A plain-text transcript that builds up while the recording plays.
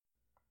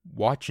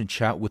Watch and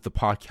chat with the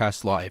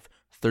podcast live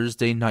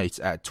Thursday nights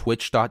at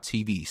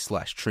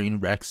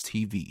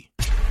twitch.tv/TrainwrecksTV.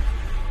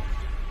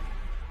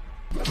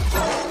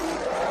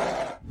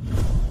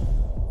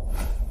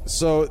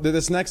 So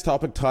this next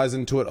topic ties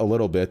into it a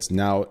little bit.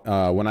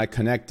 Now, when I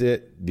connect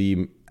it,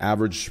 the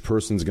average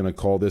person's going to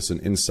call this an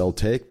incel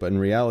take, but in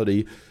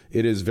reality,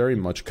 it is very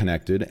much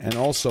connected. And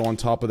also on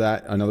top of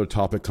that, another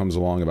topic comes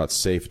along about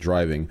safe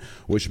driving,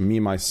 which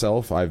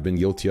myself, I've been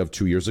guilty of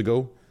 2 years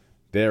ago.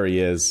 There he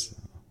is.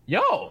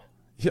 Yo.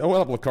 Yo,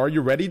 what up, Lakar?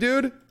 You ready,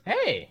 dude?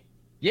 Hey.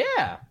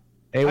 Yeah.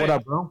 Hey, what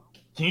up, bro?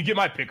 Can you get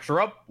my picture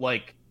up,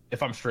 like,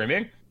 if I'm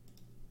streaming?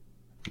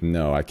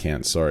 No, I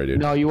can't. Sorry, dude.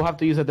 No, you will have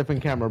to use a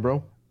different camera,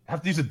 bro. I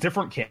have to use a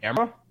different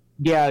camera?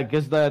 Yeah,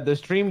 because the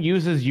stream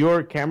uses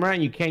your camera,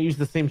 and you can't use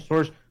the same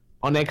source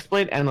on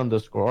XSplit and on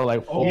Discord. Or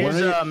like,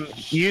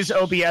 use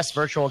OBS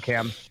Virtual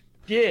Cam.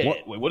 Yeah.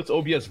 Wait, what is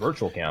OBS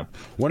Virtual Cam?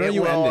 When are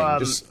you ending?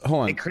 Just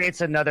hold on. It creates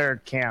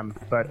another cam,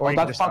 but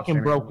that's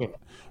fucking broken.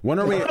 When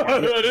are we?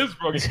 That is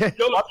broken.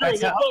 Yo,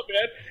 what's up,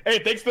 man? Hey,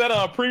 thanks for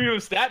that premium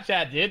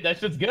Snapchat, dude. That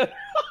shit's good.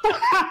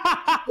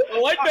 I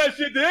like that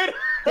shit, dude.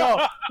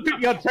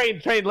 Yo,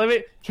 Train. Let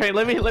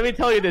me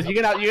tell you this.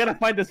 You're gonna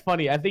find this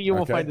funny. I think you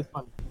will find this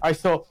funny. All right,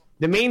 so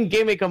the main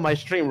gimmick of my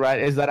stream, right,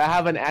 is that I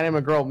have an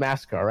anime girl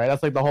mascot, right?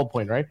 That's like the whole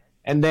point, right?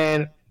 And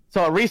then,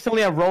 so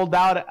recently I rolled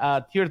out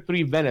a tier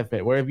 3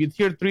 benefit, where if you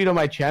tier 3 to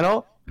my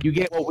channel, you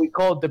get what we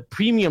call the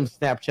premium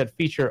Snapchat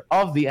feature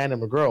of the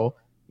anime girl,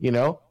 you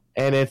know?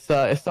 And it's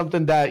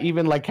something that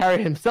even like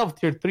Harry himself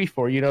tier 3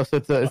 for, you know? So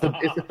it's a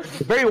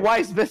very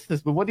wise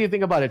business. But what do you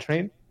think about it,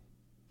 Train?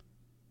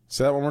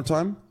 Say that one more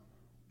time.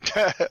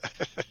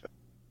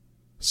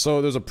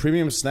 So there's a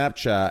premium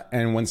Snapchat,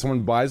 and when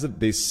someone buys it,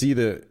 they see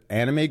the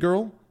anime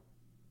girl?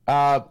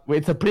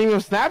 It's a premium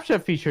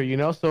Snapchat feature, you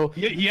know? So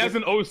he has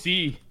an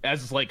OC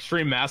as his, like,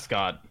 stream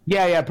mascot.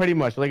 Yeah, pretty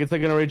much. Like, it's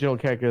like an original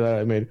character that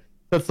I made.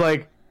 So it's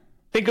like,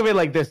 think of it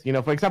like this, you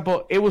know? For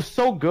example, it was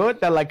so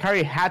good that, like,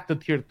 Harry had to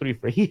tier 3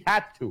 for it. He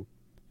had to.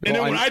 And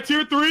then when I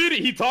tier 3'd,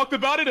 he talked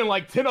about it, and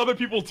like 10 other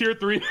people tier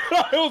 3. It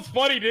was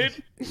funny,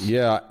 dude.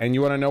 Yeah, and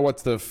you want to know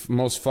what's the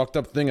most fucked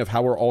up thing of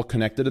how we're all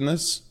connected in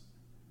this?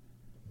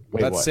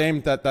 Wait, that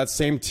what?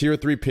 same tier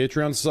 3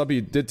 Patreon sub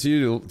he did to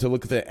you to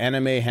look at the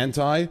anime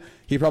hentai,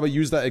 he probably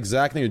used that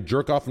exact thing to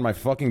jerk off in my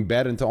fucking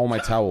bed into all my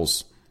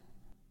towels.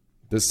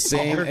 The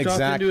same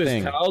exact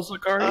thing.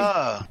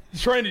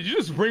 Trent, did you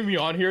just bring me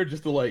on here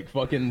just to like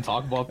fucking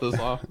talk about this?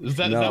 Is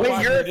that No.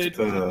 why I did?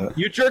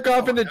 You jerk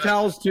off into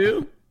towels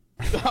too?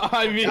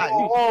 I mean,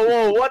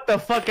 whoa, what the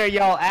fuck are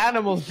y'all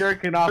animals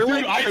jerking off?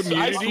 dude, I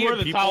swear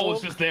the towel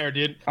was just there,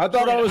 dude. I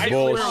thought I was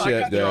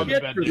bullshit,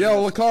 dude.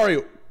 Yo,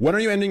 Lakari, when are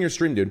you ending your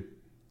stream, dude?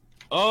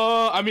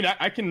 I mean,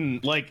 I can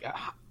like,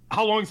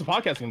 how long is the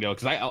podcast gonna go?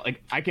 Because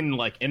I can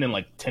like end in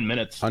like 10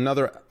 minutes.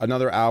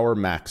 Another hour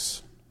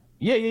max.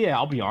 Yeah,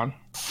 I'll be on.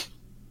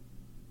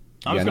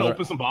 I'm just gonna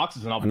open some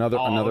boxes and I'll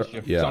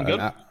sound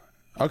good?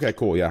 Okay,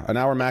 cool. Yeah, an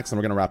hour max, and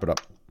we're gonna wrap it up.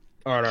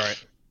 All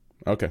right.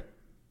 Okay.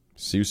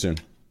 See you soon.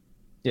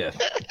 Yeah.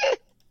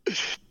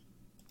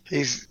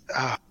 He's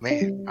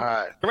man. All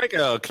right. Can make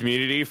a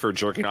community for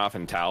jerking off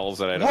in towels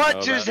that I don't know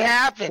What just about.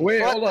 happened?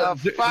 Wait, what hold on.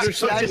 the fuck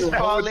did I just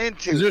fall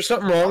into? Is there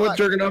something wrong with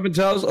jerking off in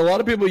towels? A lot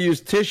of people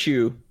use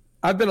tissue.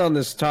 I've been on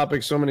this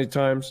topic so many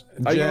times.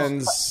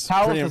 Jen's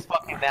Towels is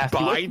fucking nasty.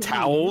 Buy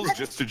towels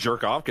just to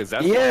jerk off? Because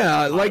that's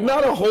like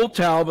not a whole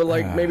towel, but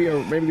like maybe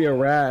a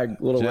rag,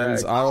 little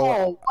Jen's, rag.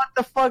 Oh, what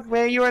the fuck,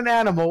 man? You're an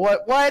animal.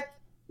 What?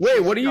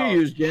 Wait, what do you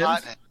use,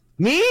 Jens?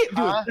 Me?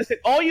 Dude,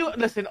 all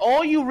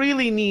you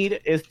really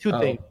need is two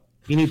things.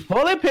 You need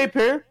toilet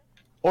paper,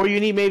 or you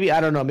need maybe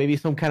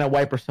some kind of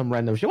wipe or some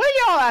random shit. What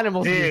are y'all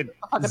animals? Dude,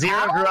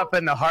 Zero grew up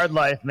in the hard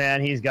life,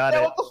 man. He's got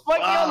it. What the fuck,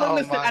 yo?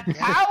 Listen, a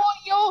towel,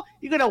 yo?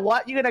 You're gonna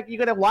wash. You're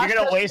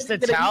gonna waste a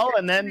towel,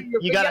 and then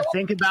you gotta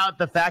think about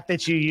the fact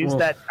that you use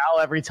that towel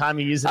every time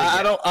you use it.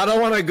 I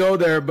don't want to go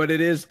there, but it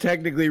is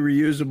technically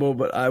reusable.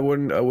 But I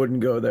wouldn't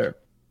go there.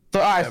 So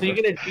all right, so you're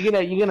gonna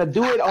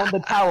do it on the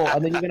towel,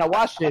 and then you're gonna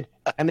wash it,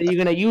 and then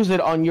you're gonna use it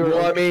on your.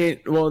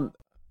 Well,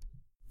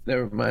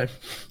 never mind.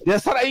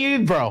 That's what I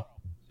use, bro.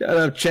 Shut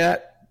up,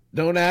 chat.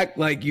 Don't act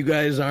like you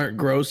guys aren't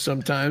gross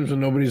sometimes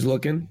when nobody's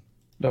looking.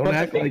 Don't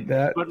act like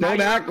that.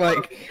 Don't act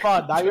like.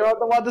 Now you're on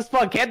the one that's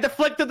fun. Can't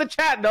deflect to the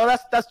chat. No,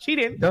 that's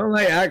cheating. Don't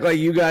act like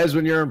you guys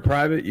when you're in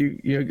private. You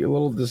get a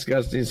little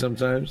disgusting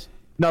sometimes.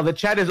 No, the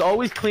chat is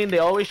always clean. They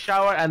always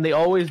shower, and they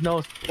always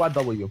know Squad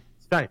W.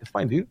 It's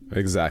fine, dude.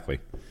 Exactly.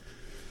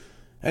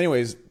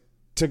 Anyways,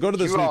 to go to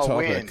this new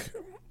topic.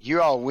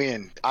 You all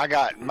win.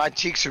 My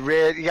cheeks are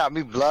red. You got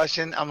me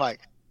blushing. I'm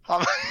like,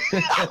 what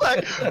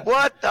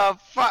the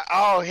fuck?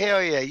 Oh,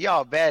 hell yeah.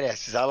 Y'all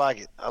badasses. I like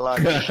it.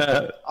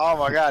 Oh,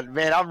 my God.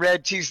 Man, I'm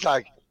red cheeks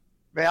I'm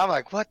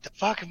like, what the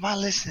fuck am I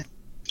listening?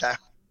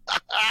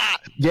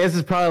 Yes,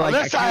 is probably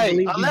like,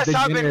 unless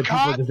I've been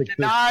caught,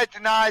 deny.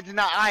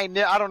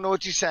 I don't know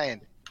what you're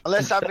saying.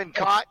 Unless I've been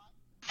caught,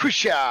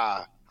 pusha.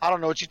 I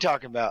don't know what you're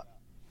talking about.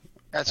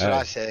 That's what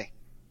I say.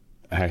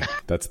 Hey,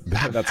 that's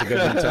a good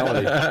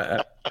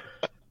mentality.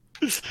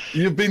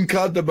 You've been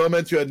caught the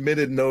moment you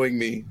admitted knowing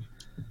me.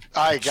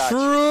 I got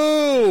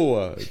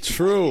you.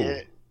 True.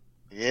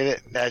 Get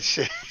it? That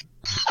shit.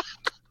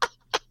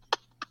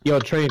 Yo,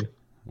 Train.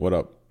 What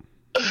up?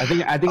 I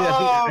think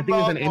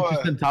it's an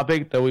interesting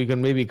topic that we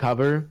can maybe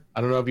cover.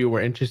 I don't know if you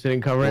were interested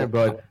in covering it,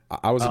 but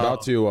I was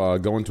about to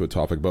go into a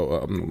topic,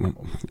 but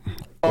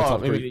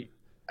maybe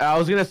I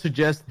was gonna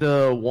suggest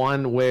the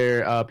one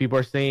where people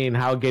are saying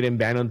how getting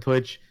banned on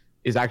Twitch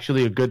is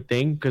actually a good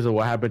thing because of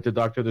what happened to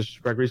Dr.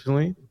 Disrespect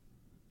recently.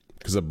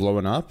 Because of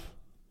blowing up.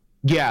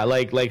 Yeah,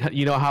 like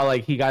you know how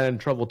like he got in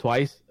trouble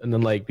twice, and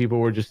then like people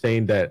were just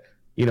saying that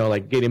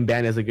like getting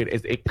banned is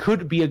it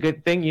could be a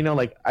good thing.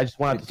 Like I just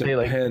wanted to say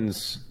like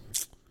depends.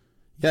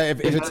 Yeah,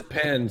 if it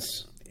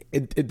depends.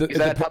 Is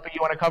that a topic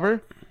you want to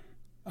cover?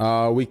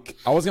 I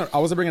was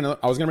gonna bring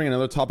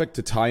another topic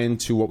to tie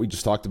into what we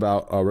just talked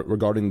about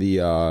regarding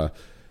the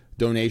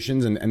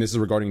donations, and this is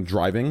regarding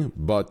driving.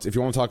 But if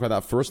you want to talk about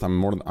that first,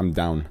 I'm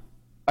down.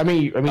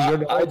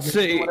 I'd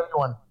say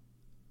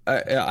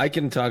I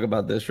can talk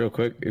about this real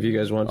quick if you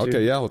guys want to.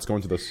 Okay, yeah, let's go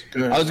into this.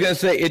 I was gonna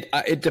say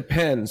it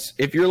depends.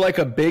 If you're like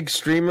a big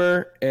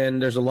streamer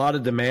and there's a lot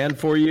of demand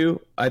for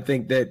you, I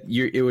think that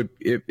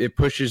it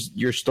pushes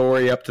your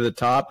story up to the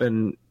top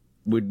and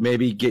would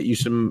maybe get you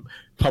some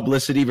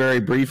publicity very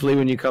briefly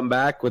when you come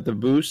back with the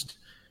boost.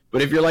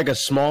 But if you're like a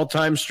small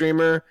time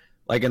streamer,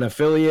 like an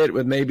affiliate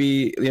with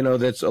maybe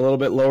that's a little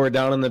bit lower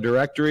down in the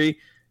directory,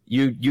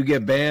 you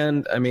get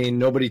banned. I mean,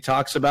 nobody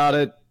talks about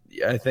it.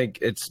 I think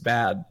it's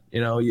bad.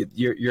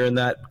 You're in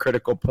that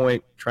critical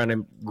point trying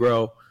to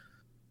grow.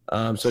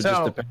 So it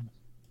just depends.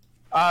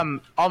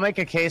 I'll make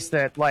a case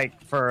that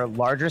like for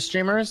larger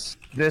streamers,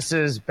 this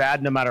is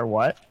bad no matter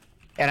what.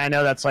 And I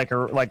know that's like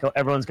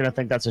everyone's gonna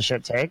think that's a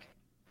shit take.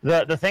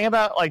 The thing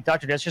about like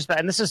Dr. Disrespect,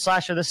 and this is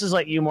Slasher, this is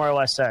like you more or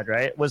less said,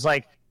 right? Was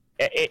like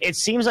it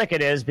seems like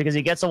it is because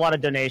he gets a lot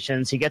of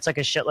donations, he gets like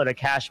a shitload of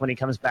cash when he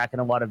comes back and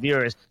a lot of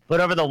viewers.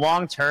 But over the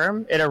long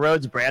term, it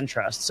erodes brand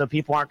trust, so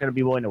people aren't going to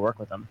be willing to work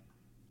with him.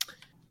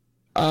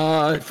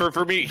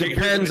 For me,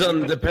 depends.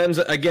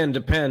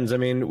 I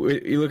mean,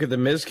 you look at the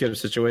Mizkif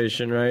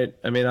situation, right?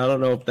 I mean, I don't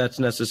know if that's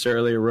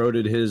necessarily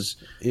eroded his.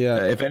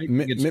 Yeah. If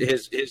anything,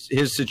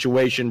 his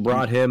situation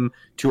brought him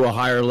to a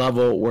higher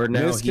level where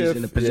now Mizkif, he's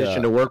in a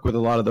position to work with a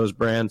lot of those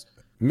brands.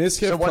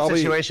 Mizkif. So what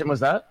situation was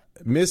that?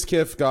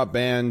 Mizkif got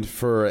banned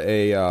for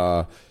it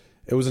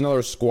was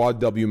another Squad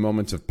W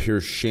moment of pure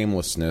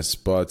shamelessness,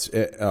 but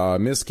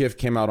Mizkif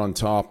came out on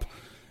top,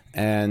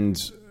 and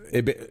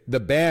the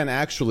ban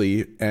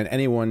actually, and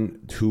anyone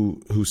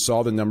who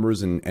saw the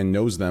numbers and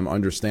knows them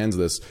understands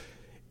this,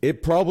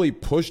 it probably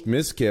pushed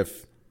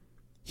Mizkif.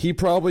 He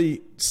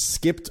probably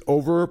skipped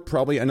over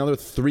probably another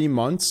 3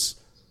 months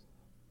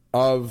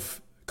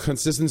of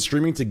consistent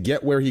streaming to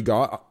get where he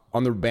got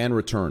on the ban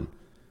return.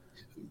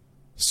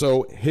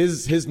 So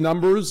his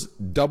numbers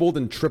doubled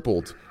and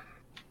tripled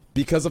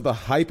because of the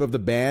hype of the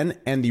ban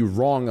and the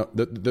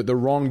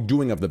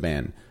wrongdoing of the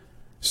ban.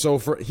 So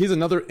here's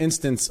another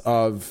instance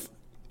of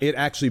it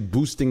actually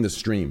boosting the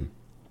stream.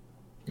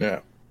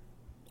 Yeah.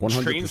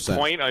 100%. Train's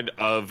point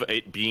of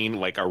it being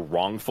like a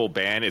wrongful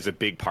ban is a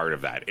big part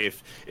of that.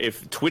 If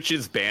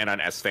Twitch's ban on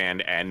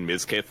Esfand and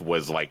Mizkif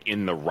was like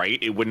in the right,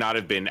 it would not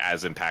have been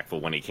as impactful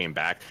when he came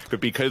back. But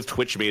because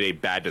Twitch made a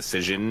bad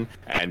decision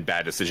and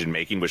bad decision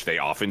making, which they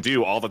often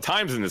do all the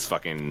times in this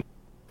fucking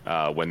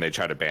when they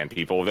try to ban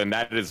people, then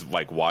that is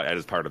like that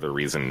is part of the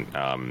reason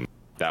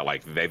that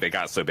like they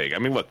got so big. I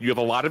mean, look, you have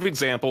a lot of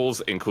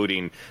examples,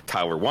 including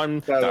Tyler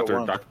One,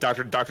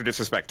 Dr.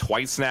 Disrespect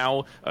twice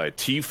now,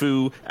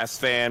 Tfue,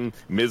 Esfand,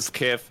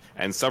 Mizkif,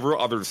 and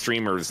several other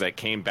streamers that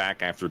came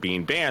back after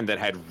being banned that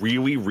had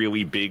really,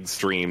 really big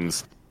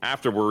streams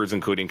afterwards,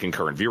 including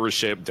concurrent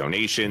viewership,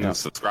 donations,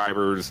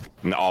 subscribers,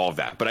 and all of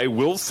that. But I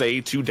will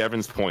say, to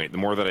Devin's point, the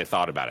more that I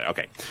thought about it,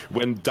 okay,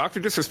 when Dr.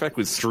 Disrespect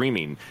was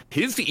streaming,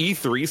 his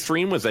E3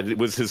 stream was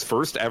his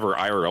first ever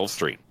IRL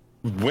stream.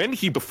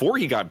 Before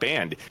he got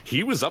banned,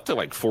 he was up to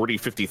like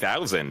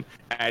 40,000-50,000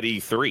 at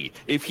E3.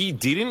 If he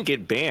didn't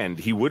get banned,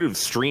 he would have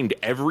streamed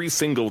every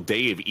single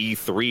day of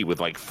E3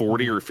 with like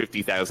 40 or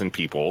 50,000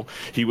 people.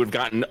 He would have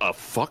gotten a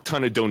fuck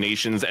ton of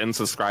donations and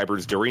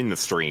subscribers during the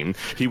stream.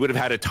 He would have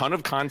had a ton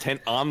of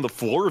content on the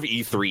floor of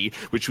E3,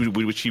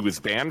 which he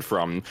was banned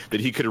from, that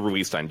he could have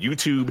released on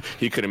YouTube.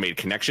 He could have made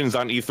connections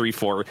on E3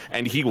 floor,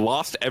 and he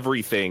lost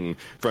everything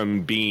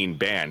from being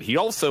banned. He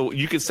also,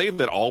 you could say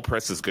that all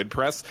press is good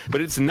press,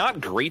 but it's not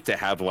great to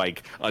have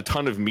like a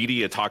ton of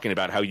media talking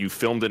about how you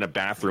filmed in a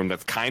bathroom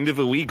that's kind of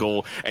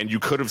illegal and you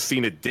could have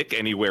seen a dick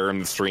anywhere in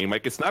the stream.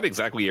 Like, it's not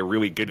exactly a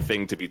really good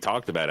thing to be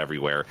talked about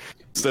everywhere.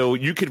 So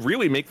you could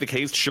really make the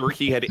case, sure,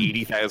 he had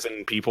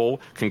 80,000 people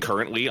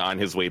concurrently on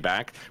his way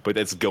back, but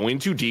that's going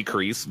to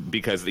decrease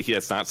because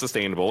that's not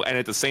sustainable. And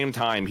at the same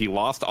time, he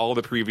lost all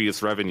the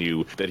previous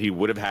revenue that he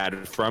would have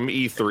had from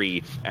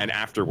E3 and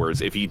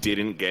afterwards if he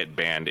didn't get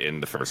banned in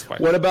the first place.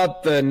 What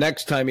about the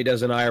next time he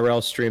does an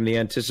IRL stream, the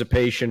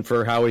anticipation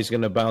for how he's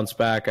going to bounce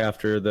back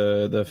after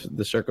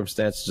the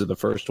circumstances of the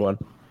first one?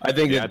 I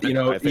think I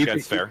think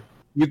that's fair.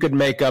 You could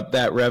make up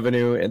that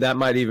revenue, and that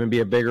might even be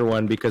a bigger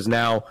one because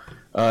now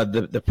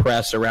the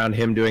press around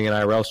him doing an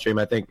IRL stream.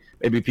 I think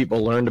maybe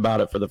people learned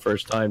about it for the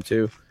first time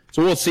too.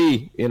 So we'll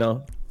see.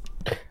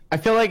 I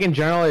feel like in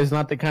general, it's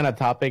not the kind of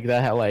topic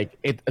that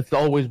it's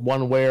always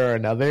one way or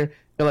another.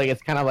 I feel like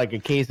it's kind of like a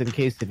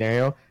case-in-case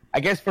scenario. I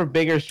guess for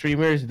bigger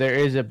streamers, there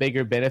is a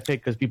bigger benefit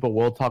because people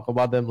will talk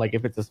about them. Like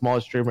if it's a smaller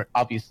streamer,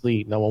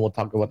 obviously no one will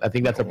talk about. I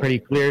think that's a pretty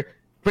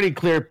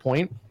clear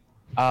point.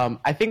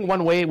 I think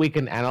one way we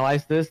can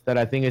analyze this that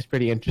I think is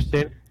pretty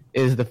interesting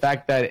is the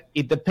fact that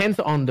it depends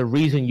on the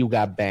reason you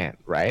got banned,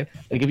 right?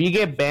 Like if you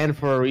get banned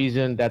for a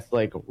reason that's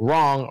like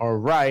wrong or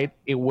right,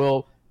 it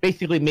will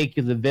basically make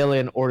you the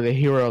villain or the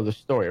hero of the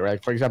story,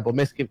 right? For example,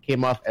 Mizkif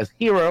came off as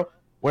hero,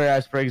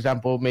 whereas for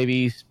example,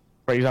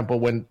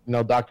 when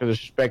Dr.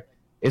 Disrespect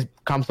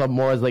comes up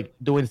more as like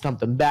doing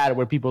something bad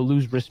where people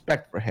lose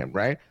respect for him,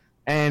 right?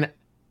 And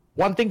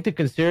one thing to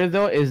consider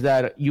though is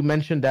that you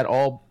mentioned that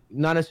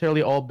not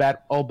necessarily all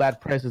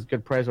bad press is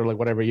good press or like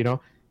whatever,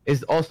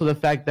 is also the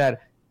fact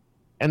that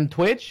in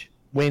Twitch,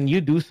 when you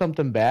do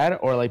something bad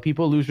or like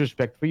people lose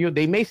respect for you,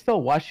 they may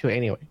still watch you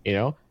anyway,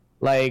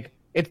 Like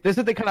this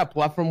is the kind of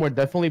platform where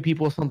definitely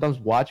people sometimes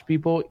watch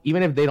people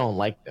even if they don't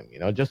like them,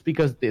 just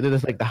because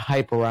there's like the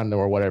hype around them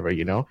or whatever, It's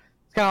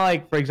kind of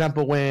like, for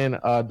example, when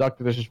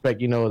Dr.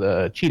 Disrespect,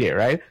 cheated,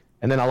 right?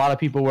 And then a lot of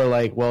people were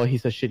like, well,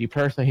 he's a shitty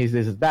person, he's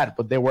this, is that.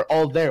 But they were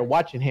all there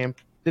watching him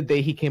the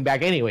day he came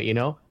back anyway,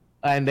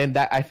 And then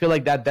I feel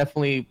like that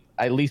definitely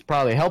at least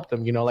probably helped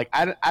him, Like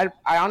I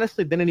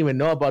honestly didn't even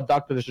know about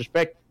Dr.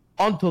 Disrespect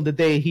until the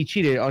day he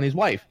cheated on his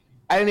wife.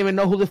 I didn't even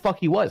know who the fuck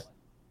he was.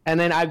 And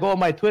then I go on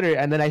my Twitter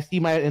and then I see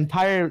my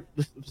entire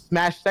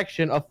Smash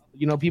section of,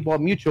 people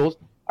at mutuals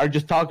are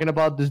just talking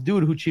about this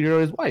dude who cheated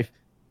on his wife.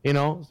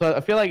 So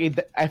I feel like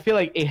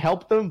it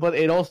helped them, but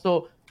it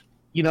also,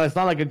 it's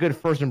not like a good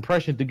first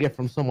impression to get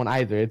from someone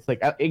either. It's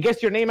like it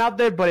gets your name out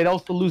there, but it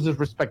also loses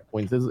respect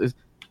points.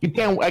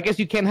 I guess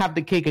you can't have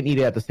the cake and eat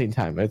it at the same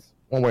time. It's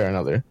one way or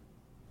another.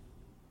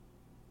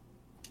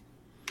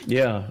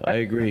 Yeah, I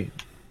agree.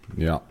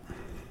 Yeah,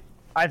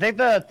 I think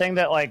the thing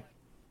that like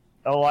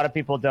a lot of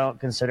people don't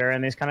consider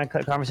in these kind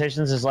of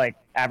conversations is like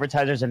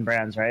advertisers and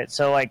brands, right?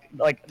 So like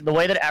the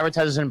way that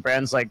advertisers and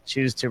brands like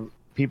choose to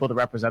people to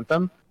represent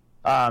them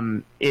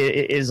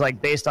is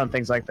like based on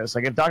things like this.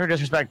 Like if Dr.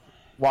 Disrespect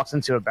walks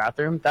into a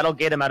bathroom, that'll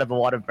get him out of a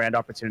lot of brand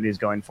opportunities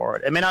going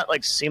forward. It may not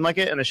like seem like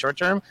it in the short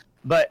term,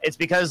 but it's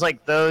because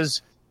like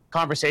those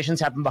conversations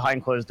happen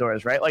behind closed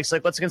doors, right? Like, so,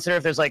 like let's consider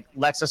if there's like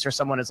Lexus or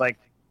someone is like,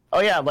 oh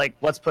yeah, like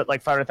let's put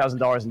like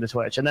 $500,000 into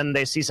Twitch, and then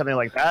they see something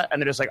like that,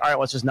 and they're just like, all right,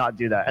 let's just not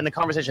do that, and the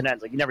conversation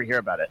ends. Like you never hear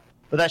about it,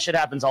 but that shit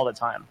happens all the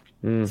time.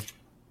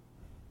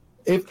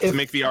 To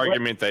make the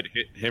argument that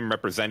him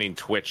representing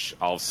Twitch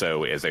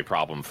also is a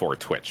problem for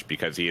Twitch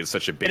because he is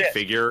such a big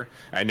figure,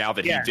 and now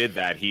that he did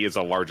that, he has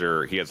a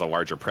larger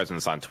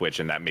presence on Twitch,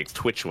 and that makes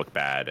Twitch look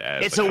bad.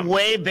 It's a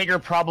way bigger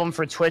problem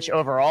for Twitch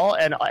overall,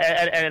 and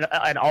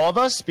all of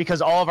us,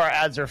 because all of our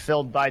ads are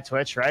filled by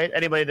Twitch, right?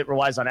 Anybody that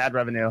relies on ad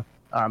revenue,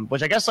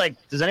 which I guess like,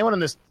 does anyone in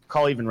this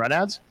call even run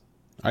ads?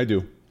 I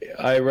do.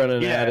 I run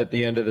an ad at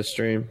the end of the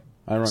stream.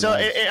 So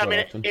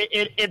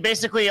it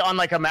basically on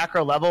like a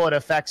macro level, it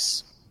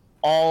affects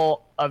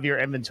all of your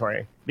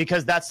inventory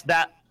because this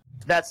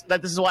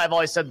is why I've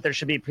always said that there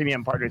should be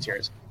premium partner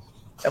tiers.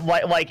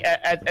 Like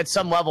at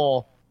some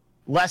level,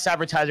 less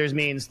advertisers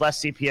means less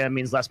CPM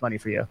means less money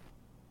for you.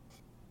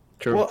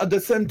 True. Well, at the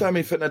same time,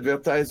 if an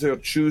advertiser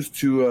choose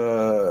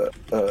to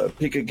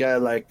pick a guy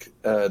like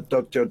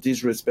Dr.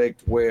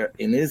 Disrespect, where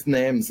in his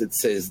names it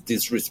says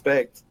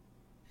disrespect,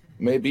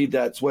 maybe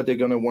that's what they're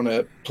gonna want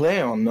to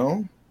play on.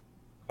 No,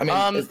 I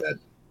mean,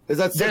 is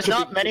that such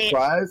a big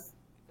surprise?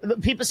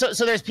 People,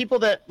 so there's people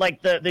that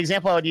like the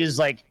example I would use is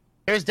like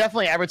there's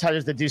definitely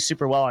advertisers that do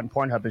super well on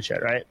Pornhub and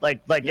shit, right?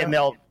 And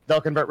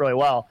they'll convert really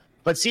well,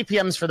 but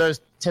CPMs for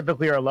those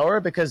typically are lower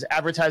because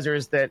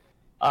advertisers that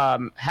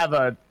have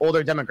a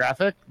older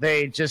demographic,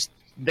 they just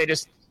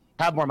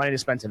have more money to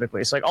spend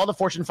typically. So like all the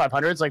Fortune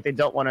 500s, like they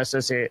don't want to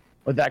associate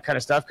with that kind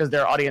of stuff because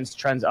their audience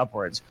trends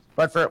upwards.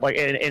 But for like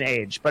in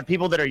age, but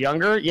people that are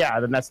younger, yeah,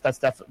 then that's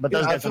definitely. But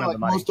those guys don't have the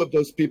money. Most of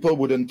those people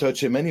wouldn't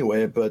touch him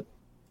anyway, but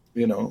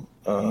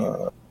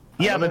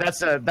yeah, but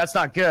that's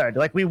not good.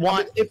 Like we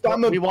want the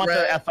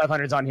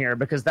F500s on here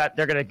because they're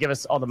going to give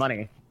us all the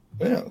money.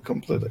 Yeah,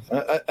 completely.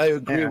 I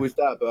agree with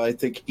that, but I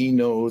think he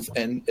knows,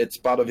 and it's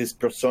part of his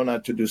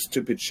persona to do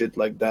stupid shit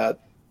like that.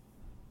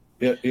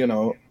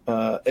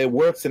 It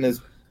works in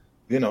his,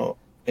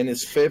 in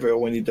his favor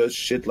when he does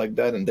shit like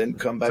that, and then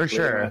come back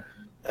later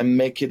and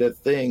make it a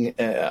thing.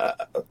 I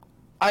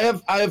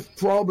have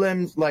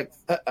problems. Like,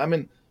 I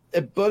mean,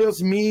 it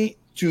bothers me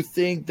to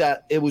think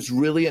that it was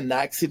really an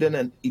accident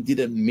and he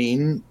didn't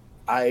mean.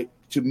 I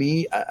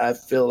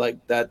feel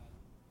like that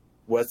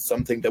was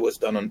something that was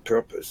done on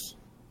purpose.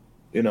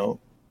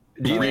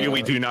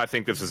 Really do not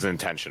think this is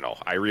intentional.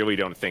 I really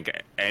don't think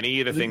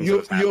any of the things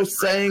you're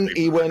saying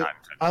he went.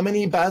 How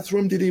many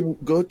bathrooms did he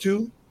go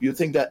to? You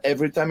think that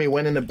every time he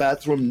went in the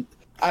bathroom,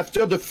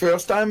 after the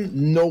first time,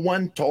 no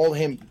one told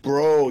him,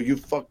 bro, you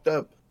fucked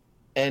up?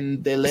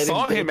 and they let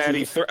saw him him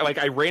at like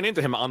I ran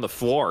into him on the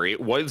floor.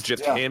 It was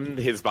just him,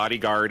 his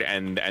bodyguard,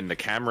 and the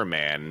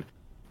cameraman.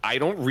 I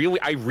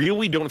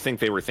really don't think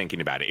they were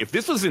thinking about it. If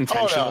this was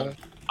intentional,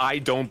 I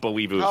don't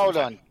believe it was. Hold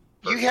on.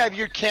 You have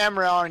your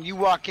camera on and you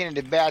walk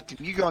into the bathroom,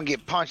 you're going to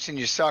get punched in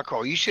your suck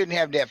hole. You shouldn't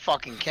have that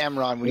fucking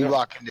camera on when you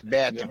walk into the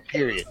bathroom,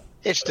 period.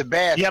 It's the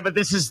bathroom. Yeah, but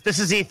this is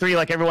E3.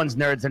 Like, everyone's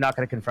nerds. They're not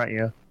going to confront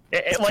you.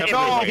 If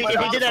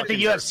he did that at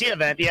the UFC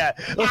event, yeah.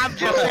 I'm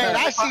just saying,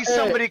 I see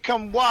somebody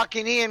come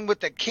walking in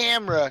with a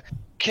camera,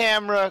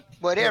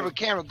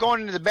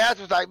 going into the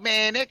bathroom. It's like,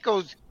 man, it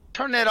goes...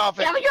 Turn that off.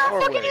 Yeah, but you're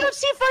a fucking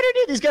UFC fighter,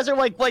 dude. These guys are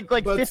like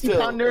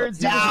 50-pound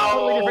nerds.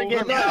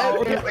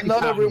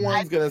 Not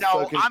everyone's gonna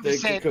fucking I'm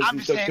just take saying,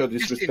 disrespect.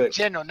 Just in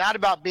general, not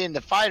about being the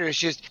fighter. It's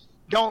just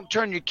don't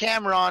turn your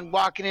camera on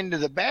walking into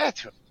the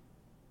bathroom.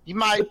 You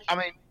might,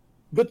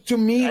 But to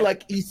me,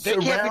 like, there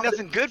can't be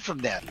nothing good from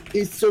that.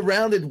 He's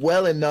surrounded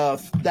well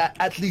enough that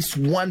at least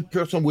one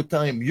person would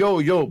tell him,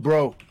 yo,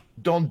 bro,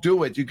 don't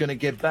do it. You're gonna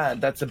get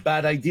banned. That's a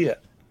bad idea.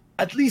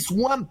 At least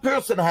one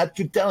person had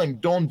to tell him,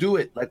 don't do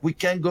it. Like, we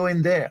can't go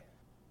in there.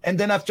 And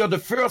then after the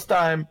first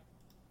time,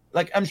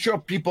 like, I'm sure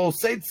people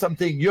said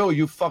something, yo,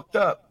 you fucked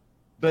up.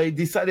 But he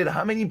decided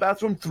how many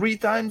bathrooms? 3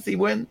 times he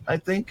went, I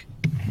think.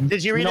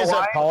 Did you read his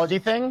apology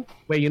thing?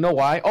 Wait, you know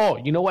why? Oh,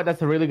 you know what?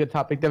 That's a really good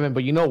topic, Devin.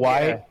 But you know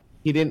why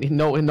he didn't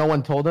know? No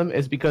one told him.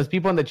 It's because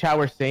people in the chat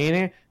were saying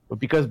it, but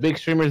because big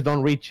streamers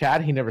don't read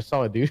chat, he never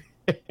saw it, dude.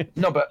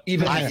 No, but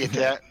even I get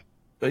that.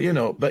 But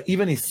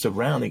even his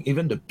surrounding,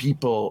 even the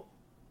people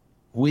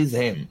with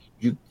him,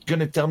 you're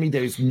gonna tell me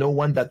there is no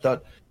one that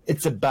thought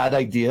it's a bad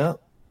idea?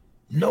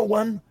 No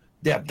one?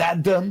 They're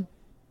that dumb?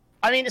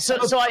 I mean, so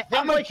I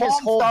think like his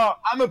whole...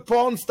 I'm a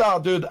porn star,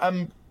 dude.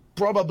 I'm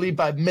probably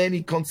by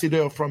many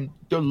considered from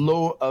the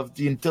low of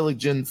the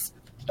intelligence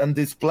on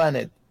this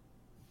planet.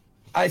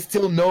 I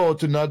still know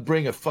to not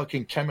bring a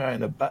fucking camera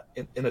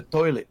in a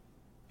toilet,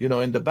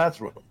 in the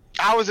bathroom.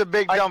 I was a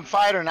big dumb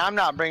fighter, and I'm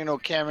not bringing no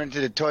camera into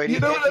the toilet.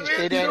 You know what I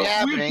mean? It ain't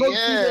happening.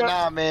 Yeah,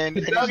 nah, man.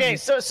 Okay,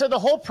 so the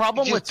whole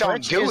problem with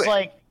Twitch is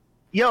like,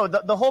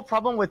 the whole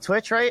problem with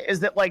Twitch, right, is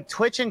that like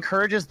Twitch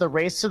encourages the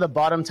race to the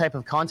bottom type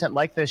of content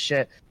like this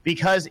shit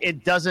because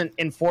it doesn't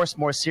enforce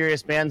more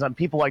serious bans on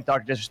people like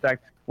Dr.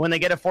 Disrespect. When they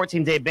get a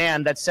 14-day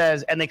ban that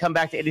says, and they come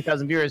back to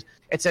 80,000 viewers,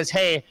 it says,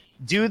 hey,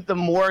 do the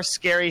more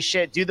scary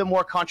shit, do the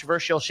more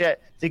controversial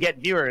shit to get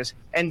viewers,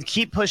 and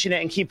keep pushing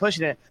it and keep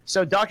pushing it.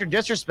 So Dr.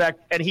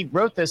 Disrespect, and he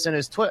wrote this in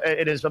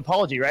his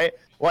apology, right?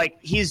 Like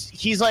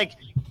he's like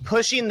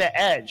pushing the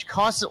edge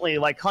constantly.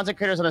 Like content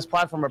creators on this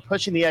platform are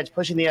pushing the edge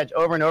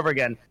over and over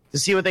again to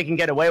see what they can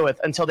get away with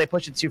until they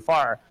push it too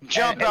far.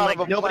 Jump out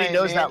of a nobody plane,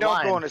 knows man. that Don't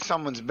line. go into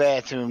someone's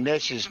bathroom.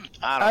 That's just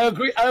I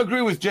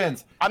agree with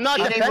Jens. I'm not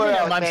defending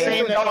him. I'm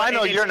saying that I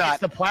know you're not.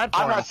 It's the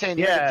platform. I'm not saying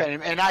you're defending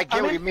him, and I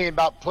get what you mean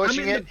about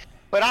pushing it.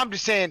 But I'm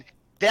just saying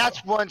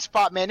that's one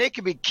spot, man. There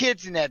could be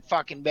kids in that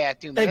fucking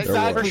bathroom.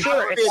 Exactly. For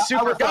sure. It's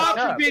super God fucked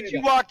up. forbid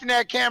you walked in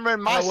that camera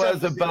and my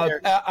son was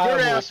there. Your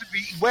ass would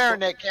be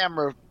wearing that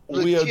camera.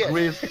 We legit.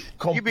 agree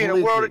completely. You'd be in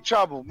a world of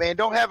trouble, man.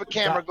 Don't have a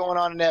camera going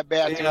on in that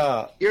bathroom.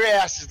 Yeah. Your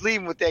ass is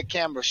leaving with that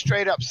camera.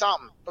 Straight up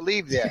something.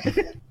 Believe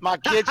that. My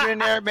kids are in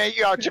there, man.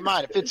 You're out your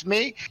mind. If it's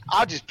me,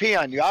 I'll just pee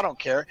on you. I don't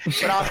care.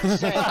 But I'm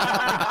just saying.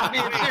 I'm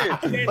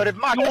being serious. But if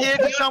my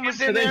kids or someone's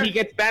in there, then he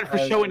gets banned for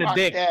showing a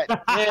dick.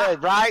 Yeah,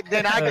 right.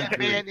 Then I get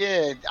banned.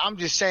 Yeah, I'm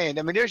just saying.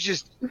 I mean, there's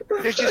just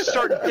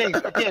certain things.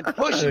 Again,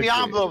 pushing the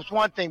envelope is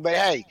one thing, but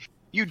hey,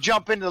 you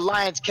jump into the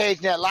lion's cage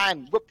and that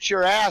lion whoops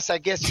your ass. I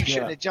guess you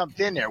shouldn't have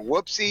jumped in there.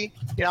 Whoopsie.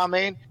 You know what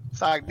I mean?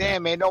 It's like,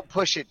 damn, man, don't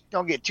push it.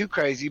 Don't get too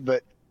crazy.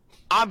 But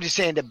I'm just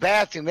saying the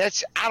bathroom,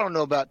 I don't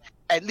know about,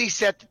 at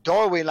least at the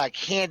doorway, like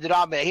hand it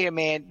on. But here,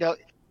 man,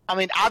 I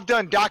mean, I've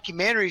done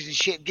documentaries and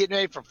shit getting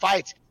ready for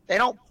fights. They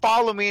don't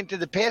follow me into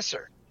the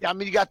pisser. I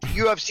mean, you got the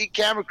UFC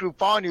camera crew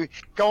following you,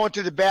 going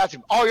to the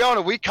bathroom. Oh,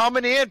 Yona, we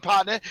coming in,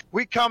 partner.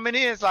 We coming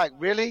in. It's like,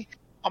 really?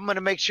 I'm going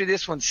to make sure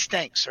this one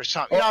stinks or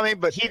something. You know what I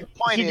mean? But the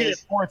point he did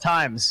it 4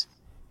 times.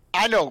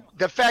 I know.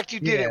 The fact you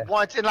did it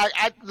once, and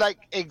like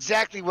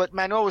exactly what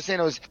Manuel was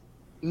saying was,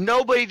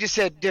 nobody just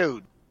said,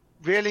 dude,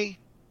 really?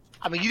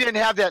 I mean, you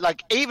didn't have that.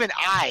 Like, even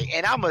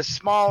and I'm a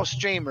small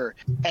streamer,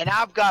 and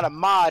I've got a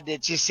mod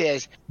that just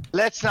says,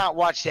 let's not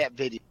watch that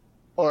video.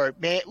 Or,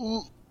 man,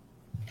 ooh,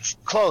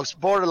 close,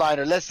 borderline,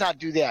 or let's not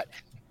do that.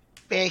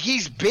 Man,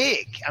 he's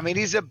big. I mean,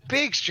 he's a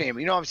big streamer.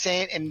 You know what I'm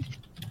saying? And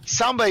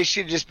somebody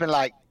should have just been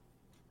like,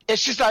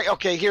 it's just like,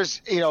 okay,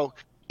 here's,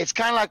 it's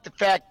kind of like the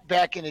fact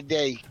back in the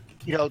day,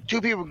 2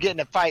 people get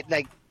in a fight.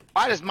 Like,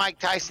 why does Mike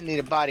Tyson need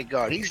a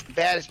bodyguard? He's the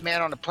baddest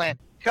man on the planet.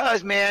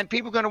 Because, man,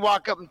 people are going to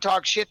walk up and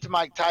talk shit to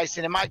Mike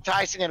Tyson, and Mike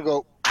Tyson going to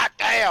go,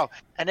 damn,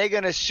 and they're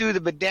going to sue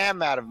the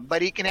damn out of him.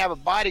 But he can have a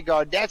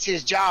bodyguard. That's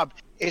his job,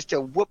 is to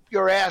whoop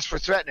your ass for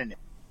threatening him.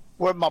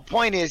 Where my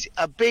point is,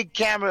 a big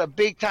camera, a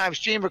big-time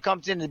streamer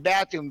comes into the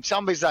bathroom,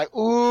 somebody's like,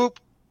 oop,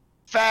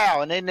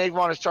 foul, and then they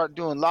want to start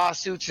doing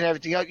lawsuits and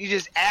everything else. You're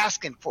just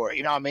asking for it,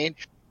 you know what I mean?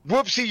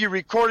 Whoopsie, you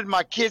recorded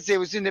my kids. They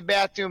was in the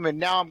bathroom, and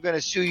now I'm going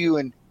to sue you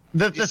and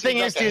The thing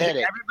is, dude,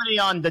 everybody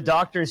on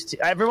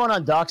everyone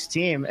on Doc's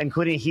team,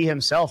 including he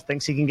himself,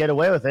 thinks he can get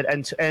away with it,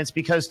 and it's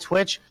because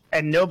Twitch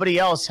and nobody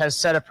else has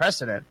set a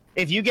precedent.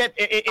 I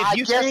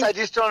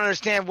just don't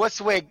understand what's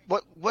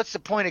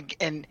the point of,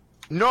 and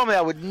normally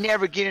I would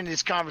never get into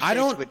this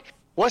conversation, but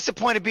what's the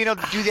point of being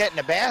able to do that in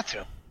the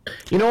bathroom?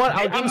 You know what?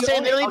 I'm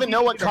saying they don't even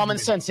know what common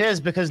sense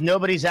is because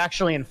nobody's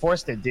actually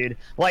enforced it, dude.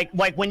 Like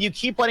when you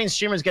keep letting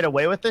streamers get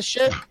away with this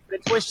shit,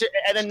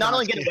 and then not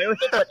only get away with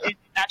it, but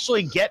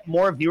actually get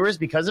more viewers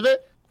because of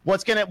it.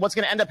 What's gonna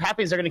end up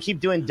happening is they're gonna keep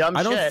doing dumb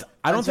shit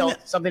until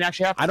something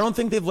actually happens. I don't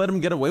think they've let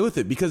him get away with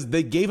it because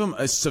they gave him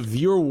a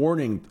severe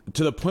warning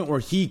to the point where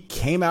he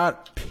came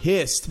out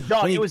pissed.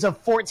 Dog, it was a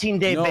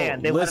 14-day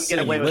ban. They let him get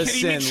away with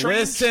it.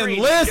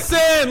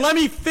 Listen! Let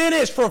me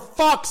finish, for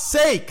fuck's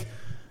sake!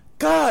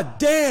 God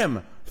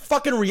damn!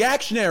 Fucking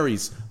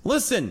reactionaries!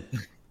 Listen,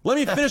 let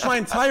me finish my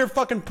entire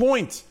fucking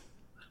point.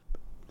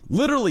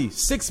 Literally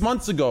 6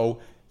 months ago,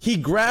 he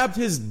grabbed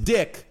his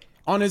dick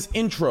on his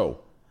intro.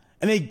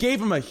 And they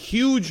gave him a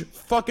huge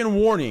fucking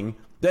warning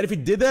that if he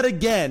did that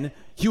again,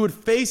 he would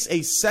face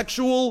a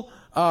sexual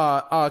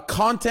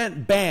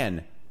content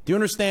ban. Do you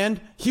understand?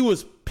 He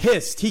was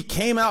pissed. He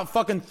came out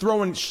fucking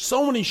throwing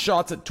so many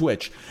shots at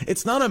Twitch.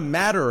 This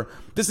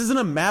isn't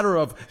a matter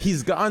of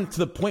he's gotten to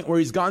the point where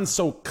he's gotten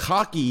so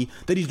cocky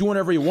that he's doing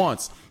whatever he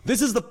wants.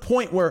 This is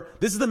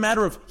the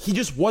matter of he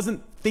just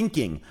wasn't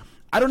thinking.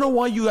 I don't know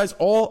why you guys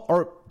all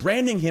are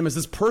branding him as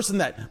this person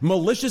that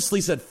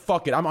maliciously said,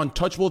 fuck it, I'm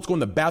untouchable, let's go in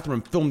the bathroom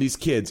and film these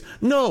kids.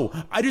 No,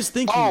 I just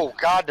think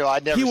God, no, I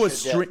never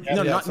said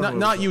that. No,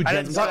 not you,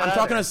 Jens. I'm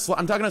talking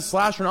to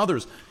Slasher and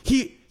others.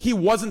 He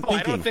wasn't thinking.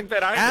 I don't think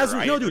that either.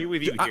 I agree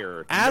with you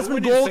here.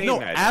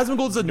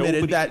 Asmongold's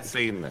admitted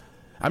that.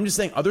 I'm just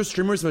saying other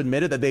streamers have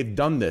admitted that they've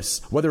done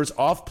this, whether it's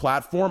off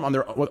platform on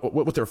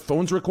with their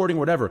phones recording,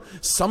 whatever.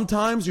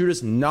 Sometimes you're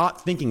just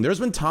not thinking. There's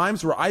been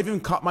times where I've even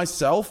caught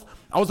myself.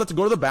 I was about to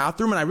go to the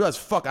bathroom and I realized,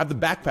 fuck, I have the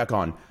backpack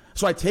on.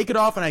 So I take it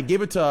off and I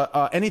give it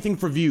to Anything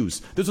for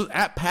Views. This was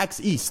at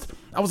PAX East.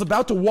 I was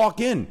about to walk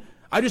in.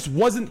 I just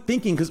wasn't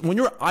thinking, because when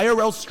you're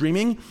IRL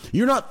streaming,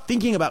 you're not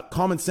thinking about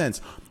common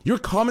sense. Your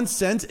common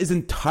sense is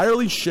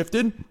entirely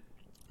shifted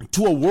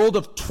to a world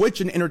of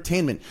Twitch and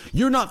entertainment.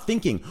 You're not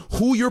thinking.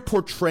 Who you're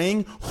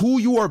portraying, who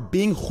you are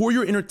being, who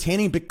you're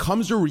entertaining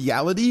becomes your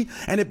reality,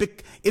 and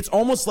it's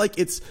almost like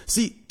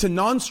to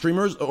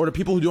non-streamers or to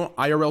people who don't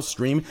IRL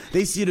stream,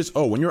 they see it as,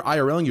 when you're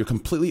IRLing, you're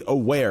completely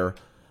aware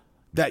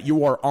that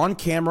you are on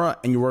camera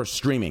and you are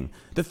streaming.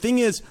 The thing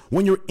is,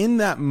 when you're in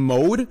that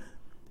mode,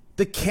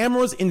 the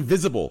camera's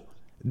invisible.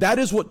 That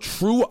is what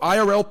true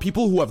IRL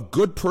people who have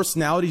good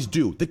personalities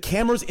do. The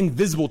camera's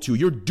invisible to you.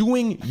 You're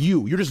doing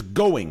you. You're just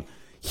going.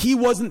 He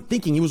wasn't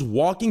thinking. He was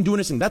walking, doing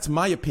this thing. That's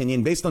my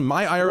opinion based on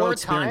my IRL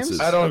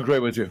experiences. I don't agree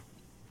with you.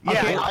 Yeah,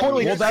 okay,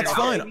 totally. Well, that's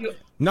fine.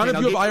 None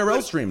of you have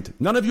IRL streamed.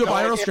 None of you have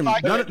IRL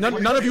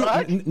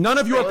streamed. None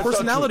of you are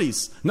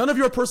personalities. None of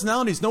you are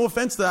personalities. No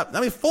offense to that.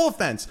 I mean, full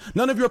offense.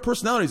 None of you are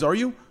personalities, are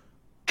you?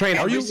 Train,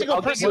 are you? Every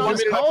single person on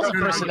this call is a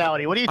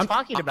personality. What are you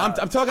talking about?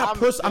 I'm talking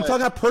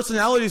about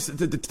personalities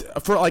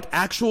for like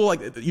actual,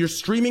 like your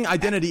streaming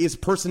identity is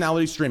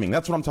personality streaming.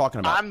 That's what I'm talking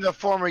about. I'm the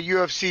former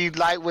UFC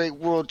lightweight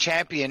world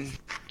champion,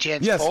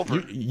 Jens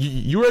Pulver.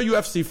 You're a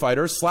UFC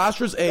fighter.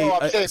 Slasher's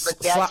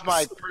that's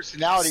my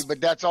personality,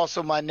 but that's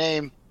also my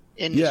name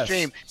in the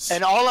stream.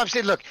 And all I'm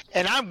saying, look,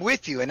 and I'm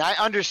with you, and I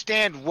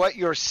understand what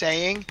you're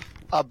saying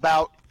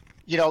about.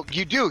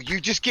 You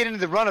just get into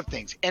the run of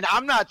things. And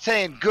I'm not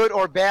saying good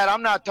or bad.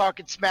 I'm not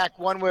talking smack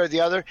one way or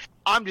the other.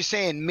 I'm just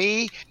saying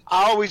I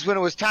always, when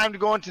it was time to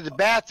go into the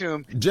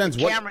bathroom,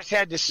 cameras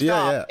had to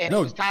stop. Yeah.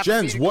 No,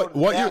 Jens,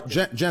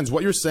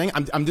 what you're saying,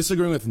 I'm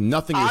disagreeing with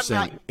nothing you're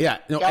saying.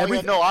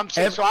 I'm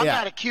saying, I'm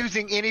not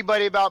accusing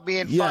anybody about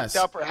being fucked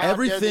up or how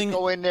dare they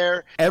go in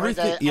there. I'm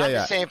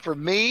just saying for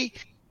me,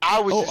 I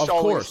was just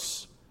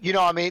always,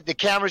 the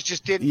cameras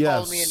just didn't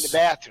follow me in the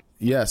bathroom.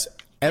 Yes.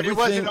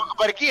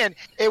 But again,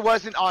 it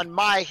wasn't on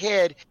my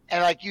head,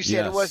 and like you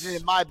said, it wasn't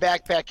in my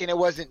backpack, and it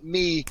wasn't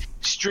me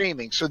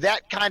streaming. So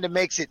that kind of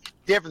makes it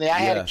differently. I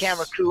had a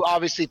camera crew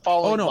obviously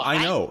following. Oh no,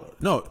 I know.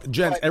 No,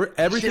 Jens,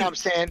 everything. You see what I'm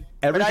saying?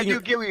 But I do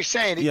get what you're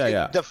saying.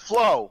 The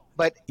flow.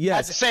 But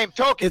at the same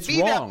token, it's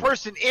wrong. That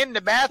person in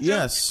the bathroom.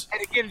 Yes.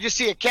 And again, just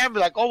see a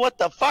camera like, oh, what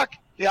the fuck?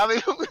 I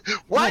mean,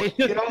 what?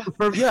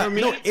 For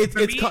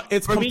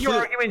me, your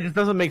argument just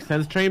doesn't make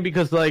sense, Train,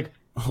 because like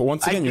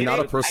once again, you're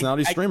not a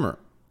personality streamer.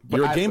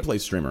 You're a gameplay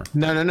streamer.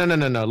 No.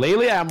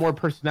 Lately, I have more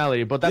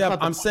personality, but that's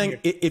not. I'm saying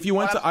if you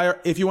went to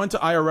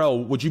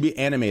IRL, would you be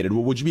animated?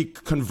 Would you be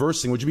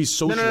conversing? Would you be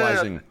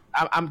socializing? No.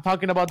 I'm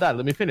talking about that.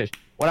 Let me finish.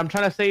 What I'm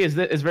trying to say is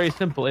very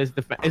simple. Is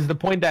the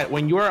point that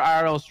when you're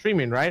IRL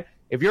streaming, right?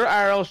 If you're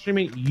IRL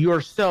streaming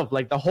yourself,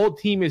 like the whole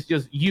team is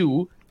just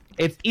you,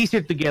 it's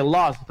easier to get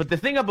lost. But the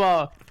thing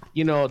about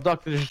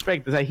Dr.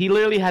 Disrespect is that he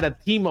literally had a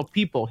team of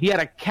people. He had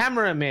a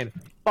cameraman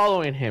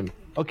following him.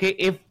 Okay,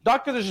 if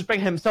Dr.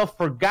 Disrespect himself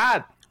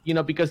forgot.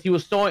 Because he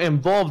was so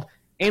involved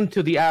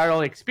into the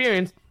IRL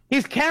experience,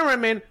 his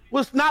cameraman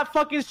was not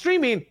fucking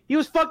streaming. He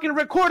was fucking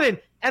recording.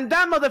 And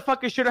that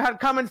motherfucker should have had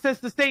common sense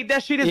to state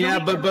that shit is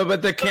illegal.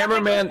 but the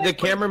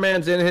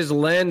cameraman's in his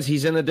lens.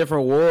 He's in a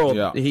different world.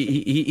 Yeah.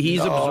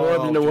 He's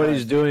absorbed into what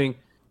he's doing.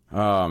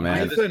 Oh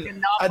man!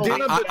 I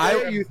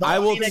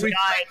will. A guy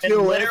that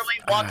literally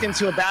walked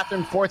into a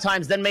bathroom 4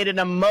 times, then made an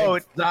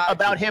emote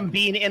about him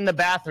being in the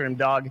bathroom.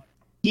 Dog,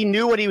 he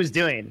knew what he was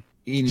doing.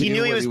 He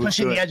knew he was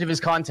pushing the edge of his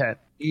content.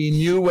 He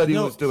knew what he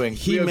was doing.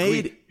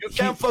 You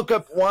can fuck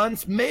up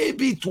once,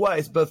 maybe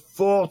twice, but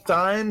 4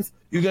 times.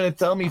 You're gonna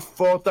tell me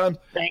 4 times?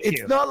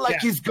 It's not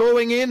like he's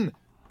going in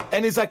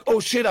and he's like,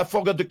 "Oh shit, I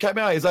forgot the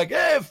camera." He's like,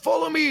 "Hey,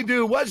 follow me,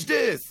 dude. Watch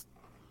this."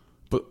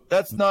 But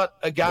that's not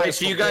a guy. Wait,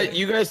 so you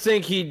guys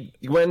think he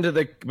went into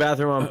the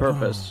bathroom on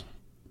purpose?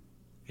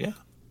 Yeah.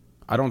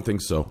 I don't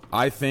think so.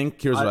 I think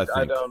here's what I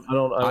think.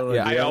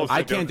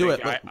 I can't do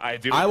it.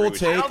 I will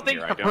take. I don't think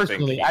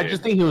personally. I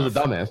just think he was a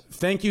dumbass.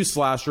 Thank you,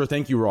 Slasher.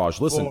 Thank you, Raj.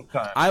 Listen,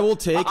 I will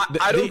take.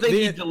 I don't think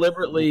he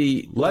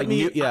deliberately.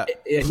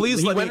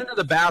 Please. He went into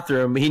the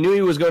bathroom. He knew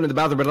he was going to the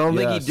bathroom, but I don't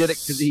think he did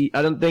it because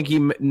I don't think he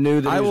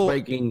knew that he was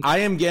breaking. I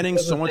am getting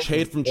so much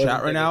hate from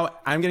chat right now.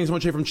 I'm getting so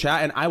much hate from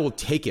chat, and I will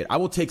take it. I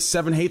will take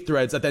 7 hate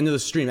threads at the end of the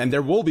stream, and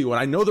there will be one.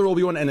 I know there will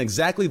be one, and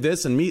exactly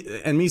this, and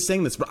me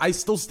saying this, but I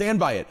still stand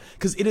by it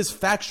because it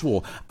is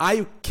factual.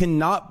 I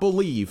cannot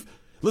believe.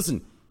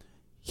 Listen,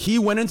 he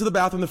went into the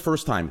bathroom the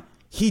first time.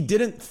 He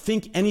didn't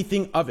think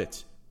anything of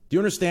it. Do you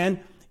understand?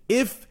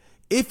 If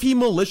he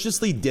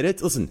maliciously did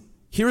it, listen,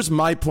 here's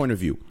my point of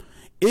view.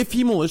 If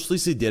he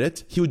maliciously did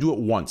it, he would do it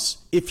once.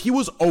 If he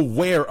was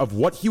aware of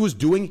what he was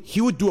doing,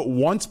 he would do it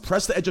once,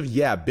 press the edge of,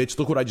 yeah, bitch,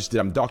 look what I just did.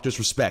 I'm Dr.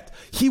 Disrespect.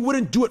 He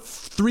wouldn't do it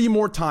 3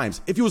 more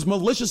times. If he was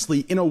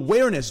maliciously, in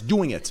awareness,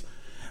 doing it.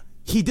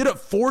 He did it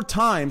 4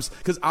 times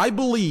because I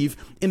believe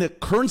in the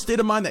current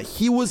state of mind that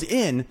he was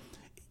in,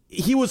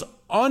 he was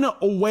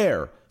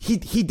unaware. He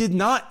did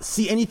not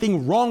see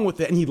anything wrong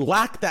with it, and he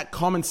lacked that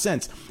common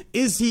sense.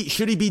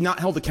 Should he be not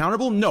held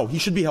accountable? No, he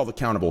should be held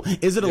accountable.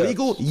 Is it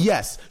illegal?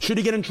 Yes. Should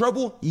he get in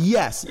trouble?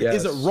 Yes.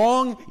 Is it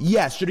wrong?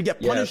 Yes. Should he get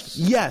punished?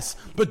 Yes.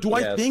 But do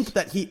I think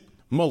that he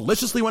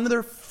maliciously went in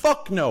there?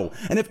 Fuck no.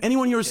 And if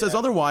anyone here says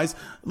otherwise,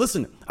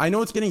 listen, I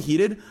know it's getting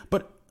heated,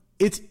 but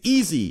it's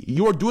easy.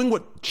 You're doing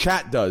what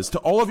chat does to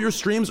all of your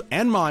streams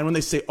and mine when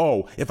they say,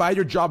 oh, if I had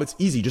your job, it's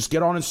easy. Just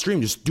get on and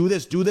stream. Just do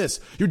this, do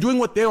this. You're doing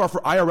what they are for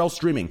IRL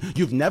streaming.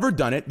 You've never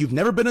done it. You've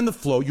never been in the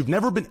flow. You've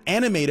never been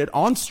animated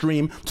on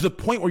stream to the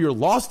point where you're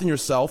lost in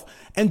yourself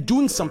and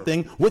doing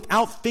something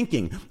without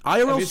thinking.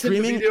 IRL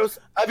streaming.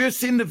 Have you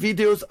seen the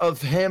videos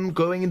of him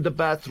going in the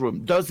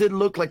bathroom? Does it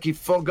look like he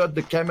forgot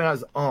the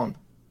cameras on?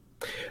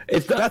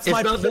 That's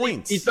my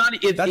point. He's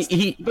immersed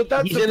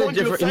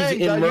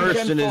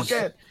in his.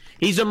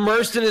 He's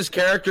immersed in his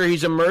character.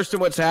 He's immersed in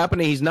what's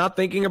happening. He's not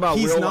thinking about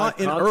real life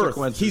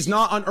consequences. He's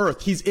not on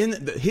Earth. He's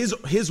in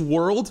his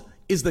world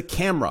is the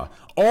camera.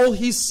 All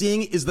he's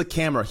seeing is the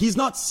camera. He's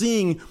not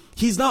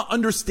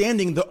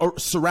understanding the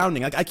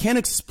surrounding. Like, I can't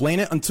explain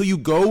it until you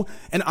go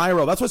and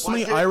IRL. That's why so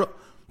many IRL.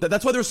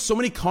 That's why there's so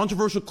many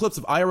controversial clips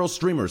of IRL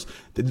streamers.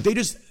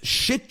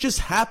 Shit just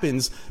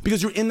happens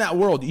because you're in that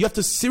world. You have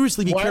to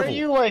seriously be careful.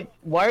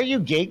 Why are you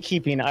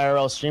gatekeeping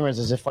IRL streamers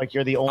as if like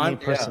you're the only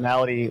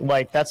personality?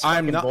 Like that's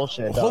fucking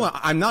bullshit. Hold on,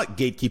 I'm not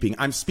gatekeeping.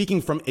 I'm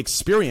speaking from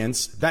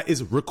experience that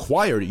is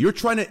required. You're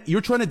trying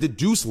to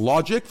deduce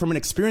logic from an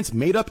experience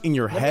made up in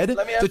your head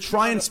to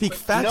try and speak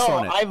facts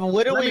on it. No, I've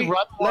literally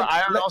run more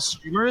IRL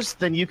streamers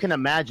than you can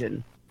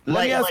imagine.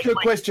 Let me ask you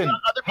a question.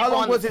 How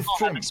long was his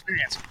stream?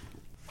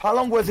 How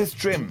long was his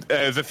stream?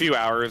 It was a few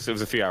hours. It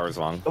was a few hours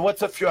long.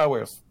 What's a few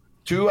hours?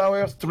 2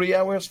 hours, 3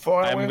 hours,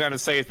 4 hours? I'm going to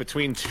say it's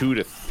between 2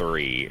 to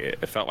 3.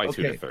 It felt like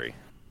 2 to 3.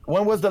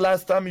 When was the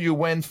last time you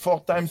went 4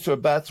 times to a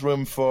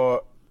bathroom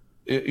for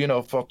 2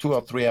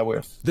 or 3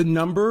 hours? The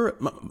number,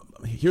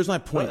 here's my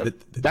point.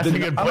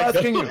 I'm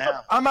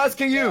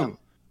asking you.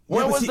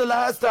 When was the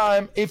last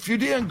time, if you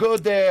didn't go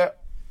there?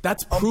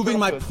 That's proving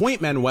my point,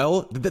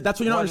 Manuel. That's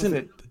what you're not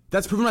understanding.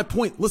 That's proving my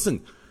point.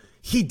 Listen,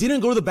 he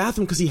didn't go to the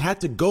bathroom because he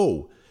had to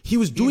go. He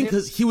was doing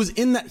because he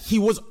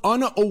was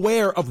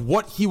unaware of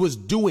what he was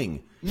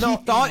doing. He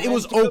thought it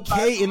was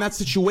okay in that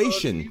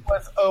situation. He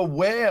was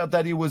aware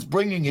that he was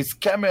bringing his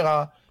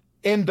camera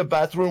in the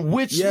bathroom,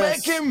 which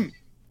make him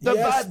the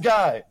bad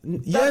guy.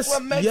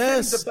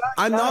 Yes.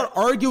 I'm not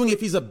arguing if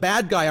he's a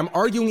bad guy. I'm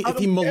arguing if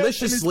he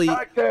maliciously.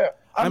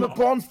 I'm a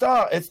porn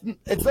star. It's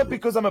not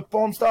because I'm a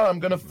porn star I'm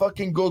gonna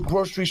fucking go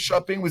grocery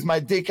shopping with my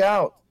dick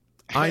out.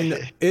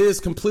 It is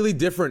completely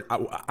different.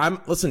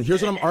 Listen,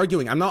 here's what I'm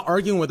arguing. I'm not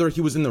arguing whether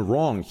he was in the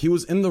wrong. He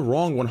was in the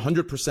wrong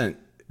 100%.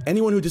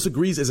 Anyone who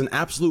disagrees is an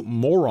absolute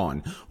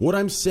moron. What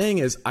I'm saying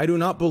is I do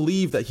not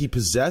believe that he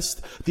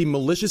possessed the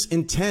malicious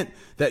intent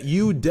that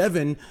you,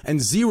 Devin, and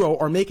Zero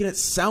are making it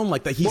sound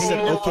like that he said,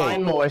 okay.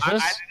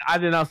 I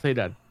did not say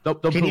that.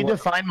 Can you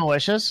define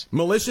malicious?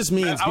 Malicious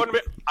means...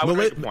 I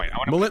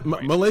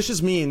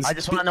Malicious means. I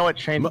just want to know what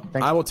Train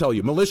thinks. I will tell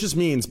you. Malicious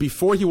means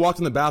before he walked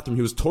in the bathroom,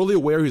 he was totally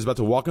aware he was about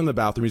to walk in the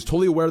bathroom. He's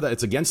totally aware that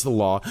it's against the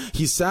law.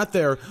 He sat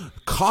there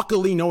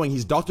cockily knowing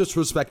he's Dr.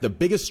 Disrespect, the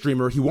biggest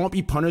streamer. He won't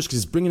be punished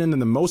because he's bringing in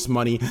the most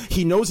money.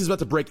 He knows he's about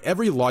to break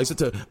every law. He's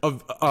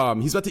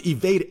about to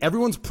evade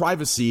everyone's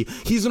privacy.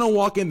 He's going to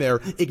walk in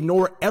there,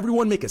 ignore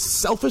everyone, make a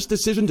selfish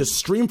decision to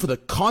stream for the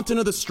content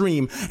of the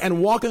stream,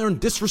 and walk in there and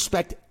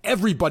disrespect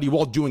everybody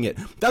while doing it.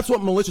 That's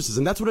what malicious is,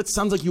 and that's what it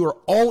sounds like you are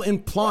all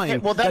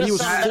implying. Well, that he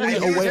was fully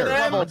aware.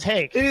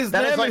 His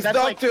name is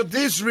Dr.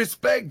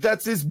 Disrespect.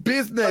 That's his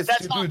business.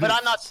 But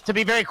I'm not. To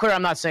be very clear,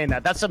 I'm not saying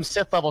that. That's some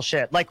Sith level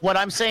shit. Like what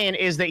I'm saying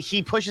is that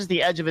he pushes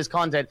the edge of his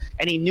content,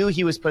 and he knew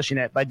he was pushing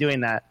it by doing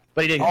that,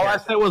 but he didn't. All I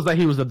said was that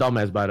he was a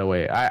dumbass. By the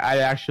way, I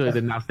actually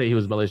did not say he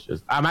was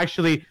malicious. I'm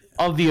actually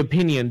of the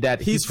opinion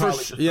that he's for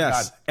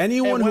yes.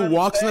 Anyone who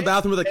walks in the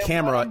bathroom with a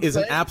camera is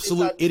an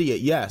absolute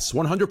idiot. Yes,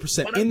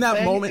 100%. In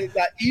that moment,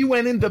 that he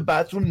went in the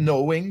bathroom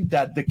knowing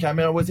that the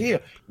camera was here.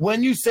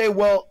 When you say,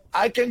 "Well,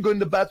 I can go in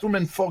the bathroom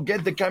and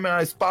forget the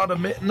camera is part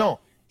of it," no,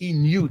 he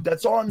knew.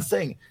 That's all I'm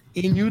saying.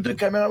 He knew the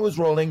camera was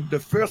rolling the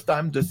first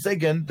time, the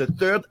second, the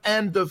third,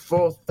 and the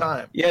fourth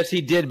time. Yes,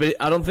 he did, but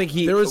I don't think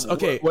he. There was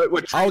okay.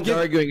 What Trent's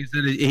arguing is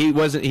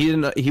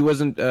that he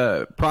wasn't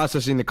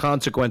processing the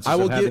consequences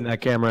of having that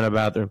camera in a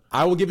bathroom.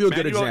 I will give you a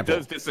good example.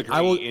 Does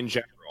disagree in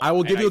general. I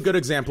will give you a good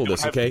example of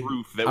this. Okay,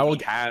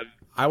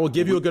 I will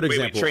give you a good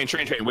example.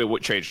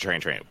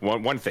 Train.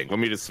 One thing. Let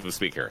me just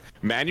speak here.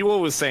 Manuel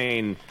was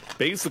saying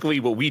basically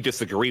what we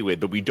disagree with,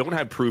 but we don't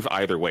have proof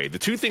either way. The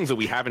two things that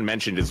we haven't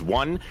mentioned is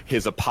one,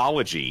 his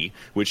apology,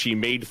 which he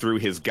made through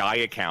his Guy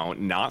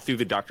account, not through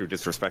the Dr.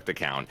 Disrespect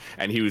account.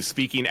 And he was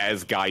speaking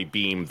as Guy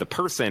Beam, the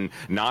person,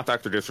 not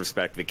Dr.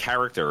 Disrespect, the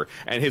character.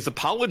 And his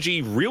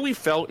apology really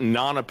felt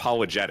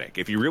non-apologetic.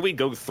 If you really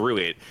go through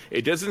it,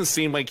 it doesn't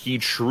seem like he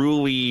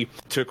truly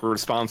took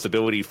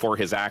responsibility for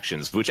his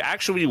actions, which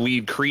actually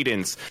lead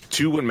credence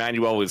to what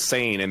Manuel was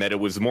saying, and that it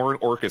was more an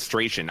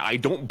orchestration. I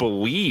don't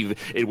believe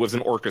it was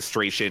an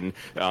orchestration.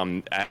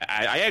 I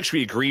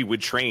actually agree with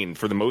Train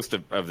for the most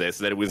of this,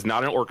 that it was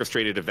not an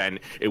orchestrated event.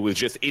 It was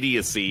just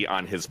idiocy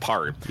on his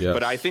part. Yes.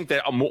 But I think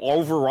that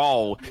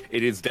overall,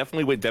 it is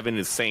definitely what Devin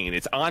is saying.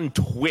 It's on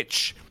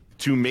Twitch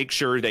to make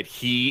sure that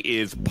he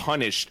is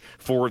punished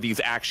for these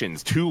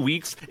actions. 2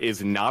 weeks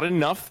is not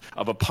enough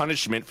of a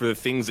punishment for the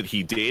things that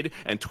he did,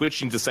 and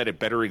Twitch needs to set a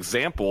better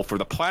example for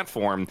the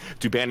platform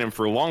to ban him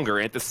for longer.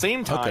 And at the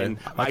same time,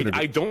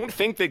 I don't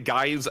think that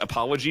Guy's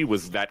apology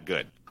was that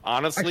good.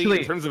 Honestly, actually,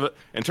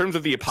 in terms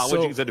of the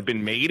apologies that have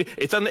been made,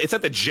 it's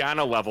at the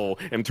Jana level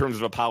in terms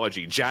of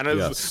apology.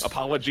 Jana's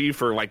apology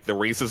for like the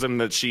racism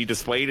that she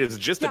displayed is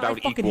just about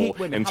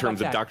equal in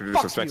terms of Dr.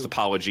 Disrespect's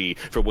apology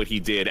for what he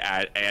did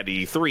at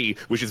E3,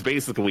 which is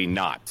basically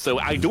not. So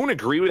I don't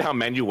agree with how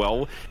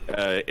Manuel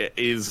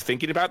is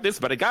thinking about this,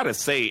 but I gotta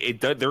say,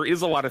 there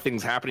is a lot of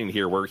things happening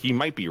here where he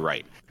might be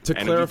right. To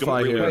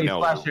clarify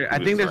here, I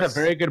think there's a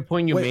very good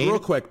point you made. Real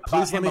quick,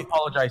 please let me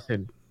apologize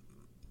him.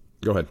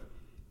 Go ahead.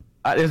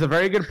 There's a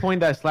very good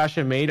point that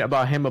Slasher made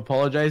about him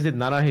apologizing,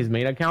 not on his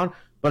main account,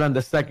 but on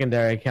the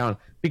secondary account.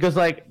 Because,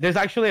 like, there's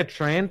actually a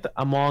trend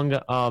among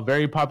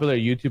very popular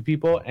YouTube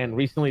people and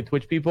recently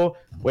Twitch people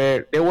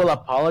where they will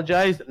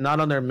apologize not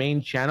on their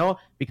main channel,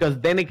 because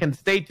then it can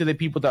say to the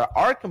people that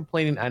are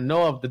complaining and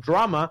know of the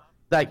drama,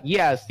 like,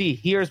 yeah, see,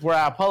 here's where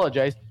I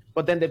apologize.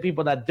 But then the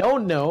people that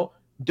don't know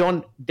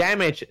don't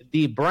damage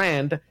the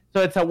brand.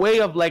 So it's a way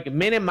of like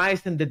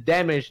minimizing the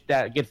damage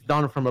that gets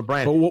done from a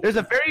brand. There's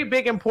a very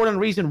big important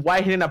reason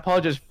why he didn't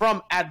apologize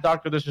from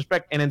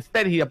 @DrDisrespect, and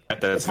instead he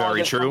that's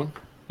very true.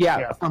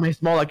 From his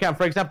small account.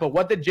 For example,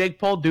 what did Jake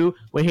Paul do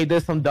when he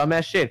did some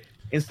dumbass shit?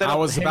 I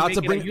was about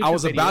to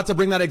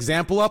bring that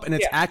example up, and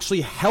it's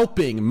actually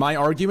helping my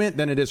argument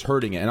than it is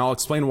hurting it. And I'll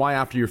explain why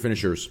after you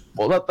finish yours.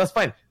 Well, that's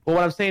fine. But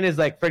what I'm saying is,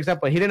 like, for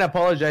example, he didn't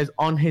apologize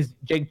on his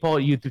Jake Paul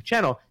YouTube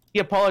channel. He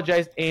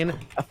apologized in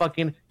a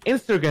fucking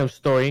Instagram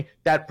story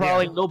that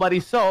probably nobody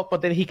saw, but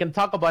then he can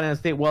talk about it and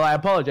say, well, I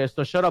apologize,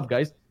 so shut up,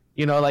 guys.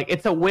 You know, like,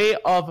 it's a way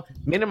of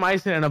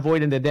minimizing and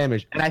avoiding the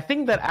damage. And I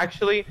think that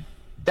actually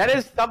that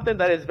is something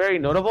that is very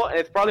notable, and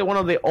it's probably one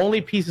of the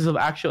only pieces of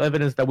actual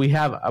evidence that we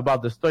have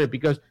about the story,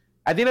 because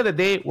at the end of the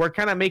day, we're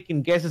kind of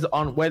making guesses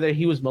on whether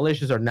he was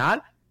malicious or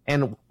not,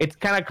 and it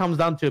kind of comes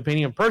down to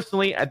opinion.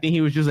 Personally, I think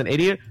he was just an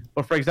idiot.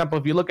 But, for example,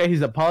 if you look at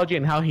his apology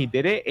and how he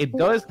did it, it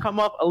does come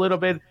up a little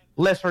bit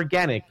less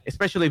organic,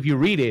 especially if you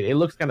read it. It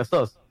looks kind of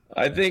sus.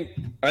 I think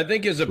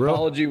his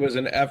apology was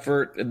an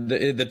effort.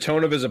 The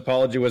tone of his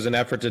apology was an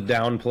effort to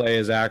downplay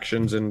his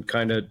actions and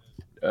kind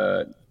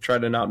of try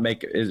to not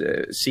make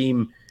it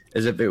seem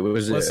as if it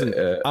was. Listen,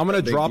 I'm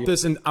gonna drop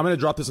this, and I'm gonna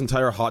drop this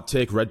entire hot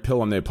take, red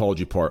pill on the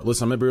apology part.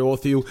 Listen, I'm gonna be real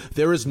with you.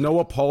 There is no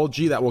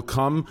apology that will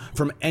come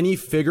from any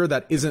figure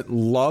that isn't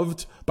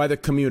loved by the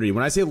community.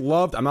 When I say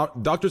loved, I'm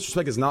not. Dr.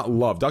 Disrespect is not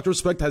loved. Dr.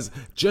 Disrespect has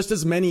just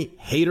as many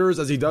haters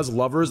as he does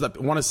lovers that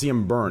want to see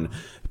him burn.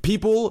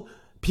 People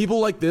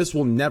like this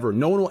will never.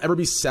 No one will ever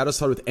be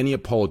satisfied with any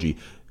apology.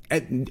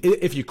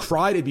 If you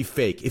cried, it'd be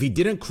fake. If he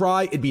didn't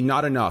cry, it'd be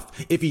not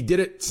enough. If he did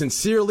it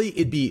sincerely,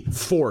 it'd be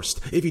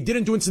forced. If he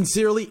didn't do it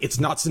sincerely, it's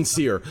not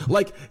sincere.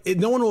 Like,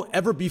 no one will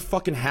ever be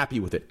fucking happy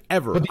with it.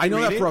 Ever. I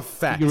know that for a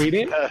fact. You read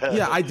it?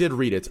 Yeah, I did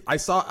read it. I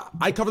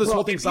covered this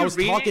whole thing because I was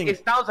talking.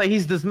 It sounds like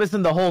he's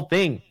dismissing the whole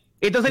thing.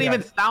 It doesn't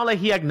even sound like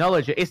he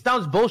acknowledged it. It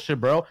sounds bullshit,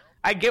 bro.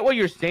 I get what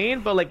you're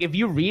saying, but like if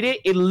you read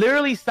it, it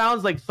literally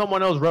sounds like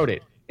someone else wrote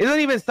it. It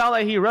doesn't even sound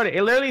like he wrote it.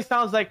 It literally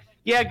sounds like,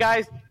 yeah,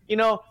 guys, you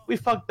know, we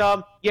fucked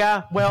up.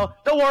 Yeah, well,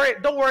 don't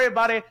worry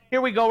about it.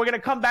 Here we go. We're gonna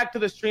come back to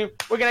the stream.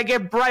 We're gonna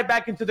get right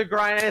back into the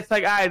grind. And it's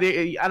like, I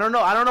don't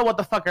know what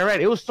the fuck I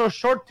read. It was so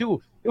short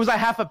too. It was like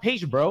half a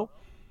page, bro.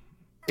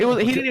 He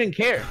didn't even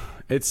care.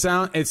 It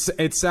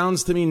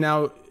sounds to me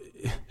now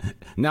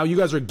you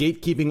guys are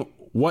gatekeeping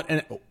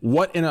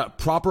what in a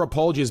proper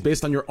apology is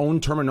based on your own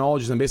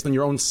terminologies and based on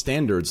your own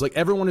standards. Like,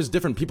 everyone is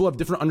different. People have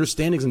different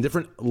understandings and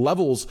different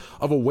levels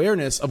of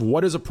awareness of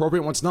what is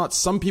appropriate and what's not.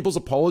 Some people's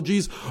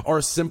apologies are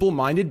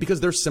simple-minded because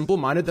they're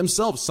simple-minded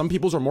themselves. Some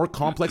people's are more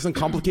complex and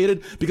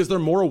complicated because they're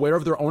more aware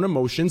of their own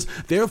emotions.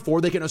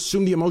 Therefore, they can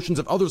assume the emotions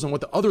of others and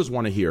what the others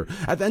want to hear.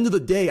 At the end of the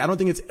day, I don't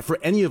think it's for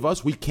any of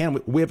us. We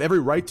have every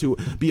right to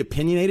be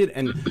opinionated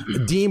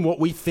and deem what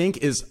we think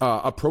is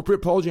appropriate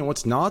apology and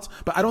what's not.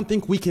 But I don't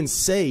think we can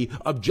say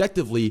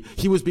objectively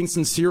he was being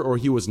sincere or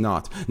he was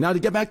not. Now, to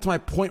get back to my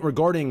point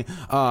regarding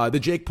the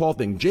Jake Paul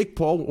thing, Jake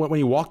Paul, when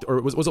he walked, or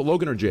was it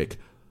Logan or Jake?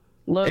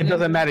 Logan. It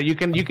doesn't matter. You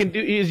can do.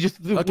 It's just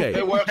okay.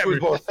 It works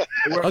with both.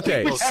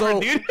 Okay, so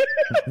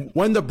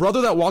when the brother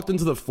that walked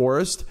into the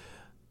forest,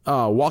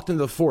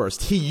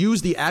 he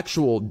used the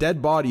actual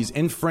dead bodies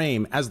in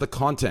frame as the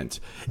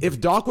content.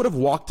 If Doc would have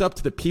walked up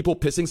to the people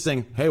pissing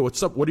saying, hey,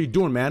 what's up? What are you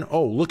doing, man?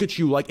 Oh, look at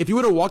you. Like, if he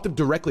would have walked up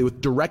directly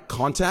with direct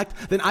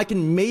contact, then I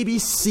can maybe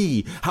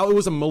see how it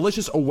was a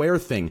malicious aware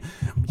thing.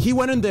 He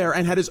went in there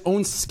and had his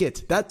own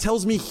skit. That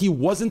tells me he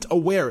wasn't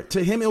aware.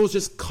 To him, it was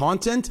just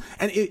content,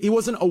 and he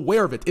wasn't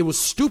aware of it. It was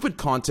stupid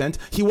content.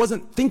 He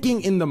wasn't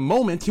thinking in the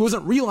moment. He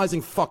wasn't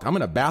realizing, fuck, I'm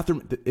in a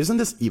bathroom. Isn't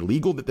this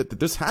illegal?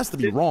 This has to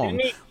be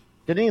wrong.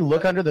 Didn't he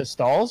look under the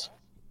stalls?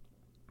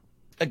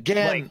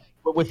 Again,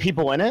 like, with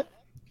people in it?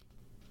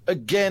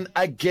 Again,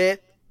 I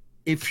get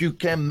if you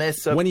can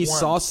mess up. When he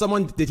saw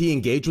someone, did he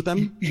engage with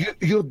them?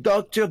 Your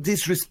Dr.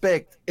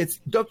 Disrespect. It's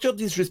Dr.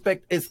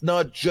 Disrespect is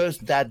not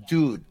just that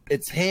dude.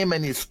 It's him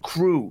and his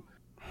crew.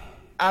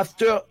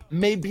 After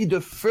maybe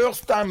the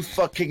first time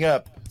fucking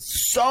up,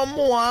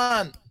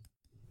 someone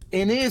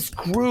in his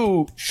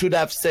crew should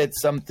have said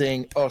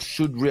something or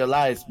should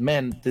realize,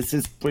 man, this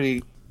is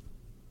pretty...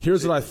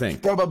 Here's what I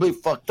think. Probably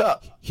fucked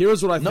up.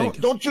 Here's what I think.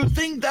 No, don't you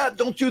think that?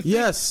 Don't you think?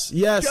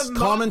 Yes.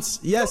 Comments.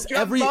 Yes.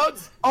 Every.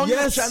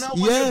 Yes.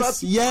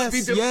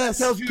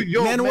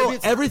 Manuel,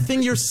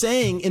 everything you're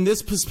saying in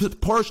this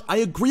part, I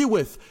agree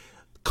with.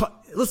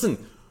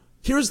 Listen,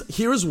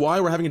 here's why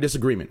we're having a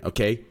disagreement.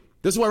 Okay,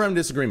 this is why we're having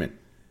a disagreement.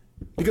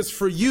 Because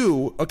for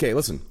you, okay,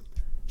 listen.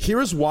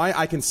 Here's why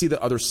I can see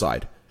the other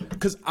side.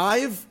 Because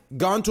I've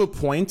gone to a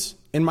point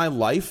in my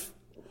life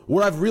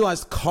where I've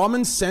realized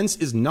common sense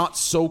is not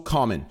so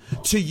common.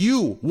 To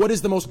you, what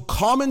is the most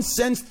common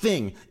sense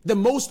thing, the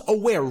most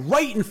aware,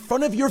 right in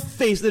front of your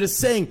face that is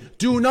saying,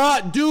 do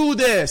not do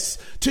this?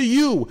 To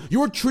you,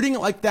 you're treating it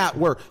like that,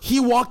 where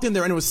he walked in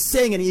there and it was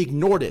saying and he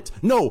ignored it.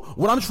 No,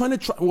 what I'm trying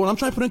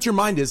to put into your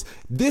mind is,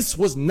 this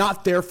was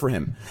not there for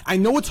him. I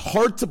know it's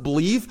hard to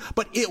believe,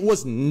 but it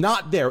was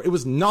not there. It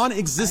was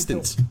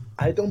non-existent.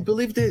 I don't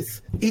believe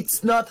this.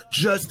 It's not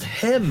just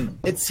him.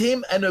 It's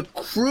him and a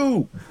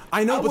crew.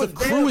 I know, but the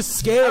crew is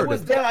scared. I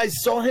was there. I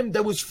saw him.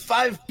 There was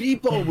 5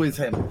 people with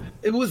him.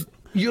 It was,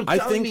 you're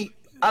telling me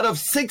out of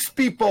 6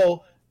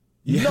 people,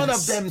 none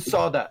of them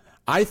saw that.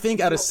 I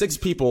think out of 6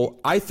 people,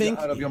 You're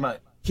out of your mind.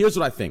 Here's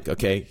what I think,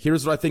 okay?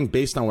 Here's what I think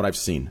based on what I've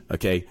seen,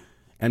 okay?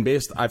 And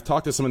I've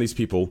talked to some of these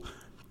people.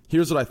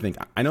 Here's what I think.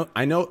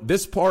 I know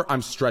this part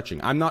I'm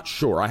stretching. I'm not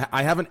sure.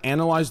 I haven't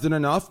analyzed it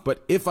enough,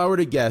 but if I were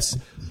to guess,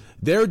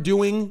 they're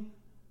doing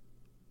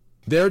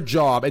their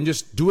job and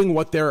just doing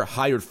what they're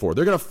hired for.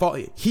 They're gonna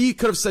follow. He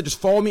could have said, "Just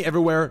follow me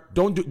everywhere.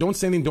 Don't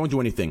say anything. Don't do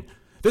anything."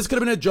 This could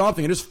have been a job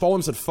thing. And just follow him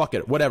and said, "Fuck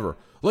it, whatever."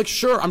 Like,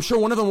 sure, I'm sure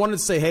one of them wanted to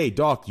say, "Hey,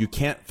 Doc, you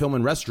can't film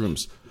in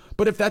restrooms."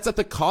 But if that's at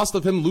the cost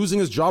of him losing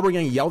his job or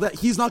getting yelled at,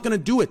 he's not going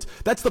to do it.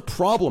 That's the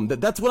problem.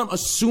 That's what I'm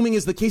assuming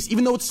is the case,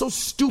 even though it's so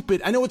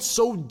stupid. I know it's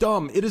so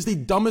dumb. It is the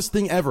dumbest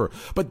thing ever.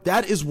 But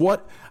that is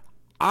what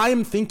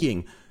I'm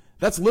thinking.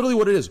 That's literally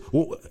what it is.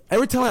 Well,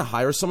 every time I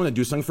hire someone to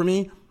do something for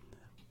me,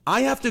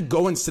 I have to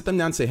go and sit them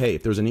down and say, hey,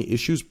 if there's any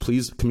issues,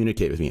 please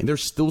communicate with me. And they're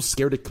still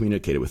scared to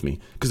communicate it with me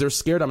because they're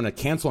scared I'm going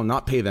to cancel and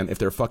not pay them if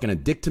they're fucking a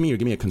dick to me or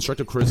give me a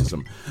constructive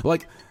criticism.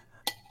 Like,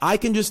 I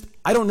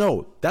don't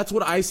know. That's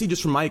what I see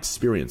just from my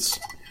experience.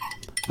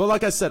 But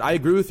like I said, I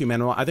agree with you,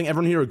 Manuel. I think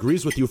everyone here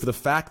agrees with you for the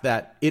fact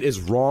that it is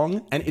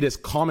wrong and it is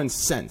common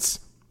sense.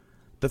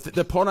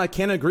 The part I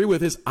can't agree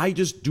with is I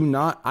just do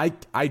not,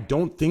 I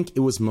don't think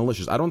it was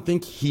malicious. I don't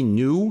think he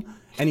knew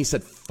and he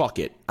said, fuck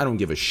it. I don't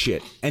give a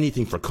shit.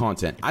 Anything for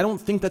content. I don't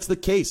think that's the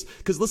case.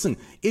 Because listen,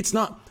 it's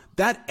not,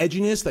 that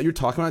edginess that you're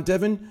talking about,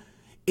 Devin,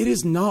 it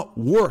is not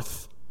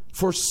worth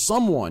for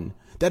someone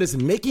that is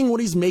making what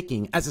he's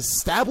making, as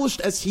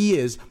established as he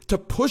is, to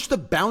push the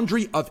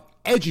boundary of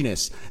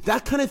edginess.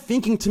 That kind of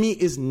thinking to me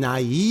is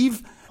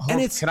naive,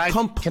 and it's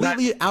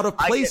completely out of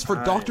place for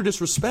Dr.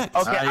 Disrespect.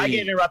 Okay, I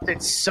get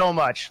interrupted so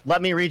much.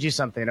 Let me read you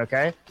something,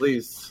 okay?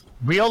 Please.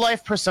 Real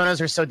life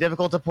personas are so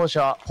difficult to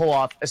pull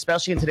off,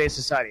 especially in today's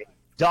society.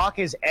 Doc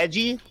is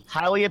edgy,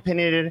 highly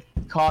opinionated,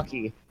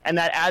 cocky, and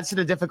that adds to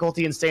the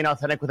difficulty in staying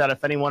authentic without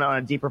offending one on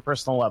a deeper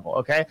personal level,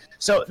 okay?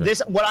 So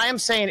what I am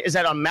saying is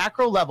that on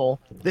macro level,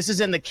 this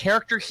is in the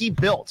character he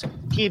built.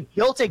 He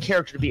built a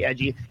character to be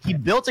edgy. He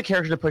built a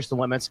character to push the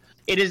limits.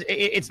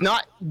 It's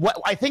not what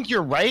I think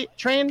you're right,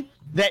 Train,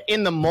 that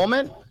in the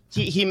moment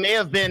he may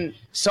have been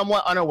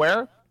somewhat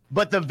unaware,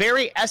 but the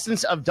very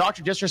essence of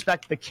Dr.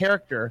 Disrespect, the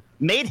character,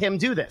 made him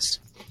do this.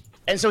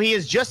 And so he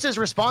is just as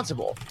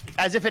responsible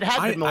as if it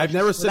had been I've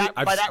never said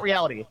by that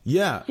reality.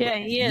 Yeah. Yeah,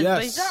 he is. Yes.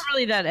 But he's not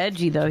really that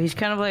edgy, though. He's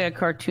kind of like a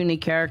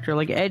cartoony character.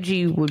 Like,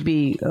 edgy would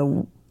be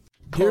a...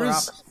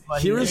 Here's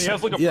where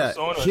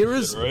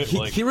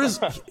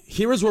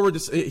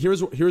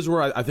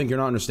I think you're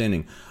not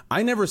understanding.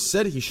 I never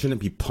said he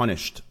shouldn't be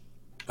punished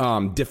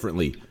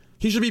differently.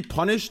 He should be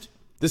punished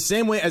the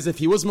same way as if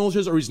he was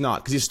malicious or he's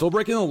not, because he's still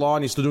breaking the law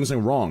and he's still doing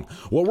something wrong.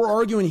 What we're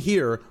arguing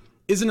here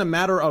isn't a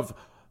matter of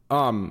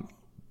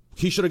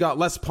he should have got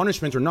less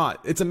punishment or not.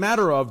 It's a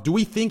matter of, do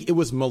we think it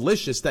was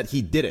malicious that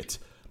he did it?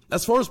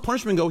 As far as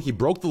punishment go, he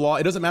broke the law.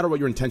 It doesn't matter what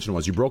your intention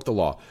was. You broke the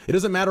law. It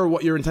doesn't matter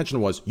what your intention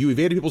was. You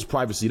evaded people's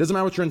privacy. It doesn't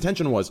matter what your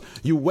intention was.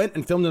 You went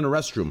and filmed in a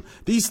restroom.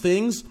 These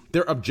things,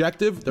 they're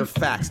objective. They're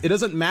facts. It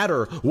doesn't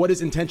matter what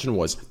his intention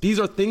was.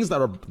 These are things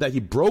that he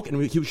broke and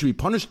he should be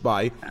punished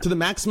by to the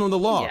maximum of the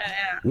law.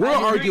 We're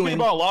arguing.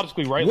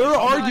 Right? We're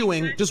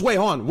arguing. Just wait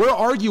on. We're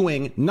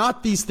arguing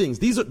not these things.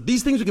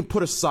 These things we can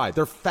put aside.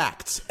 They're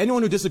facts.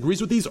 Anyone who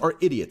disagrees with these are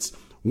idiots.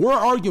 We're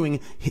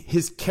arguing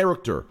his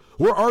character.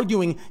 We're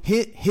arguing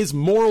his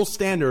moral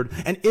standard,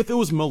 and if it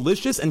was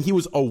malicious and he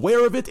was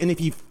aware of it, and if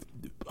he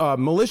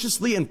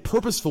maliciously and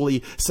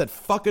purposefully said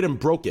fuck it and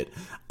broke it.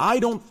 I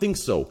don't think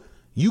so.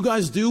 You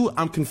guys do.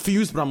 I'm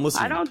confused, but I'm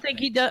listening. I don't think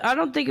he does. I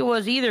don't think it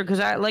was either, because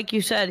like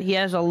you said, he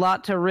has a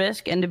lot to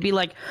risk, and to be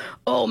like,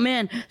 oh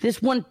man, this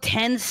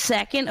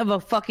 10-second of a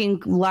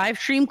fucking live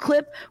stream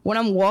clip when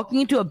I'm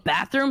walking into a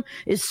bathroom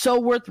is so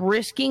worth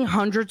risking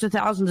hundreds of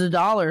thousands of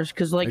dollars,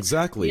 because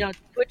exactly.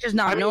 Twitch is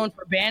not known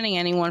for banning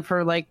anyone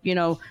for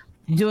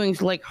doing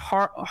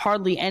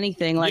hardly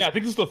anything. I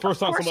think this is the first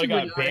time somebody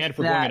got banned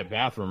for going in a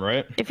bathroom,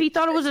 right? If he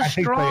thought it was a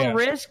strong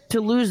risk to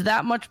lose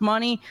that much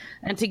money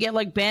and to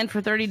get banned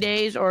for 30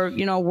 days or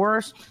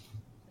worse,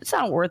 it's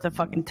not worth a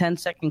fucking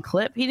 10-second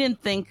clip. He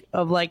didn't think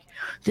of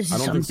this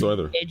is some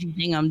edgy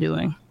thing I'm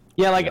doing.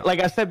 Yeah,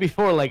 like I said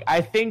before,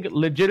 I think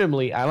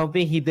legitimately, I don't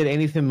think he did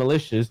anything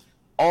malicious.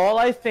 All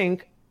I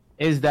think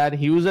is that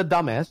he was a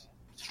dumbass,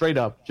 straight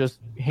up. Just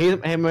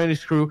him and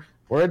his crew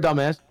were a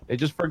dumbass. They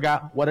just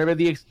forgot whatever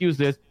the excuse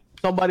is.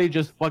 Somebody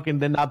just fucking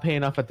did not pay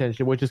enough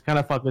attention, which is kind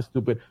of fucking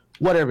stupid.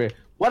 Whatever.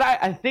 What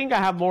I think I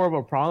have more of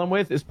a problem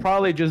with is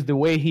probably just the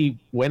way he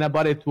went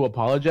about it to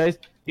apologize.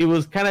 It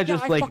was kind of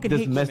just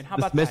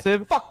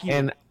dismissive. Fuck you.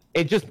 And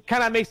it just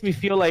kind of makes me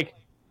feel like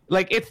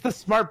it's the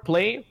smart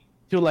play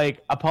to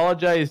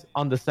apologize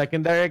on the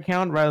secondary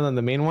account rather than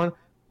the main one.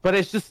 But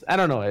it's just, I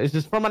don't know. It's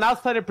just from an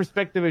outsider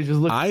perspective, it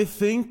just looks. I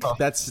think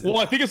that's. Well,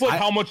 I think it's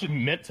how much it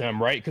meant to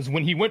him, right? Because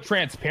when he went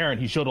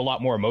transparent, he showed a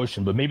lot more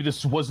emotion. But maybe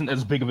this wasn't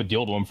as big of a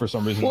deal to him for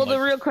some reason. Well,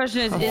 the real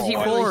question is he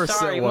really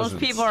sorry? Most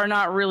people are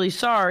not really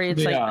sorry.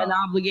 It's an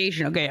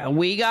obligation. Okay,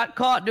 we got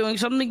caught doing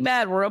something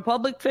bad. We're a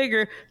public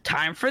figure.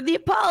 Time for the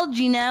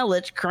apology now.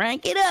 Let's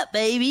crank it up,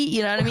 baby.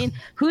 You know what I mean?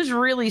 Who's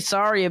really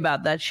sorry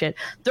about that shit?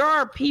 There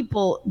are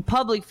people,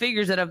 public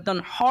figures, that have done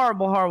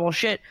horrible, horrible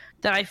shit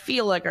that I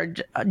feel like are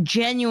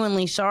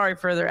genuinely sorry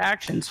for their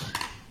actions.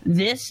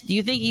 Do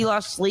you think he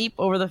lost sleep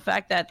over the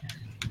fact that,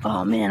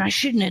 oh man, I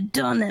shouldn't have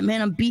done that,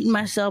 man, I'm beating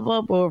myself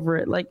up over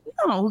it?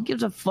 No, who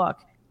gives a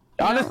fuck?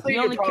 Honestly,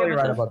 you're probably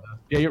right about that.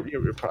 Yeah,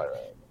 you're probably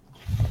right.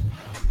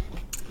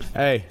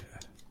 Hey,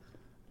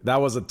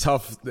 that was a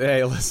tough,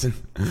 listen.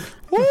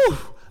 Woo!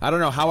 I don't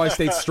know how I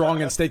stayed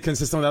strong and stayed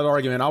consistent with that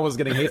argument. I was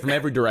getting hate from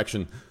every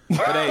direction. But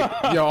hey,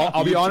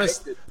 I'll be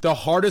honest, the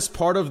hardest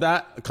part of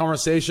that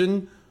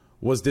conversation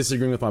was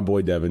disagreeing with my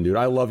boy Devin, dude.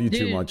 I love you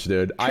too much,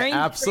 dude. I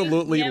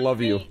absolutely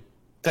love you.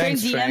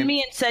 Thanks, Train DM'd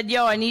me and said,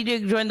 yo, I need you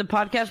to join the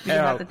podcast, but you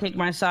have to take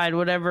my side,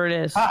 whatever it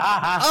is.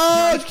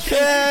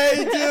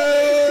 Okay,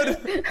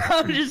 dude.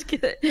 I'm just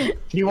kidding.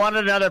 You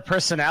wanted another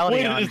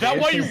personality. Wait, is that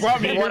why you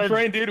brought me here,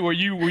 Train, dude? Were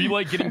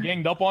you getting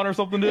ganged up on or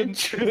something, dude?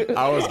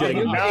 I was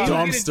getting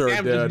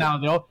dumpstered, dude.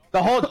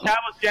 The whole chat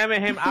was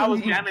jamming him. I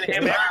was jamming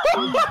him.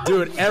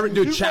 Dude,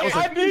 chat was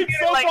I need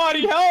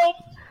somebody help.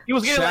 He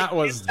was getting chat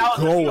was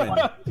going.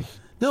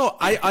 No,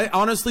 I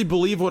honestly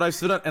believe what I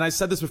said, and I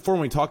said this before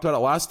when we talked about it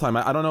last time.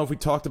 I don't know if we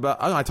talked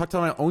about. I talked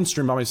about my own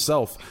stream by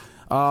myself.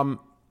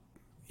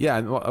 Yeah,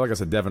 like I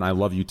said, Devin, I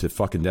love you to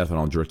fucking death, and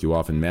I'll jerk you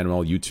off. And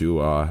Manuel, you too.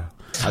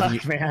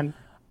 Man,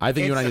 I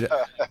think you and I need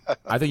to.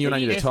 I think you and I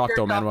need to talk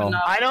though, Manuel.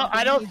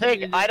 I don't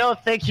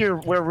think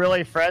we're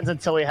really friends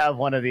until we have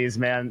one of these,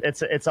 man.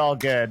 It's all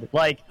good.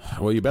 Like,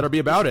 well, you better be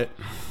about it.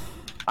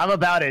 I'm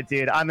about it,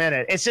 dude. I'm in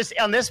it. It's just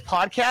on this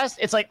podcast,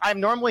 it's like I'm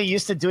normally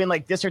used to doing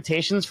like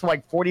dissertations for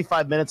like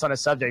 45 minutes on a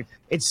subject.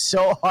 It's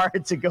so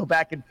hard to go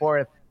back and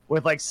forth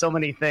with like so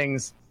many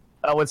things,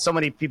 with so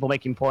many people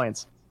making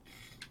points.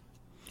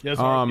 Yeah, it's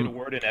hard to get a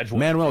word in edgewise.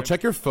 Manuel,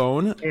 check your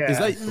phone. Yeah. Is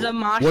that This is a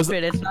mosh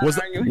pit. It's not was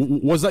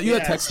that you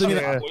that texted me?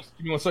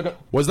 Give me 1 second.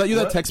 Was that you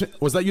that texted?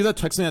 Was that you that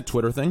texted me that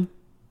Twitter thing?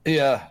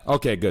 Yeah.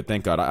 Okay, good.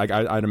 Thank God.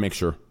 I had to make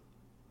sure.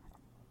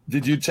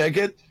 Did you check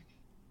it?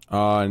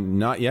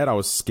 Not yet. I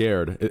was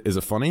scared. Is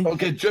it funny?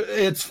 Okay,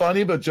 it's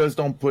funny, but just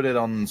don't put it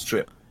on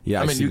strip.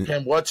 Yeah, I mean you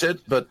can watch it,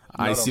 but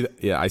I see.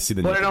 I see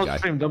the Put naked it on guy.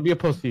 stream. Don't be a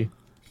pussy.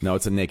 No,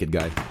 it's a naked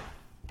guy.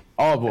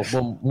 Oh,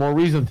 well, more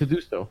reason to do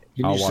so.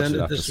 Can I'll you watch send it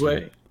it after this stream.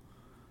 way?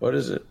 What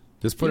is it?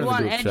 Just put it You in the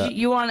want group edgy? chat.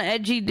 You want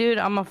edgy, dude?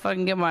 I'm gonna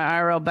fucking get my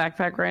IRL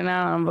backpack right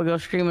now, and I'm gonna go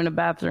stream in the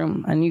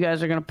bathroom, and you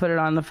guys are gonna put it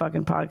on the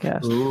fucking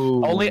podcast.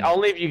 Only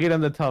if you get in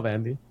the tub,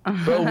 Andy.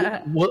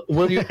 But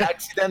will you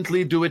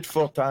accidentally do it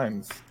 4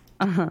 times?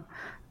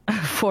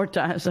 4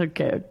 times.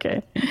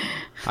 Okay.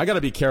 I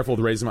gotta be careful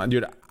with raising my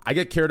dude. I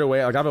get carried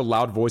away. Like I have a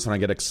loud voice and I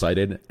get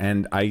excited,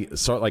 and I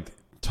start like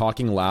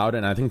talking loud,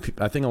 and I think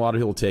a lot of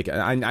people take it.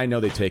 I know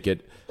they take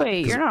it.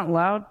 Wait, you're not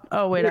loud.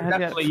 Oh wait, I have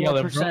got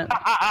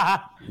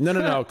 4%.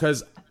 No,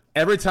 because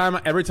every time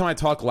I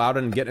talk loud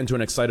and get into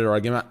an excited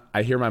argument,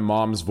 I hear my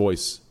mom's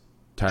voice.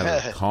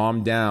 Tyler,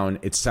 calm down.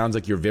 It sounds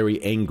like you're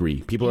very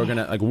angry. People are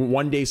gonna like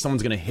one day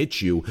someone's gonna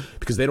hit you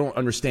because they don't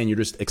understand. You're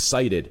just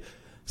excited.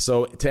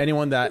 So to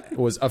anyone that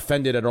was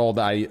offended at all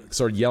that I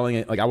started yelling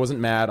at, like I wasn't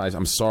mad.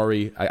 I'm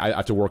sorry. I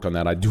have to work on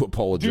that. I do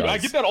apologize. Dude, I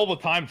get that all the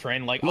time,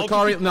 Train. Like,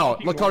 Lakari, no.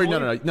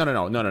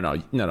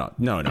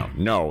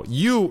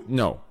 You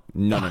no.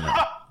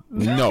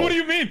 What do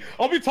you mean?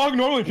 I'll be talking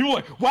normally. People are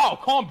like, "Wow,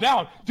 calm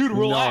down, dude.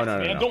 Relax,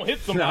 man. Don't hit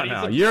somebody."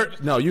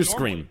 You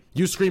scream.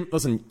 You scream.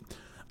 Listen,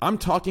 I'm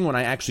talking when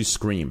I actually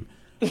scream.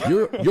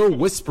 You're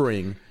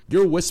whispering.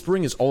 Your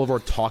whispering is all of our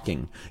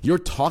talking. Your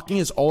talking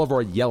is all of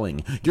our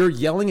yelling. Your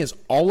yelling is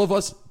all of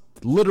us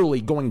literally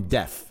going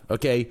deaf.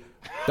 Okay,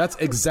 that's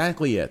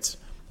exactly it.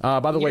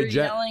 By the way,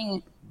 Jen,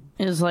 yelling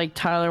is like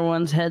Tyler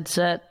One's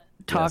headset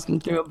talking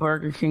through a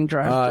Burger King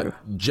drive-thru.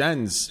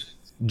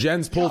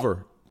 Jen's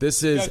Pulver.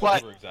 This is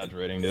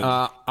exaggerating, dude.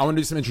 I want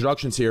to do some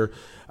introductions here.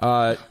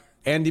 This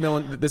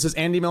is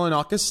Andy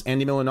Milanakis.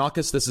 Andy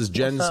Milanakis. This is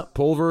Jen's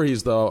Pulver.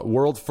 He's the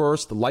world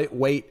first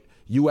lightweight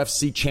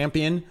UFC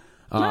champion.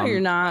 No, you're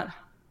not.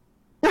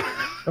 You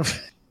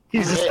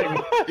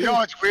know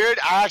what's weird?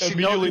 I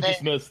actually know the name.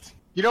 Dismissed.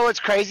 You know what's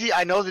crazy?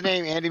 I know the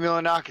name Andy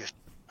Milanakis.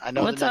 I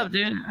know. What's up,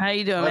 dude? How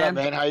you doing, What man? up,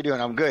 man? How you doing?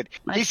 I'm good.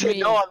 Nice He to said, meet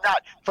 "No, you. I'm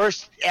not."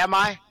 First, am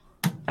I?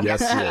 Yes,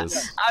 he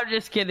is. I'm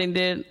just kidding,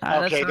 dude.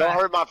 Okay, don't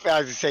hurt my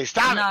feelings and say,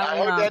 "Stop it." I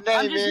heard that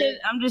name, man.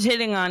 I'm just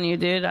hitting on you,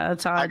 dude.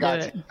 That's how I do got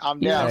it. you.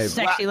 I'm You down. little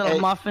sexy little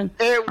muffin.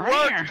 It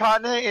worked,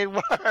 partner. It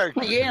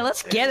worked. Yeah,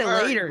 let's get it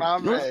worked, later. my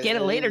Let's man. get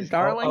it later,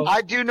 darling.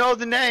 I do know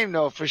the name,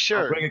 though, for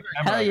sure.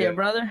 Hell yeah,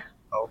 brother.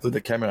 I'll do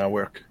the camera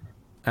work.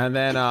 And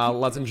then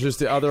let's introduce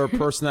the other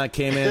person that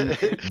came in.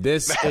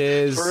 This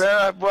is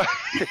Ferreira, boy.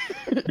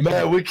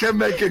 Man, we can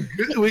make it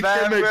good. We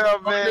can make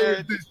Man,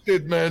 man. this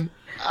shit, man.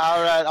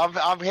 All right,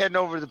 I'm heading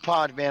over to the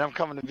pond, man. I'm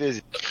coming to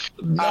visit.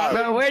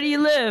 Bro, where do you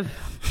live?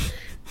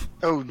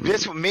 Oh,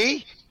 this with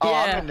me? Oh,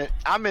 Yeah.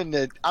 I'm in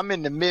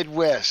the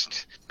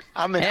Midwest.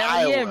 I'm in Hell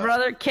Iowa. yeah,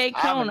 brother. K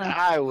I'm in Kona.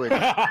 Iowa.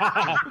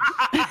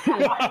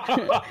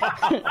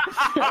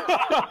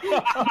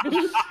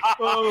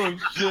 Oh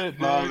shit,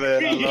 Oh, dude.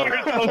 man,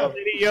 I love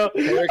it.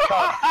 Here it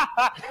comes.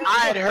 I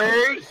had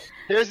heard.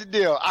 Here's the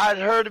deal. I had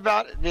heard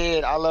about it,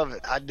 dude. I love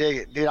it. I dig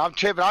it, dude. I'm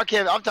tripping. I'm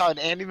talking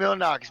Andy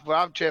Milanakis, boy.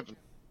 I'm tripping.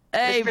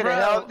 Hey,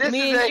 bro. This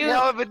me is and a you,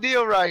 hell of a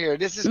deal right here.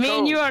 This is me cool.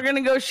 and you are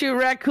gonna go shoot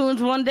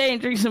raccoons one day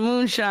and drink some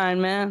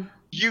moonshine, man.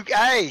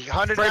 Hey,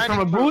 190 Straight from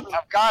a proof. booth?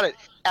 I've got it.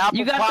 Apple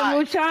You got pie. the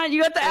moonshine?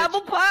 You got the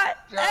apple pie?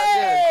 Yeah, I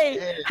Hey!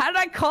 did. Yeah. How did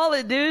I call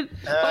it, dude?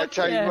 I Fuck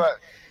tell yeah. you what.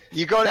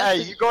 You go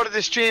to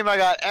the stream. I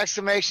got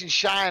exclamation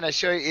shine. I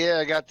show you. Yeah,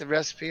 I got the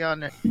recipe on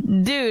there.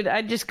 Dude,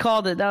 I just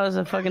called it. That was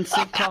a fucking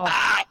sick call.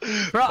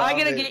 Bro, I'm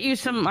gonna get you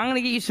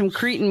some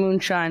Cretan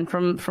moonshine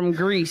from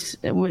Greece.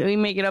 We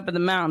make it up in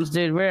the mountains,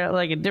 dude. We're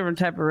like a different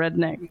type of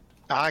redneck.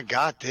 I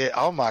got that.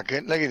 Oh my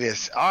goodness. Look at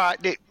this. All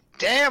right, dude.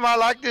 Damn, I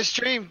like this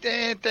stream.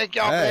 Damn, thank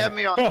y'all for having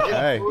me on.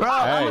 Hey, Bro,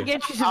 I'm gonna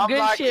get you some good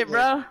liking shit, this.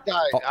 bro.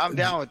 I'm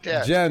down with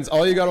that. Jens.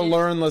 All you got to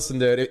learn, listen,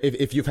 dude.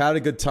 If you've had a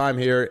good time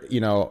here,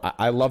 you know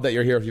I love that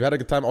you're here. If you've had a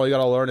good time, all you got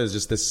to learn is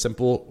just this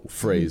simple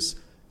phrase: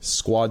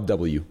 Squad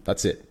W.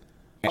 That's it.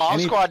 I'm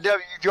Squad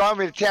W. Do you want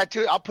me to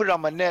tattoo it? I'll put it on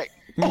my neck.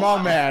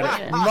 My man,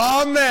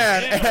 my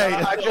man. Hey,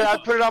 I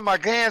put it on my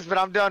hands, but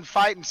I'm done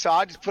fighting, so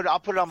I'll put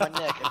it on my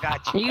neck. I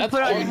got you. You can put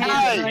it on your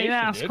hands right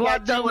now.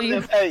 Squad W.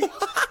 Hey,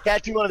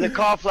 tattoo one of the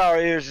cauliflower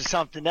ears or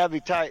something. That'd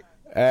be tight.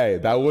 hey,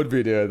 that would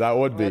be, dude. That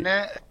would be.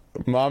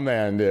 My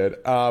man,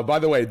 dude. By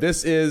the way,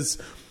 this is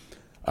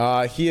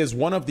he is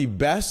one of the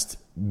best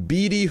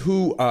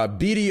BDO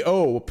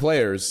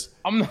players.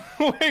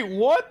 Wait,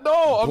 what?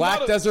 No, I'm Black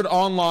not Desert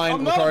Online.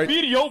 I'm not a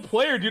BDO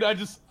player, dude. I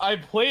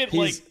play it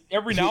like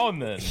every now and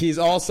then. He's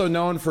also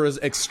known for his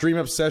extreme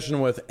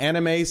obsession with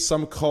anime.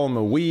 Some call him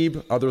a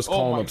weeb, others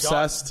call him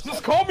obsessed.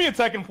 Just call me a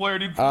Tekken player,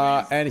 dude.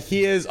 And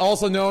he is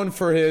also known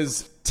for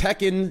his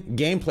Tekken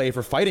gameplay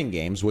for fighting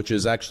games, which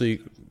is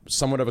actually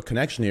somewhat of a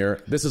connection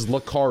here. This is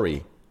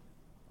Lucari.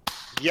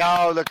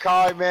 Yo,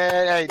 Lucari,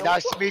 man. Hey,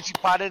 nice to meet you,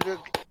 partner.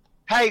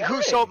 Hey,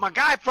 so my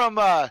guy from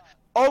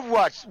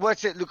Overwatch,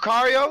 what's it,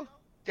 Lucario?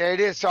 There it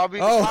is. So I'll be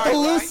Lucario,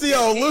 Lucio,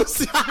 right?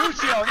 Lucio,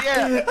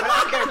 yeah.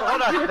 Okay, but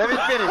hold on. Let me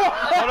finish.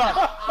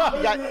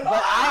 Hold on.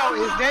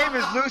 His name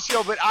is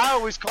Lucio, but I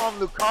always call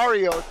him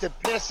Lucario to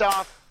piss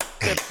off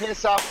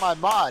my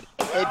mod.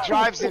 It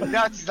drives him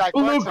nuts. He's like,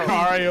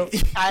 Lucario.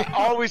 I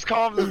always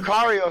call him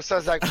Lucario, so I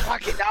was like,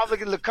 fuck it. Now I'm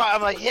looking at Lucario.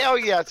 I'm like, hell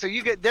yeah. So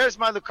there's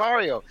my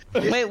Lucario.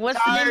 Wait, what's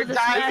the name of the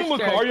Isn't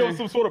Lucario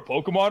some sort of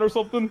Pokemon or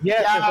something?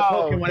 Yeah, it's a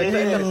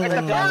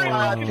Pokemon. That's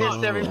why I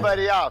pissed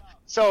everybody off.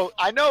 So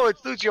I know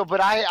it's Lucio, but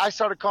I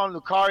started calling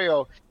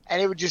Lucario,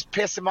 and it would just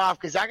piss him off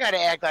because I got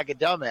to act like a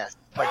dumbass.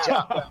 My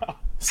job.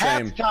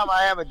 Half the time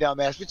I am a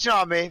dumbass, but you know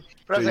what I mean?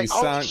 But I was like,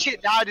 oh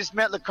shit, now I just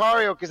met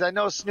Lucario because I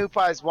know Snoop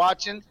Eye's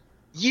watching.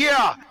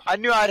 Yeah, I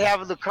knew I'd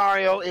have a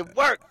Lucario. It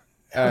worked.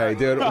 Hey,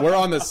 dude, we're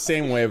on the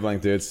same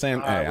wavelength, dude.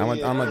 Same. Hey, I'm a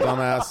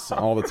dumbass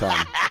all the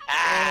time.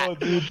 Oh,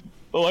 dude.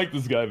 I like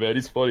this guy, man.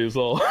 He's funny as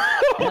hell.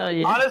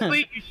 Yeah.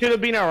 Honestly, you should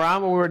have been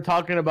around when we were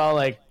talking about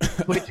like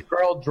Twitch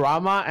girl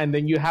drama, and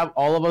then you have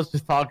all of us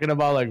just talking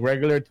about like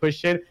regular Twitch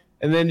shit,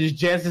 and then just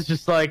Jess is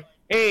just like,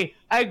 hey,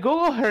 I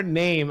Google her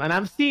name and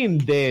I'm seeing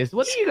this.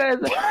 What do you guys?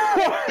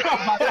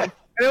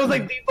 And it was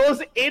like the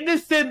most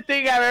innocent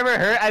thing I've ever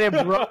heard, and it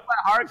broke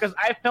my heart because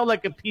I felt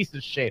like a piece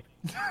of shit.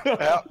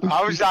 Well,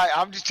 I was like,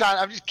 I'm just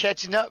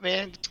catching up,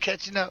 man. Just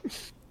catching up.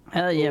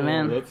 Hell yeah,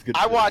 man. That's good.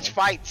 I watch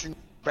fights and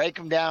break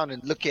them down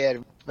and look at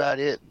them. That's about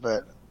it.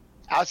 But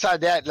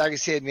outside that, like I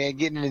said, man,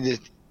 getting into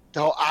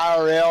the whole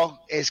IRL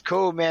is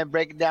cool, man.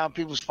 Breaking down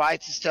people's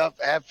fights and stuff,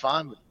 have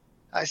fun. But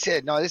I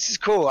said, no, this is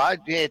cool.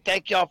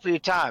 Thank y'all for your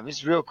time.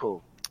 It's real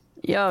cool.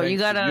 Yo, you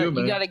got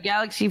a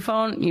Galaxy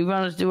phone? You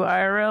want us to do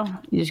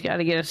IRL? You just got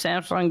to get a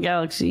Samsung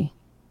Galaxy.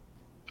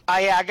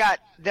 Yeah, I got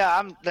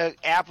I'm the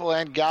Apple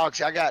and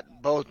Galaxy. I got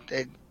both.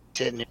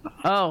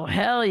 Oh,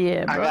 hell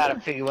yeah, bro. I got to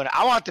figure one out.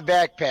 I want the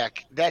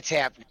backpack. That's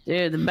happening.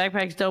 Dude, the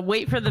backpack's dope.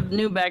 Wait for the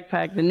new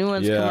backpack. The new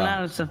one's coming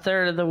out. It's a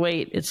third of the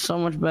weight. It's so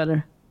much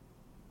better.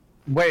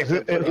 Wait,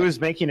 who's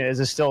making it? Is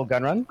it still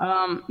Gunrun?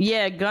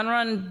 Yeah,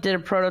 Gunrun did a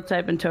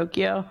prototype in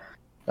Tokyo.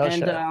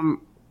 Shit.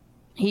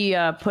 He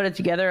put it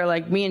together.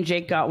 Like, me and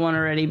Jake got one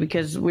already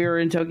because we were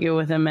in Tokyo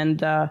with him,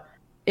 and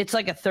it's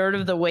like a third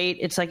of the weight.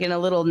 It's like in a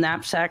little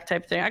knapsack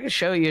type thing. I can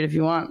show you it if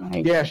you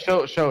want. Yeah,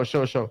 show.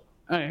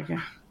 Okay.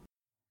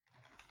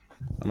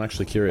 I'm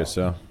actually curious,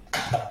 so.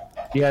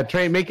 Yeah,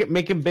 Trey, make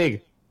it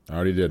big. I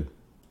already did.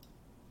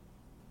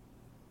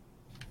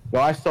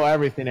 Well, I saw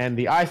everything,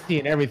 Andy. I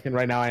see everything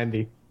right now,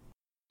 Andy.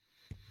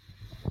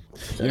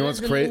 So you know what's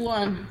crazy?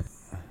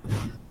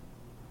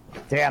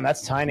 Damn,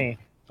 that's tiny.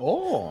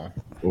 Oh.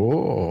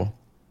 You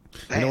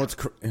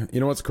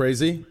know what's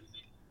crazy?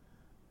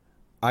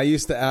 I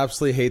used to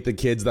absolutely hate the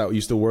kids that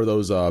used to wear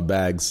those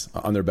bags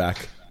on their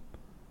back.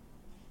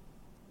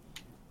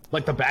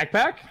 Like the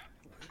backpack?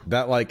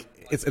 That like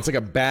it's like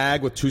a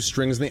bag with two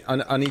strings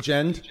on each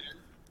end.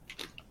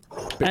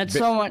 That's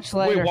so much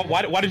lighter. Wait,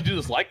 why did you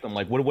dislike them?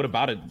 Like, what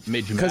about it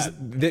made you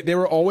mad? Because they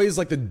were always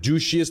like the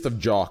douchiest of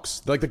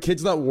jocks. Like the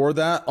kids that wore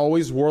that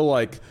always wore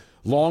like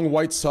long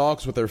white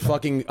socks with their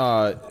fucking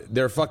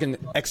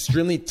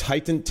extremely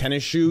tightened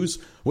tennis shoes,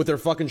 with their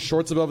fucking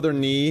shorts above their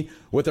knee,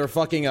 with their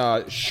fucking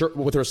shirt,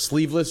 with their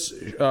sleeveless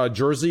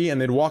jersey, and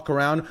they'd walk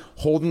around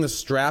holding the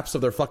straps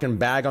of their fucking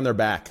bag on their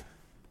back.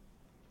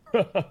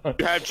 You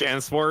had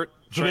Jansport?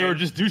 So they were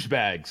just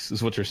douchebags,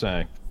 is what you're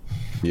saying?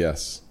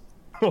 Yes.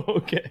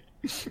 Okay.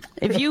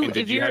 If you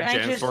have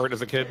anxious, Jansport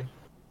as a kid?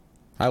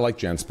 I like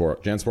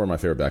Jansport. Jansport are my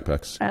favorite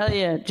backpacks. hell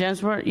yeah,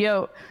 Jansport.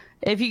 Yo,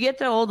 if you get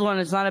the old one,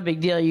 it's not a big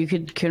deal. You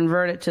could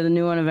convert it to the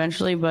new one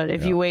eventually, but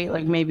if you wait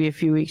like maybe a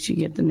few weeks, you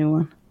get the new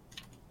one.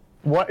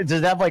 What does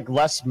it have, like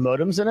less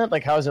modems in it?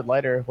 Like, how is it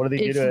lighter? What do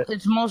they do to it?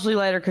 It's mostly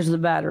lighter because of the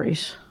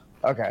batteries.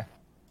 Okay.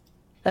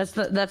 That's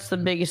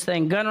the biggest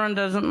thing. Gunrun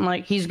doesn't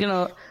like. He's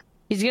gonna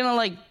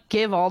like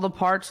give all the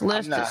parts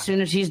list as soon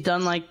as he's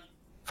done like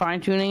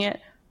fine tuning it.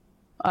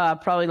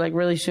 Probably like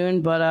really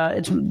soon, but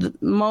it's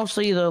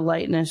mostly the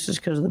lightness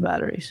just because of the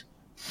batteries.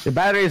 The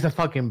battery is a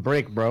fucking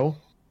brick, bro.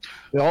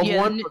 The old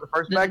one for the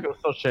first bag was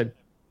so shit.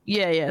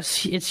 Yeah,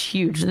 it's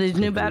huge. These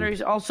new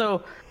batteries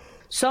also.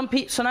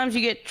 Sometimes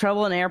you get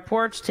trouble in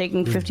airports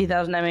taking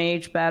 50,000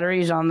 mAh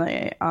batteries on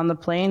the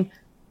plane,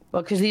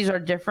 but because these are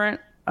different,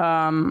 you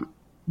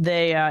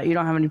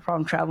don't have any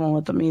problem traveling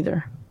with them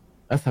either.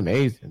 That's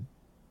amazing.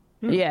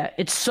 Yeah,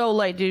 it's so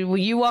light, dude.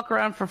 When you walk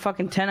around for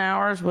fucking 10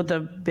 hours with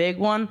a big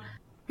one,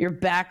 your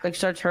back like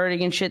starts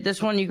hurting and shit.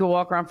 This one you can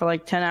walk around for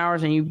like 10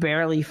 hours and you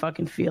barely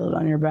fucking feel it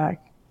on your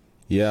back.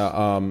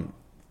 Yeah,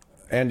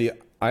 Andy,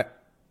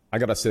 I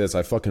gotta say this.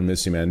 I fucking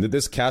miss you, man.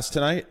 This cast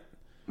tonight.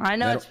 I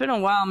know, it's been a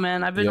while,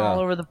 man. I've been all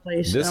over the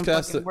place. This I'm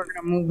cast, working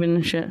on moving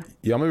and shit.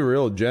 Yeah, I'm gonna be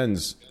real,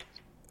 Jens.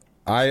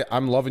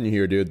 I'm loving you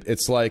here, dude.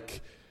 It's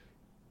like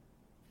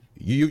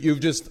you've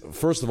just,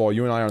 first of all,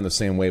 you and I are on the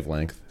same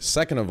wavelength.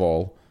 Second of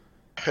all,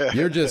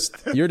 you're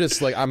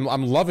just like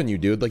I'm loving you,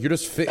 dude. Like you're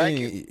just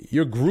fitting,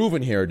 you're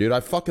grooving here, dude. I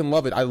fucking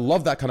love it. I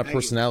love that kind of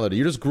personality.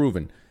 You're just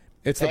grooving.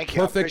 It's the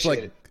perfect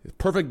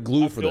perfect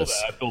glue for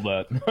this. I feel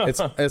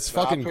that. It's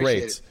fucking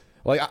great.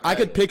 Like I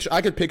could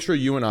picture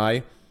you and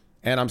I.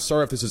 And I'm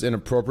sorry if this is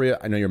inappropriate.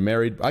 I know you're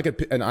married.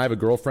 And I have a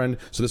girlfriend,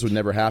 so this would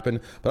never happen.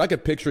 But I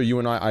could picture you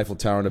and I Eiffel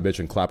Towering a bitch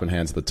and clapping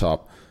hands at the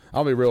top.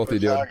 I'll be real with you,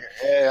 dude.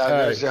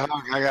 Yeah,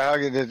 I got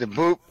hugging at the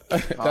boop.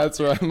 That's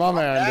right, my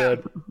man,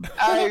 dude.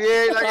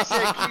 Hey, yeah, like I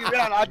said, keep it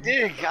out. I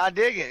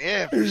dig it.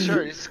 Yeah, for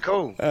sure. It's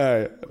cool.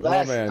 Hey,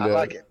 my man, dude. I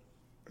like it.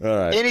 All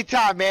right.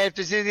 Anytime, man. If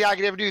there's anything I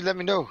can ever do, let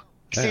me know.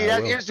 See,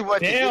 here's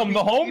what. Damn,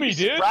 the homie,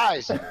 dude.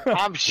 Surprised.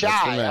 I'm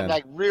shy. I'm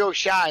like real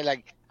shy.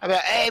 Like I'm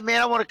like, hey,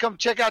 man, I want to come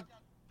check out.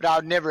 But I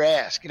would never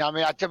ask. You know what I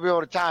mean? I tell people all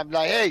the time,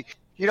 like, hey,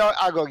 you know,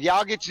 I go, yeah,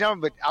 I'll get your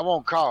number, but I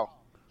won't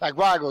call. Like,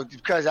 why? I go,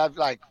 because I'm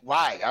like,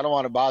 why? I don't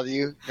want to bother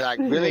you. They're like,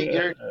 really?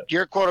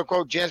 You're quote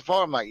unquote Jens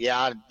Paul? I'm like,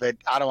 yeah, but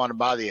I don't want to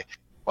bother you.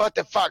 What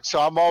the fuck? So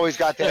I'm always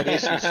got that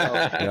issue.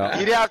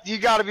 So you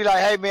got to be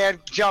like, hey, man,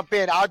 jump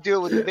in. I'll do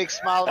it with a big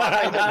smile on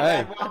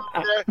my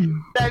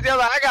face. They're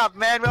like, I got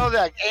Manuel.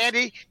 They're like,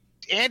 Andy,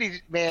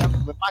 man,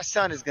 but my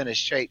son is gonna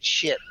straight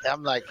shit.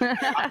 I'm like, I'm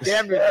half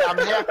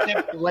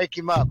tempted to wake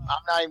him up.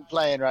 I'm not even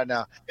playing right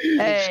now.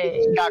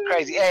 Hey, it's not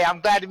crazy. Hey, I'm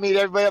glad to meet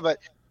everybody, but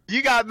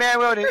you got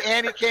Manuel and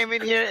Andy came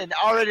in here, and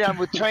already I'm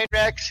with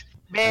Trainwrecks.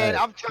 Man,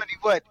 I'm telling you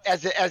what,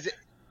 as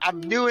I'm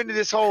new into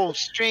this whole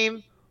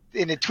stream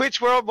in the Twitch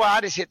world, boy,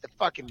 I just hit the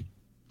fucking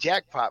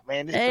jackpot,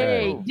 man.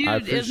 Hey, dude, I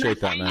appreciate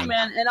that,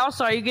 man. And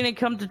also, are you gonna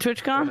come to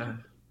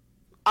TwitchCon?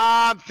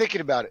 I'm thinking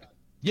about it.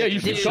 Yeah,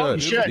 you should go. You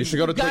should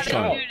go to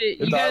TwitchCon.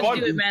 You gotta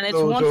do it, man. It's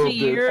once a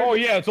year. Oh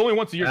yeah, it's only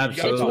once a year.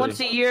 It's once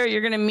a year.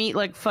 You're gonna meet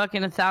like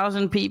fucking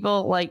 1,000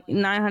 people. Like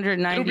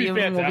 990 of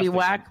them will be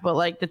whack, but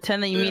like the 10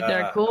 that you meet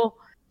there are cool.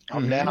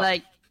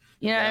 Like,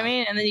 you know what I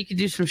mean? And then you could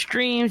do some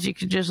streams. You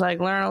could just like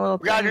learn a little.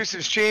 We gotta do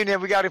some stream,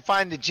 and we gotta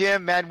find the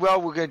gym,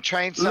 Manuel. We're gonna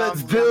train some.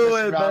 Let's do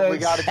it, man. We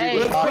gotta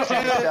do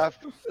stuff.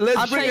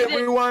 Let's bring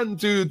everyone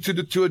to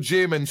a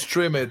gym and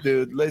stream it,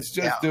 dude. Let's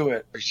just do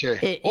it. For sure.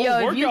 If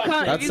you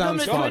come to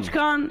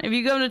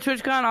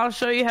TwitchCon, I'll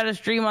show you how to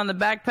stream on the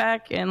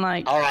backpack, and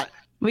like, all right,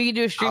 we can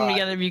do a stream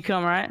together if you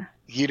come, right?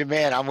 You the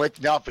man. I'm with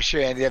you. No, for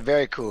sure, Andy. They're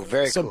very cool.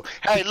 Very cool.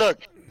 Hey,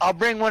 look, I'll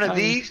bring one of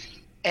these.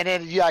 And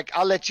then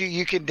I'll let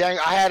you can dang.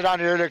 I had it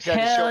on earlier.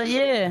 Hell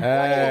yeah!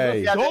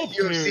 Hey,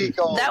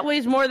 that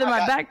weighs more than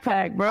my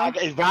backpack, bro.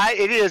 Right,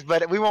 it is,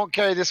 but we won't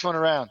carry this one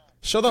around.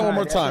 Show that one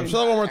more time. Show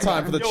that one more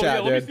time for the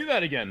chat, dude. Let me see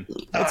that again.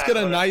 Let's get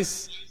a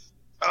nice.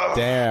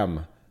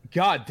 Damn.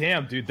 God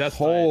damn, dude. That's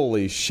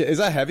holy shit. Is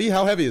that heavy?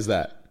 How heavy is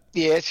that?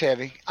 Yeah, it's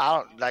heavy. I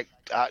don't like.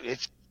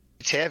 It's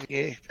heavy.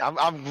 Yeah.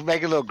 I'm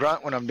making a little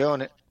grunt when I'm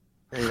doing it.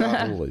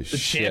 Holy shit. The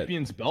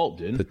champion's belt,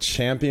 dude. The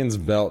champion's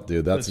belt,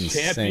 dude. That's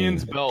insane. The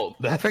champion's belt.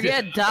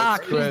 Forget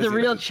Doc. He's the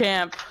real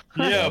champ.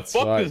 Yeah,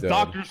 fuck this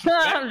Dr.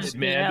 Suspect,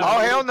 man. Oh,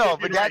 hell no.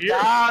 But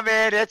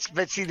man, that's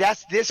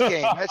this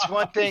game. That's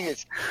one thing.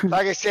 It's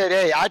like I said,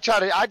 hey, I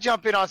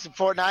jump in on some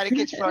Fortnite. It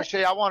gets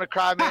frustrated. I want to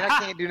cry, man. I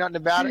can't do nothing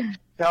about it. You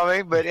know what I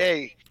mean? But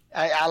hey,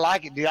 I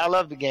like it, dude. I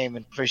love the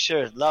game, for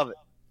sure. Love it.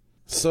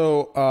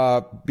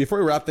 So before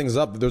we wrap things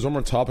up, there's one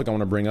more topic I want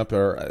to bring up.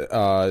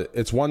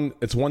 It's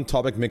one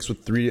topic mixed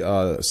with three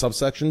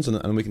subsections,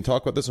 and we can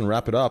talk about this and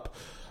wrap it up.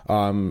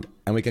 And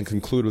we can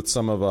conclude with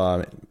some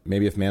of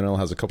maybe if Manuel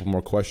has a couple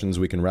more questions,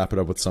 we can wrap it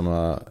up with some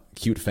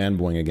cute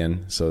fanboying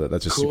again. So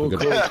that's just super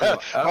good.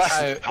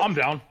 I'm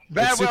down.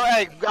 Man, well,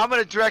 hey, I'm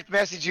gonna direct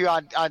message you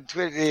on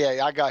Twitter.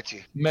 Yeah, I got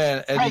you,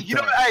 man. Hey,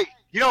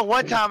 you know,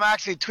 one time I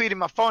actually tweeted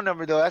my phone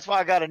number though. That's why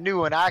I got a new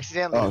one. I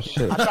accidentally. Oh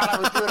shit! I thought I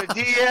was doing a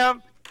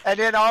DM. And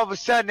then all of a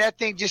sudden, that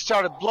thing just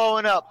started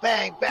blowing up.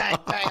 Bang, bang,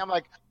 bang.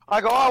 I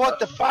go, oh, what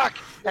the fuck?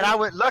 And I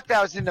looked,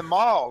 I was in the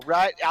mall,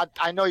 right?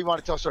 I know you want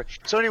to tell a story.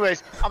 So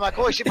anyways, I'm like,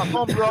 holy shit, my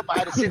phone blew up. I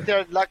had to sit there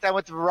and looked. I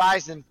went to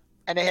Verizon,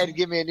 and they had to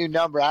give me a new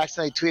number. I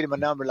accidentally tweeted my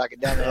number like a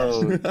dumbass.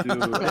 Oh,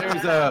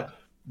 dude.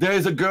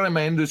 There's a girl in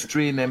my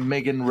industry named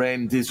Megan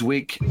Rain this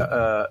week.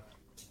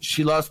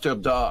 She lost her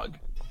dog,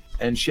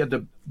 and she had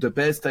the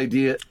best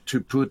idea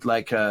to put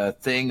like a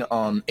thing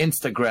on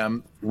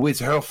Instagram with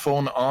her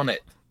phone on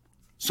it.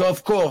 So,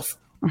 of course,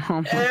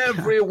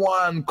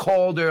 everyone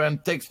called her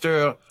and texted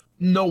her.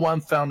 No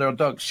one found her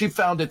dog. She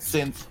found it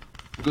since.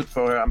 Good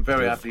for her. I'm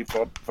very happy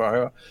for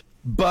her.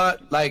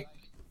 But, like,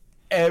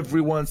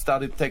 everyone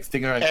started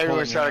texting her. And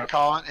everyone started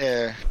calling?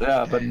 Yeah.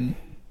 Yeah, but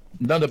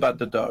not about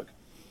the dog.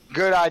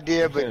 Good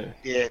idea, but,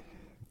 yeah,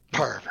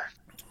 pervert.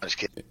 I was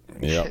kidding.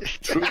 Yeah.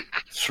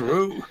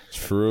 True.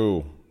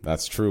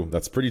 That's true.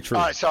 That's pretty true.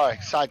 All right, sorry.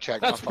 Sidetrack.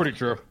 That's pretty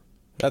true.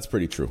 That's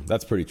pretty true.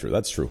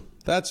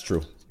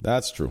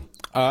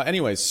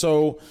 Anyways,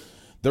 so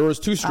there was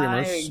two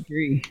streamers.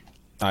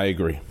 I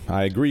agree.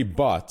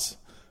 But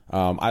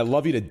I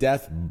love you to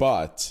death,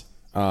 but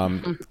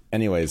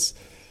anyways.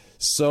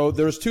 So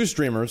there's two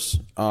streamers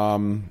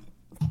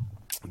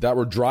that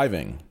were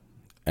driving,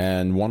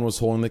 and one was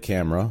holding the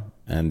camera,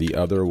 and the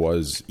other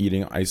was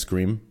eating ice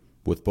cream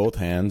with both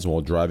hands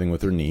while driving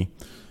with her knee.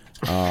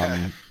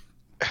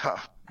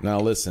 Now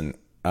listen,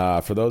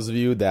 for those of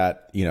you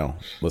that,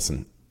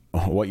 listen,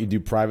 what you do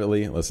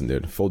privately, listen,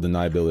 dude, full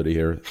deniability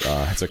here.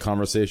 It's a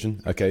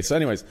conversation. Okay, so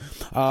anyways,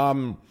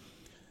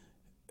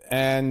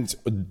 and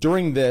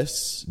during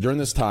this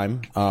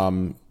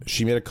time,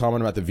 she made a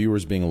comment about the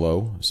viewers being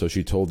low, so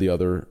she told the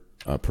other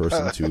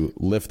person to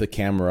lift the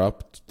camera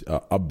up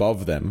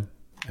above them,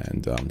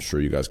 and I'm sure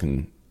you guys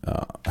can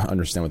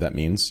understand what that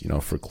means,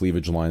 for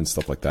cleavage lines,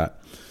 stuff like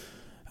that.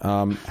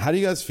 How do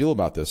you guys feel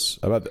about this?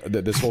 About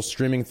this whole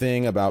streaming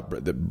thing? About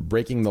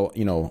breaking the,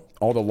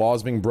 all the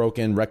laws being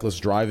broken, reckless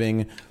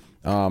driving?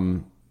 How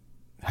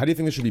do you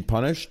think this should be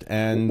punished?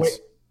 And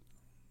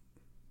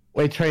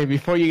wait, Trey.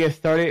 Before you get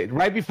started,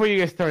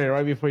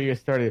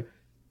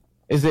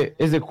 is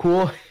it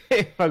cool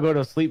if I go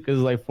to sleep because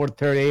it's like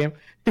 4:30 a.m.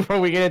 before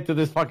we get into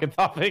this fucking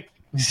topic?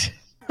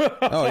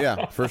 Oh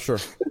yeah, for sure.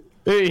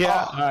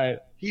 Yeah. All right.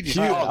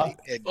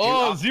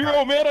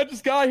 Zero, man! I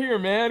just got here,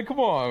 man. Come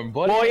on,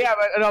 buddy. Well, yeah,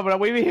 but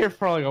we've been here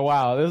for like a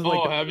while. This is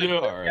like have you?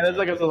 Yeah, this is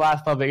like it's the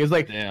last topic. It's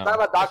like damn. I'm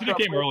a doctor. You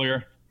came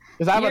earlier.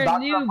 You're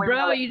new,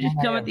 bro. You just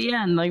come at the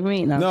end like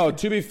me. No,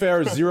 to be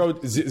fair,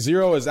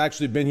 Zero has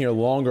actually been here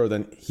longer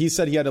than he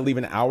said. He had to leave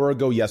an hour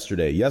ago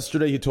yesterday.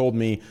 Yesterday, he told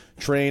me,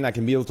 train, I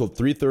can be able till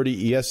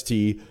 3:30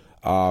 EST.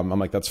 I'm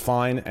like, that's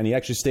fine. And he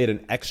actually stayed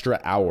an extra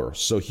hour.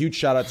 So huge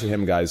shout out to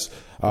him, guys.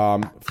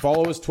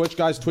 Follow his Twitch,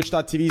 guys.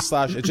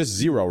 Twitch.tv/ it's just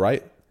Zero,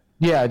 right?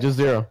 Yeah, just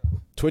Zero.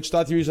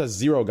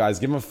 Twitch.tv/Zero, guys.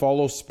 Give him a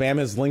follow. Spam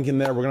his link in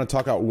there. We're going to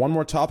talk about one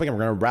more topic, and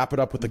we're going to wrap it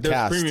up with the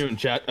cast. Premium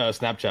chat,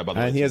 Snapchat, by the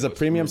way. And he has a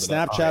premium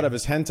Snapchat of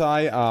his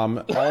hentai.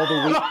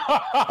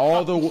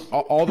 All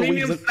the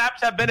premium weebs,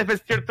 Snapchat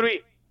benefits tier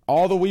 3.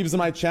 all the weebs in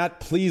my chat,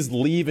 please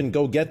leave and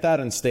go get that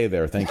and stay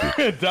there. Thank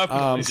you.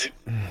 Definitely.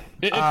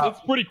 It's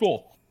pretty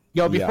cool.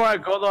 Yo, before I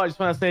go though, I just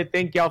want to say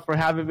thank y'all for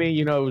having me.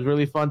 It was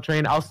really fun,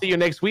 Train. I'll see you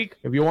next week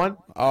if you want.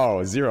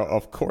 Oh, Zero,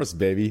 of course,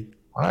 baby.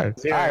 All right,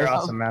 You're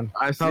awesome, man.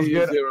 All right, sounds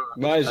good.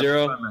 Bye,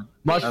 Zero.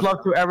 Much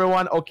love to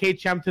everyone. Okay,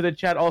 champ to the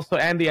chat. Also,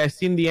 Andy, I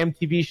seen the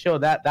MTV show.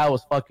 That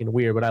was fucking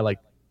weird, but I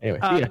liked it. Anyway.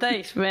 Oh,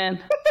 thanks, man.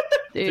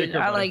 Dude,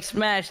 I like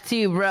Smash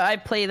too, bro. I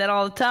play that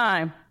all the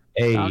time.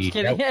 Hey, no, I'm just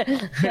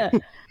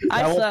kidding.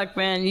 I suck,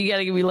 man. You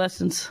gotta give me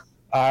lessons.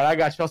 All right, I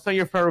got you. I'll send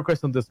you a friend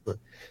request on Discord.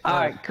 All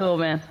right, cool,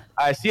 man.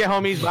 All right, see you,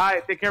 homies.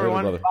 Bye. Take care,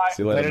 everyone. Brother. Bye.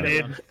 See you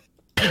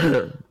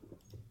later,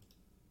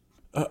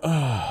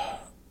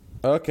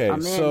 Okay,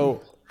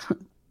 so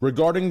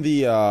regarding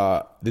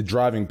the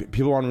driving,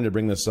 people wanted me to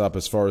bring this up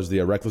as far as the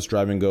reckless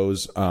driving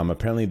goes.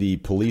 Apparently, the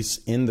police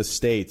in the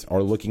state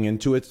are looking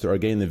into it. They're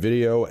getting the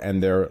video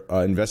and they're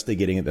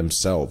investigating it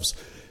themselves.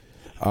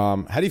 How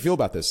do you feel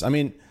about this? I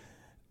mean,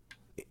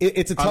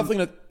 it's a tough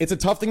thing. It's a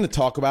tough thing to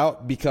talk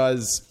about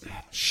because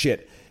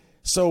shit.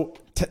 So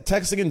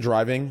texting and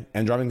driving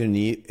their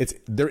knee,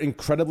 they're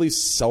incredibly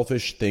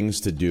selfish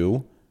things to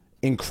do.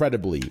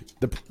 Incredibly.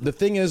 The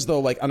thing is though,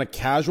 like on a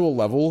casual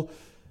level,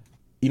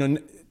 I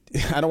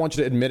don't want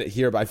you to admit it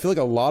here, but I feel like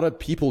a lot of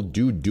people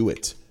do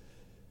it.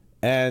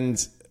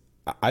 And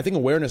I think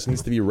awareness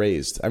needs to be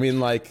raised. I mean,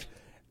 like,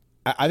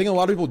 I think a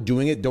lot of people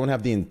doing it don't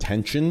have the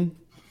intention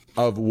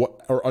of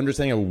what or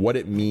understanding of what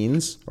it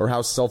means or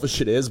how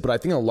selfish it is, but I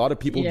think a lot of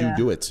people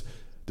do it.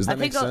 Does that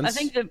make sense?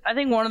 I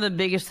think one of the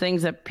biggest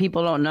things that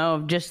people don't know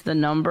of just the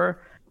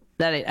number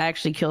that it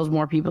actually kills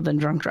more people than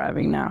drunk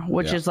driving now,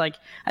 which is like,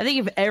 I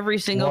think if every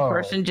single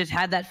person just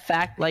had that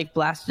fact like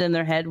blasted in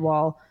their head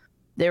while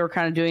they were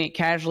kind of doing it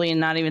casually and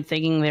not even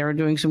thinking they were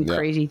doing some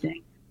crazy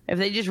thing. If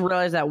they just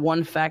realized that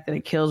one fact that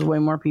it kills way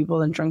more people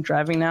than drunk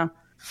driving now.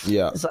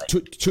 Yeah. Like,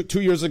 2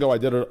 years ago, I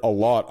did it a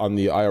lot on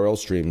the IRL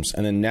streams.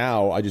 And then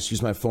now I just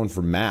use my phone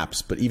for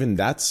maps. But even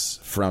that's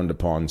frowned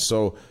upon.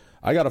 So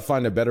I got to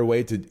find a better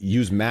way to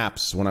use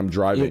maps when I'm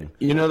driving.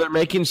 They're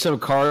making some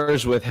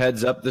cars with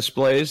heads-up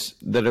displays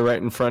that are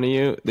right in front of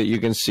you that you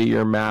can see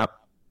your map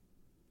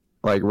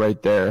like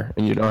right there.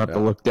 And you don't have to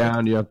look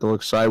down. You have to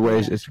look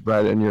sideways. It's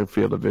right in your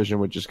field of vision,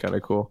 which is kind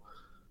of cool.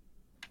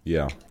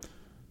 Yeah.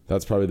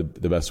 That's probably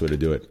the best way to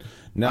do it.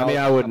 Now, I mean,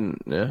 I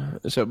wouldn't. Yeah.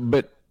 So,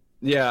 but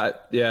yeah.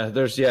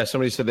 There's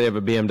somebody said they have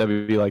a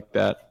BMW like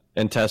that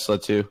and Tesla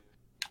too.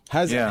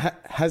 Has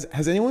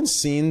anyone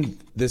seen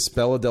this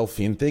Bella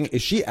Delphine thing?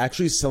 Is she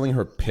actually selling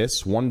her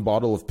piss, one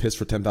bottle of piss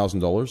for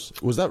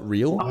 $10,000? Was that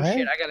real? oh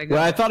shit, I gotta go.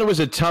 Well, I thought it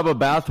was a tub of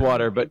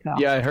bathwater, but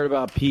yeah, I heard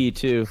about pee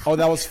too. Oh,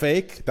 that was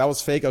fake.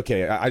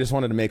 Okay, I just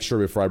wanted to make sure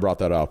before I brought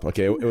that up.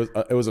 Okay,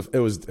 it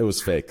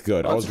was fake.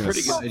 Good. That's a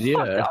pretty good idea.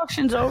 The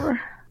auction's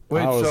over.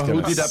 Wait, so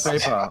who did that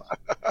PayPal?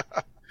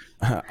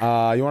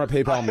 You want to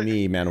PayPal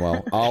me,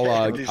 Manuel?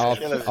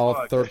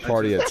 I'll third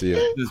party it to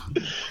you.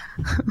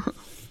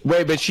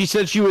 Wait, but she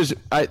said she was.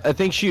 I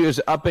think she was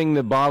upping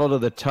the bottle to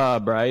the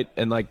tub, right?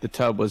 And like the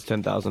tub was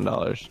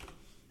 $10,000.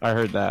 I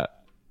heard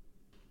that.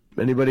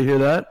 Anybody hear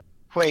that?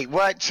 Wait,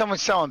 what?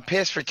 Someone's selling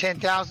piss for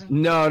 10,000?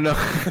 No.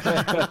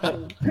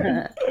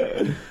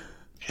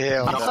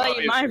 Hell I'll no.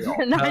 sell you mine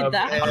for 9,000.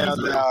 Hell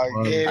no.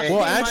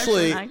 Well,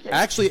 actually,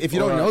 if you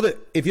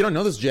don't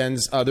know this,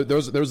 Jens, there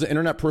was an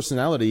internet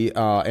personality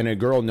and a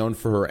girl known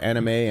for her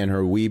anime and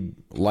her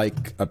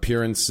weeb-like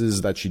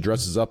appearances that she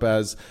dresses up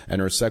as, and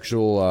her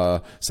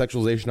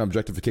sexualization,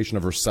 objectification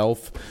of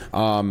herself.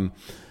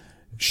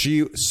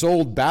 She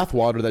sold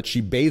bathwater that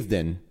she bathed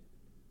in,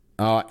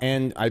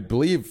 and I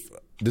believe,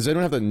 does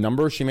anyone have the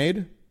number she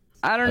made?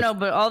 I don't know,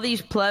 but all these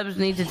plebs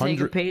need to take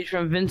a page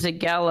from Vincent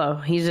Gallo.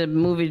 He's a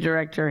movie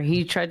director.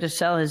 He tried to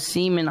sell his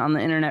semen on the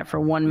internet for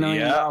 $1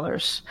 million.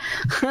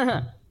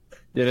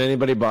 Did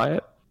anybody buy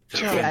it?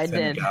 Yeah, I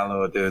did.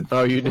 Gallo, dude.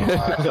 Oh, you did?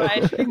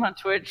 I stream on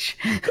Twitch.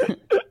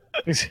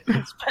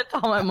 Spent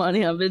all my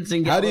money on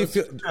Vincent Gallo. How do you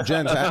feel,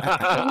 Jens?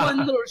 One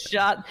little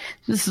shot.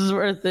 This is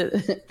worth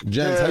it.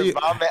 Jens, how do you?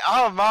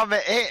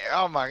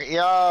 Oh my,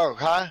 yo,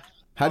 huh?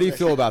 How do you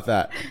feel about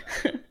that?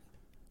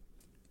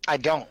 I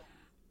don't.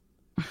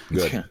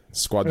 Good.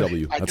 Squad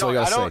W. That's all you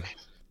gotta say.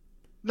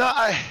 No,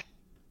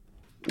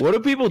 What do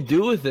people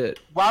do with it?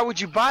 why would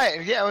you buy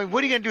it? Yeah, I mean,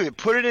 what are you gonna do?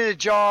 Put it in a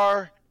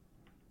jar,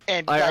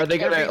 and Are they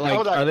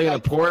gonna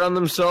pour it on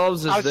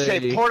themselves? I would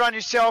say pour it on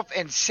yourself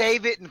and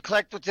save it and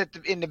collect what's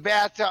in the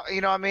bathtub.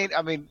 You know what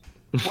I mean?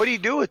 What do you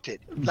do with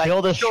it?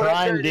 Build a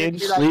shrine,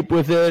 dude. Sleep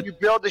with it. You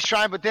build the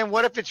shrine, but then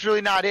what if it's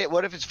really not it?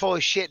 What if it's full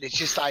of shit and it's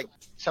just like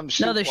some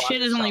No, the soup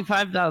shit water is or only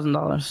something?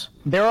 $5,000.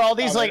 There were all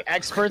these like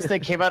experts that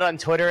came out on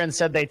Twitter and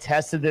said they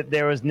tested that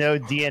there was no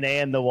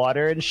DNA in the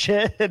water and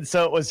shit, and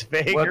so it was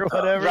fake or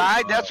whatever.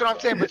 Right, that's what I'm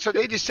saying. But so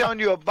they just selling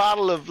you a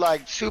bottle of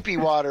like soupy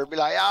water, be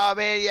like, oh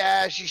man,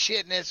 yeah, she's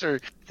shitting this, or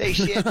they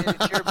shitting it.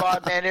 It's your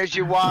bottle, man. There's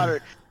your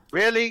water.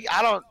 Really?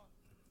 I don't.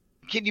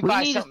 Can you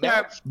buy something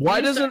else?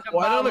 Why don't a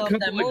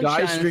couple of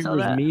guy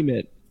streamers meme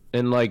it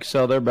and like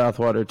sell their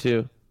bathwater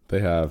too? They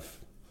have.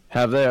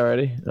 Have they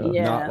already?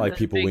 Yeah, Not like that's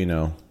people big. we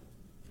know.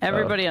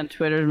 Everybody on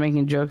Twitter is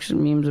making jokes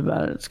and memes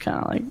about it. It's kind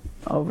of like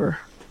over.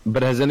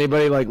 But has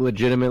anybody like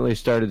legitimately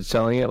started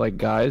selling it, like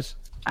guys?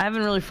 I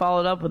haven't really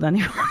followed up with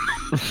anyone.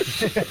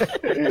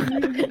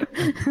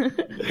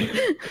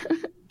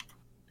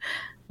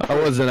 I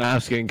wasn't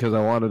asking because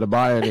I wanted to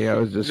buy any. I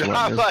was just I'm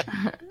wondering. like,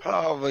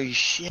 holy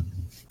shit.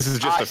 This is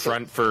just a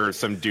front for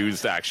some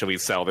dudes to actually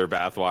sell their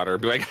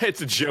bathwater. Be like,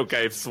 it's a joke,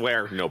 I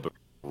swear. No, but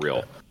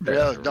real.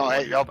 Really?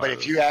 No, but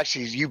if you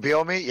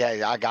bill me,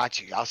 yeah, I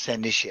got you. I'll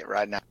send this shit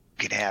right now.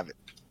 You can have it.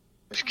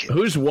 Just kidding.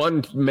 Who's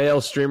one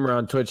male streamer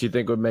on Twitch you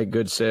think would make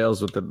good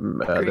sales with their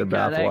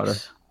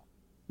bathwater?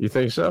 You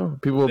think so?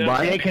 People will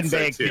buy it? Jake and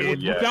Bake,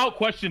 dude. Without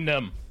question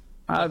them.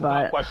 I'd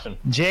buy it. Question.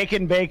 Jake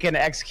and Bacon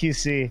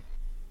XQC.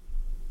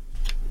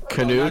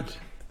 Canute?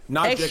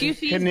 Not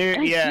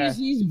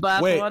XQC's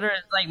bathwater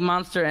is like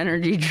Monster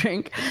Energy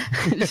drink.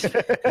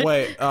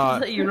 Wait,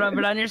 you rub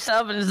it on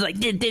yourself and it's like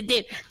did.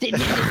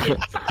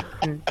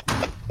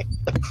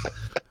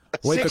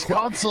 Wait, 6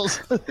 consoles.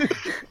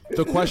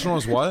 The question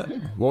was what?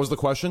 What was the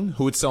question?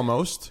 Who would sell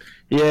most?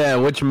 Yeah,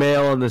 which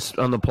male on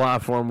the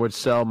platform would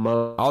sell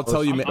most? I'll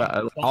tell you.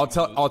 I'll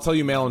tell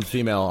you male and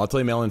female. I'll tell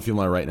you male and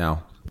female right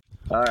now.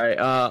 All right,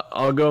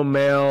 I'll go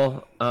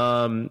male.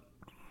 I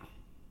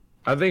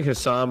think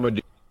Hassan would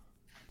do.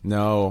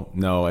 No,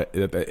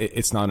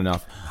 it's not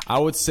enough. I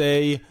would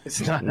say It's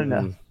not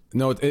enough.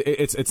 no.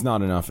 It's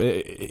not enough.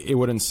 It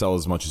wouldn't sell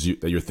as much as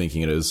you're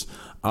thinking it is.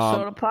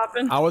 Soda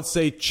popping. I would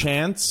say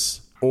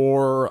Chance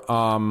or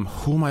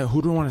who do I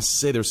want to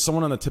say? There's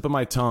someone on the tip of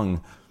my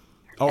tongue.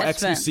 Oh,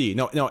 XQC.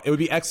 No, it would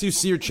be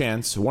XQC or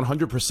Chance,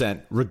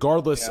 100%,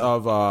 regardless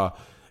of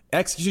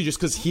XQC. Just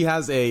because he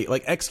has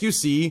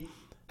XQC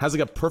has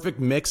like a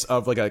perfect mix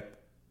of a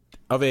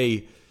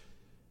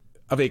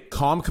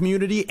calm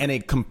community and a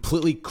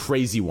completely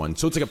crazy one.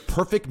 So it's like a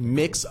perfect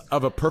mix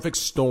of a perfect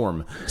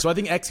storm. So I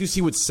think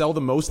XQC would sell the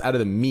most out of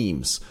the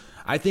memes.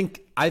 I think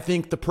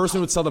the person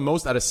who would sell the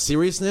most out of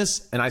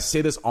seriousness, and I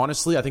say this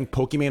honestly, I think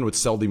Pokimane would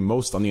sell the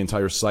most on the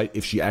entire site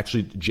if she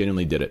actually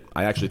genuinely did it.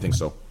 I actually think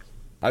so.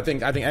 I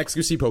think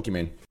XQC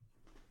Pokimane.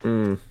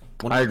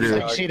 I agree.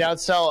 Like she'd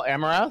outsell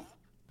Amaranth?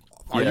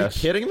 Are you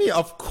kidding me?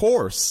 Of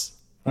course.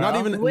 Not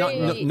even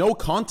no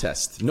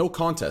contest. No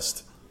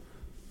contest.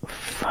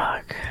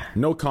 Fuck.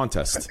 No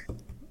contest.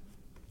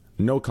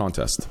 No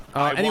contest.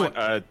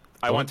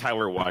 I want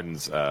Tyler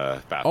 1's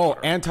bathwater. Oh,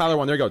 and Tyler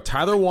 1. There you go.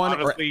 Tyler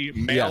 1. Honestly,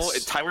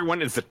 Tyler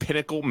 1 is the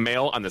pinnacle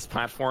male on this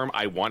platform.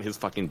 I want his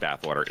fucking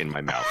bathwater in my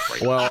mouth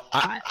right now. Well,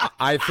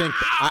 I think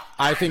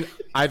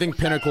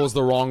pinnacle is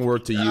the wrong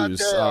word to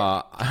use.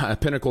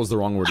 Pinnacle is the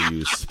wrong word to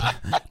use.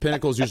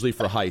 Pinnacle is usually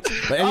for height.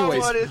 But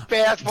anyways,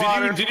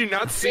 did you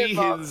not see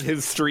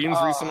his streams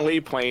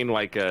recently playing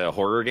like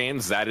horror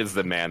games? That is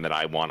the man that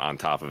I want on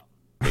top of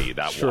me.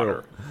 That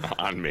water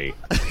on me.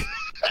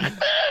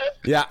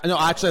 Yeah, no,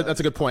 actually, that's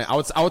a good point. I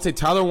would say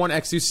Tyler 1,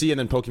 XQC, and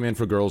then Pokimane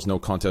for girls, no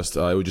contest.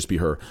 It would just be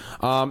her.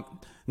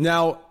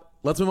 Now,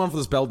 let's move on for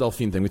this Belle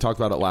Delphine thing. We talked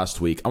about it last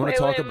week. I want to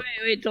talk about.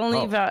 Wait! Don't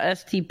leave out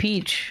ST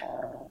Peach.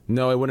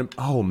 No, it wouldn't.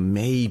 Oh,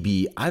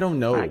 maybe. I don't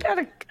know. I got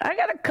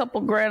a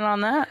couple grand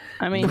on that.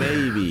 I mean,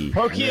 maybe.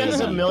 Pokey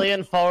has 1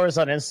 million followers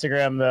on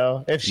Instagram,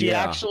 though. If she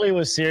actually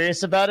was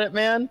serious about it,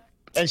 man,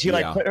 and she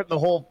put the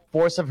whole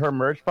force of her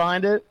merch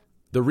behind it,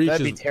 the reach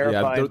that'd be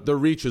terrifying. The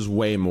reach is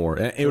way more.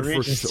 And it would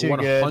for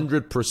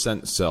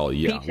 100% sell.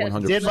 Yeah,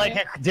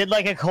 100%. Did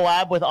like a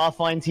collab with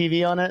Offline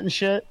TV on it and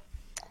shit.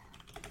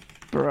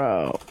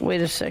 Bro, wait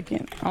a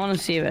second. I want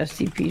to see if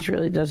SD Peach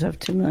really does have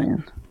 2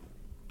 million.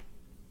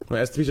 Wait,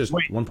 SD Peach is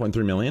 1.3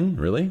 million?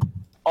 Really?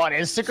 On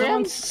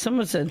Instagram?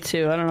 Someone said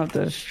 2. I don't know if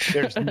that's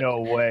true. There's no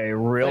way.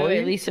 Really?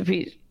 Wait, Lisa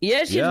Peach.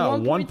 Yeah, she's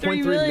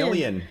 1.3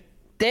 million.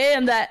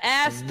 Damn, that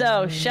ass,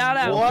 though. Shout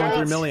out.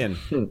 1.3 million.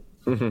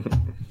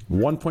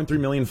 1.3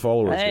 million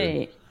followers.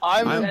 Hey.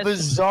 I'm in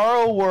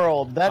Bizarro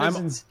World. That is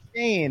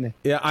insane.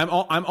 Yeah,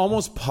 I'm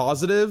almost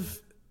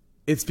positive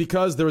it's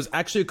because there was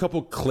actually a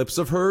couple clips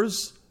of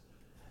hers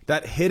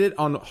that hit it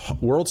on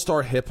World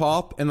Star Hip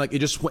Hop, and like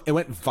it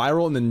went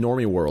viral in the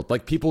normie world.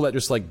 Like people that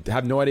just like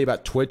have no idea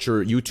about Twitch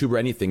or YouTube or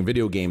anything,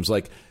 video games.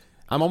 Like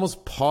I'm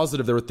almost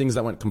positive there were things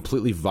that went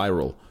completely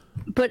viral.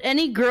 But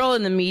any girl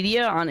in the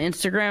media on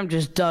Instagram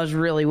just does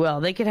really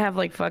well. They could have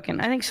like fucking,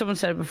 I think someone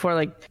said it before,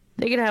 like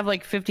they could have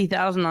like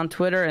 50,000 on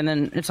Twitter and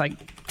then it's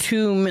like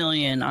 2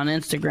 million on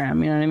Instagram.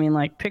 You know what I mean?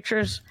 Like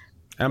pictures.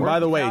 And by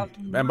the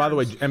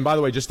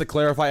way, just to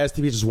clarify,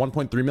 STP is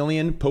 1.3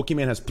 million.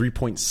 Pokemon has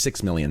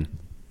 3.6 million.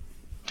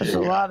 That's a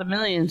lot of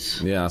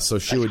millions. Yeah, so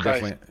she would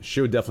definitely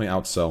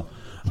outsell.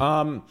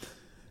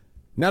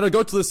 Now to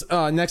go to this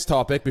next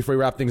topic before we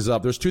wrap things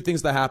up. There's two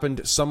things that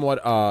happened,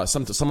 somewhat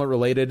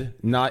related,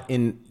 not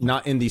in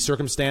the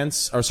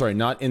circumstance, or sorry,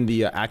 not in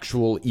the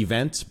actual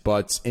event,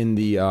 but in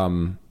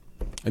the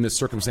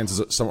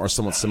circumstances are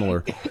somewhat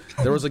similar.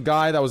 There was a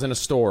guy that was in a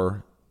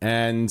store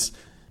and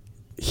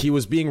he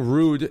was being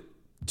rude.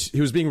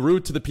 He was being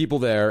rude to the people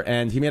there,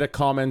 and he made a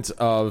comment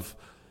of,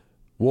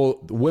 well,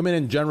 women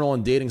in general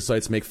on dating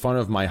sites make fun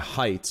of my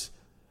height.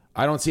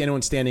 I don't see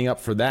anyone standing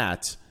up for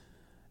that.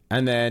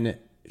 And then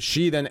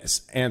she then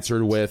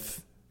answered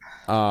with,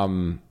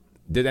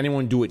 did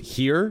anyone do it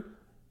here?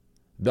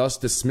 Thus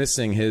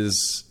dismissing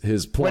his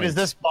point. What is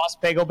this, Boss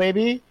Bagel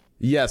Baby?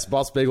 Yes,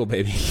 Boss Bagel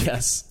Baby.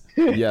 Yes.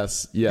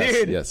 Yes.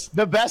 Dude, yes.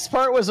 The best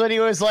part was when he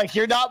was like,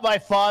 "You're not my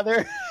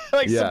father."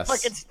 Like some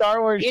fucking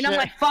Star Wars You're shit. not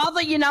my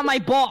father, you're not my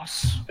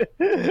boss.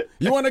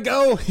 You want to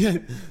go?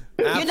 You're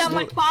not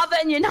my father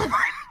and you're not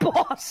my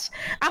boss.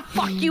 I'll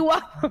fuck you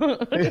up.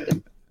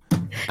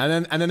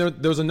 And then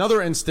there was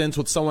another instance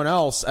with someone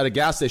else at a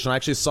gas station. I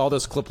actually saw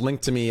this clip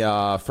linked to me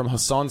from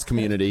Hassan's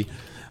community.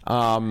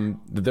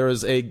 There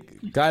was a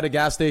guy at a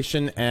gas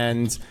station,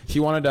 and he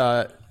wanted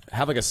to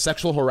have like a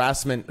sexual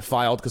harassment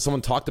filed because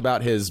someone talked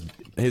about his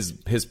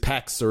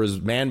pecs or his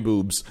man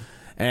boobs,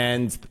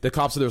 and the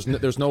cops said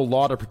there's no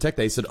law to protect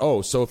that. He said,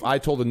 "Oh, so if I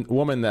told a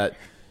woman that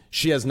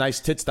she has nice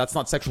tits, that's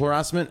not sexual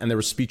harassment?" And they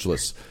were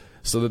speechless.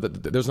 So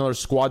there's another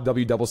squad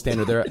W double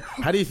standard there.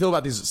 How do you feel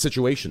about these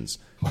situations?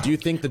 Do you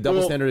think the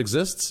double standard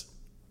exists?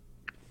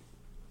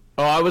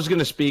 Oh, I was going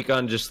to speak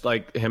on just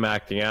like him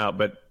acting out,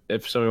 but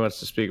if somebody wants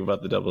to speak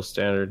about the double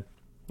standard.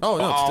 Oh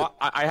no!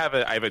 I have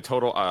a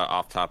total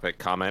off-topic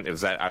comment.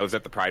 Is that I was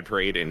at the Pride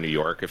Parade in New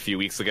York a few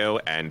weeks ago,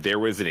 and there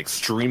was an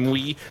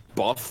extremely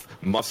buff,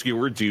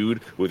 muscular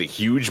dude with a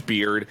huge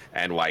beard,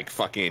 and like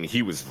fucking,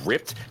 he was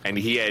ripped, and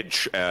he had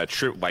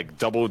like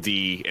double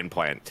D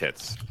implant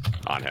tits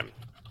on him,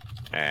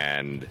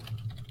 and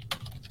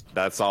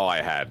that's all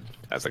I had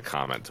as a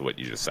comment to what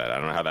you just said. I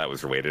don't know how that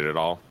was related at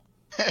all.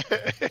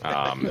 But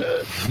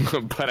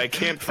I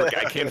can't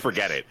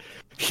forget it.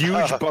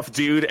 Huge buff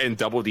dude and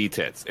double D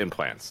tits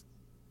implants.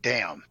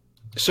 Damn.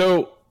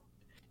 So,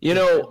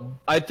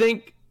 I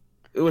think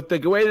with the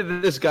way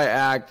that this guy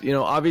acts,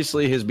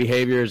 obviously his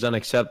behavior is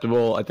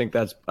unacceptable. I think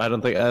I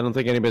don't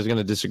think anybody's going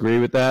to disagree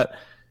with that.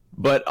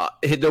 But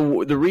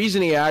the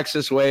reason he acts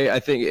this way, I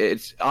think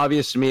it's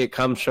obvious to me. It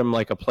comes from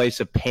like a place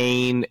of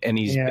pain, and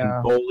he's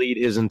been bullied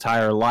his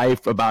entire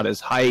life about his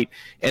height.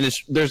 And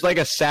there's like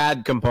a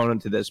sad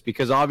component to this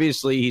because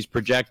obviously he's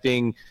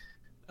projecting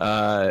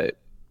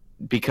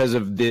because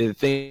of the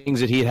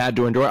things that he had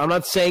to endure. I'm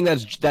not saying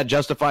that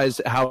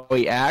justifies how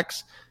he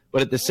acts,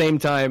 but at the same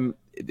time,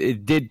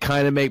 it did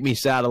kind of make me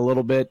sad a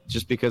little bit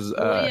just because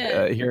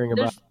hearing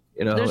about.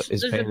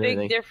 There's a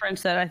big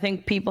difference that I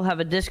think people have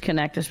a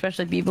disconnect,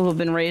 especially people who've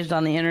been raised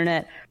on the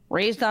internet,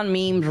 raised on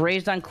memes,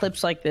 raised on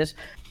clips like this.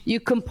 You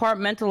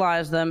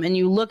compartmentalize them and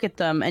you look at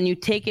them and you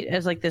take it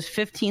as like this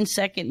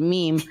 15-second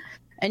meme,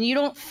 and you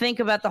don't think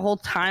about the whole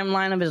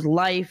timeline of his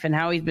life and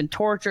how he's been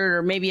tortured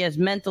or maybe has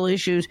mental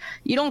issues.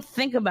 You don't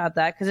think about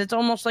that because it's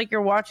almost like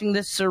you're watching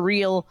this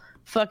surreal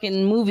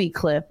fucking movie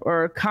clip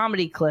or a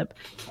comedy clip,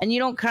 and you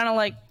don't kind of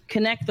like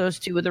connect those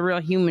two with a real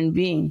human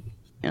being,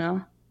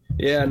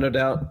 Yeah, no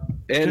doubt.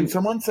 And can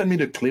someone send me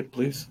the clip,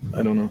 please?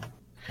 I don't know.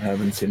 I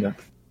haven't seen that.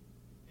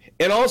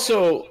 And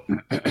also,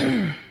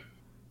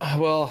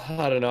 well,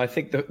 I don't know. I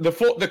think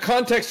the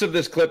context of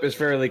this clip is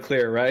fairly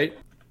clear, right?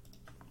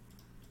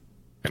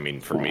 I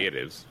mean, for me, it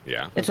is.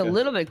 Yeah. It's a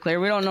little bit clear.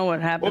 We don't know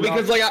what happened. Well,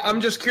 because like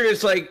I'm just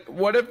curious. Like,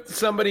 what if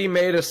somebody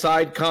made a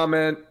side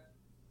comment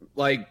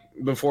like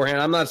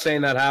beforehand? I'm not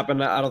saying that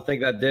happened. I don't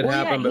think that did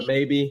happen, but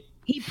maybe.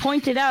 He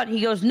pointed out, he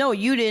goes, no,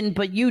 you didn't,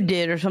 but you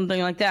did, or something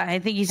like that. I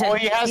think he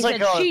said,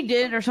 she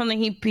did, or something.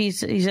 He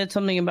said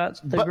something about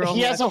the girl.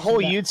 He has a whole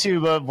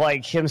YouTube of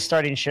like him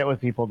starting shit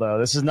with people, though.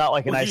 This is not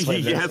like an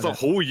isolated. He has a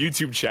whole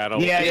YouTube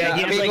channel. Yeah,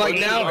 he has like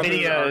 80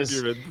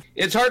 videos.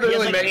 It's hard to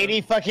really like make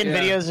 80 fucking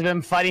videos of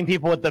him fighting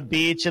people at the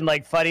beach and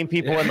like fighting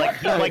people and like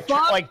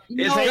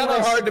it's kind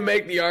of hard to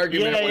make the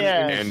argument.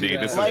 Andy,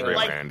 this is real,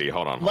 Andy.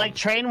 Hold on. Like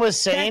Train was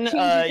saying,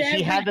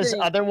 he had this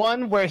other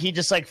one where he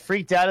just like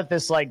freaked out at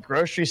this like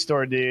grocery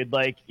store dude.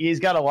 Like he's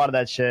got a lot of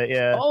that shit.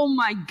 Yeah. Oh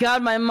my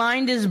god, my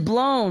mind is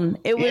blown.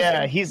 It was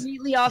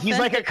completely authentic. He's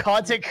like a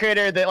content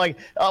creator that like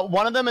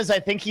one of them is I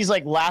think he's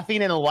like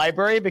laughing in a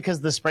library because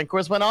the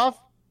sprinklers went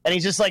off, and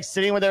he's just like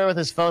sitting there with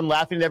his phone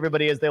laughing at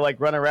everybody as they like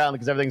run around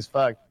because everything's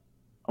fucked.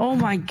 Oh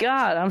my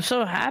god, I'm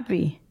so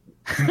happy.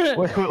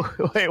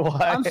 wait,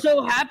 what? I'm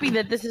so happy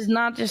that this is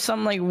not just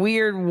some like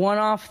weird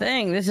one-off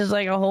thing. This is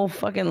like a whole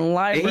fucking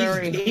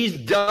library. He's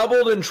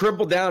doubled and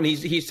tripled down.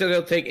 He said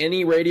he'll take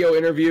any radio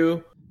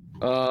interview.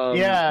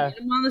 Get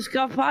him on the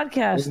Scuff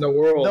podcast in the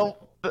world.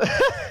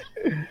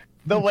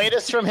 The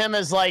latest from him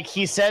is like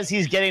he says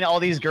he's getting all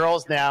these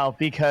girls now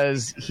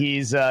because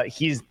he's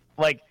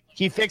like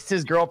he fixed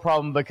his girl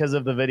problem because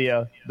of the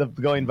video, the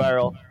going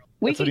viral.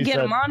 We could get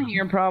him on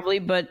here probably,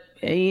 but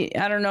I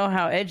don't know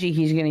how edgy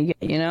he's gonna get.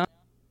 You know,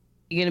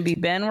 you gonna be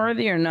ban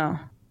worthy or no?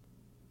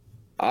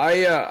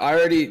 I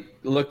already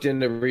looked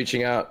into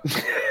reaching out.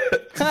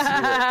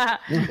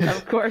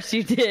 Of course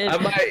you did.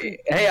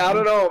 Hey, I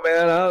don't know,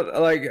 man.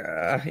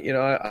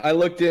 I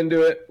looked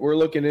into it. We're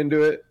looking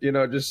into it. You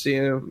know, just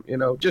seeing him. You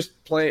know, just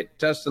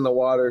testing the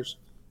waters.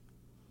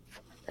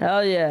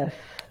 Hell yeah.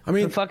 I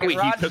mean, fucking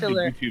Rod he took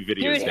Chiller. the YouTube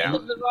videos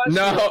down.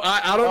 No,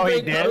 I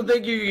don't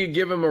think you could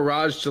give him a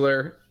Raj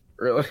Chiller.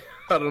 Really,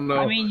 I don't know.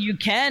 I mean, you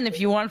can if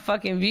you want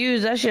fucking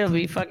views. That shit'll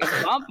be fucking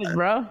bumping,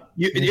 bro.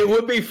 It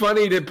would be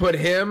funny to put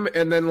him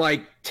and then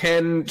like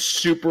 10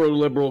 super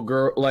liberal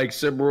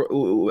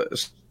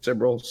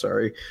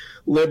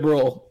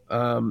liberal.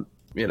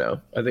 You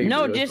know, I think.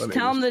 No, just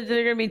tell them that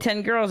they're gonna be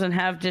 10 girls and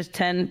have just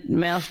 10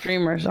 male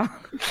streamers on.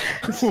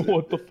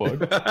 What the fuck?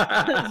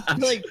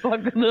 Like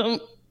fucking them.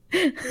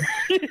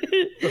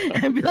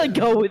 And be like,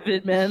 go with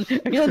it, man.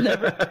 You'll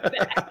never be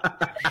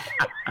back.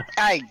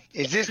 Hey,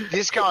 is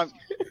this going?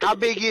 How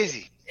big is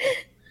he?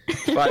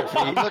 5 feet.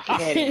 I'm looking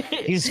at it.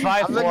 He's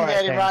 5'4". I'm looking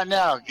at it right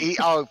now.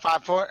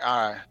 5'4"? All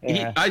right.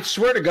 Yeah. I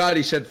swear to God,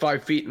 he said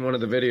 5 feet in one of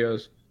the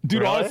videos.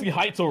 Dude, honestly,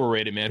 height's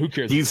overrated, man. Who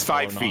cares? He's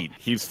 5 feet.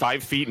 He's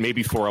 5 feet,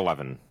 maybe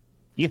 4'11".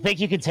 You think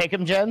you could take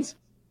him, Jens?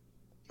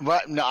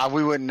 What? No,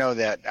 we wouldn't know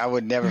that. I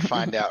would never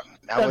find out.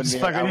 I wouldn't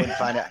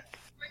find out.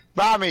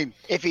 But I mean,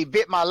 if he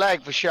bit my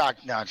leg for sure,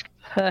 no.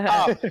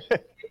 But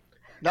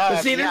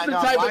see, this is the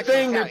type of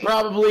thing that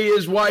probably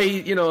is why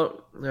he, you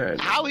know. Right.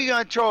 How are you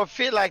gonna throw a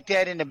fit like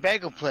that in the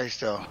bagel place,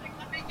 though?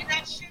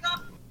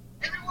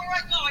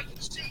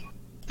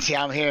 See,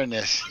 I'm hearing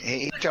this.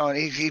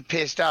 He's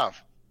pissed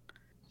off.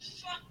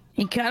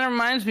 He kind of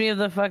reminds me of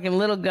the fucking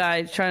little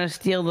guy trying to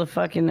steal the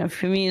fucking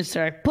convenience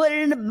store. Put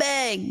it in the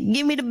bag.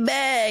 Give me the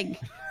bag.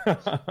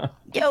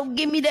 Yo,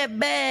 give me that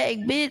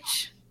bag,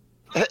 bitch.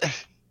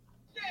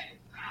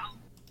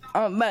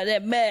 I'm about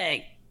that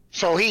bag.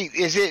 So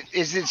is it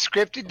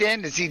scripted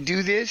then? Does he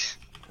do this?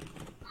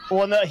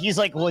 Well, no, he's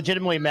like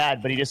legitimately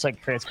mad, but he just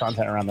like creates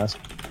content around this.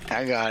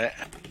 I got it.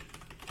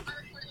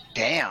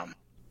 Damn.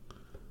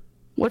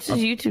 What's his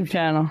YouTube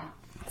channel?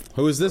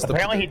 Who is this?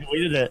 Apparently he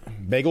deleted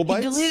it. Bagel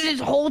Bites? He deleted his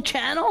whole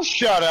channel?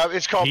 Shut up.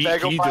 It's called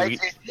Bagel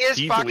Bites.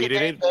 He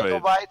deleted it, Bagel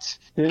Bites.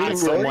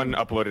 Someone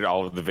uploaded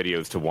all of the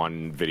videos to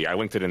one video. I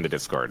linked it in the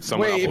Discord.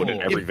 Someone uploaded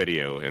every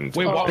video.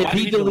 If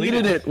he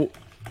deleted it,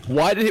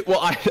 why did he?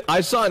 Well,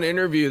 I saw an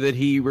interview that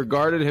he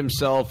regarded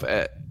himself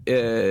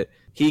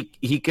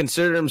he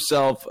considered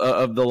himself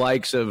of the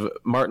likes of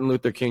Martin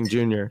Luther King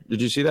Jr.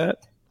 Did you see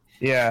that?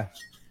 Yeah.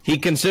 He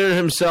considered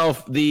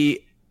himself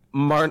the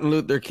Martin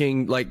Luther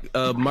King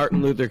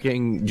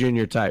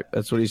Jr. type.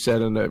 That's what he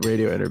said in the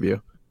radio interview.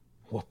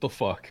 What the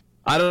fuck?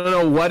 I don't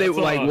know what it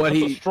like. What that's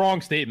he a strong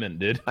statement,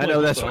 dude. I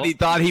know that's what he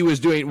thought he was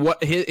doing.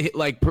 What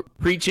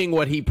preaching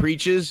what he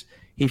preaches.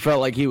 He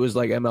felt like he was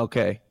like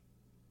MLK.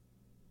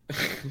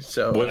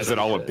 So was it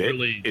all a bit?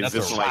 Really, is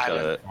this like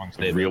a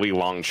really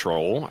long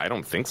troll? I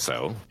don't think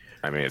so.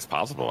 I mean, it's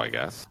possible, I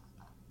guess.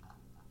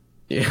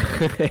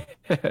 Yeah.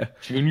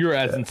 Junior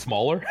as in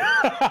smaller?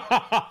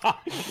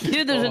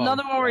 Dude, there's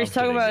another one where he's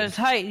talking about his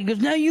height. He goes,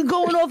 now you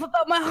going off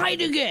about my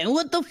height again.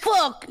 What the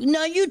fuck?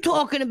 Now you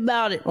talking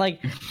about it.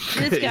 Like,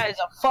 this guy's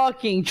a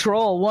fucking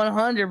troll,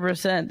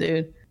 100%,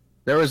 dude.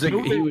 There was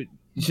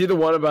you see the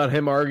one about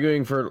him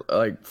arguing for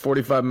like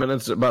 45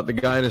 minutes about the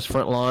guy in his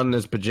front lawn in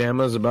his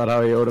pajamas about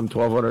how he owed him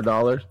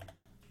 $1,200?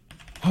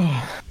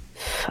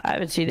 I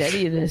haven't seen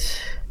any of this.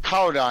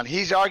 Hold on,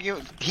 he's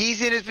arguing.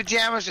 He's in his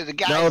pajamas, or the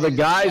guy? No, the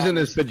guy's in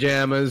his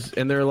pajamas,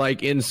 and they're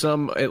like at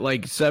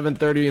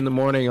 7:30 in the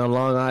morning on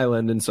Long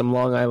Island in some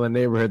Long Island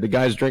neighborhood. The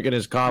guy's drinking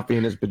his coffee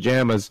in his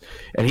pajamas,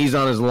 and he's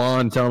on his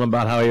lawn telling him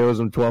about how he owes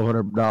him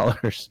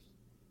 $1,200.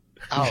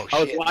 Oh, I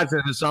was shit.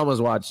 watching. His son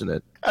was watching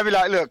it. I'd be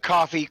like, look,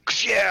 coffee,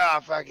 yeah,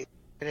 fucking,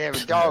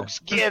 whatever, dogs,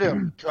 get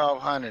him,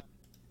 1,200.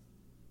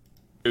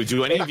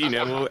 Do any of you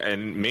know,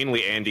 and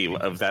mainly Andy,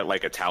 of that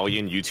like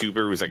Italian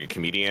YouTuber who's like a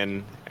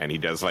comedian and he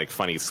does like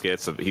funny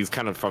skits? He's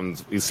kind of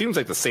he seems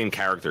like the same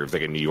character. He's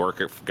like a New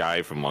York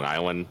guy from Long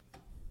Island.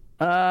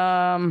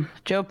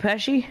 Joe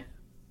Pesci?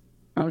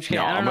 I'm just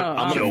kidding. No,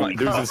 I don't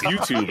know. There's this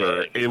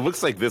YouTuber. It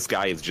looks like this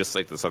guy is just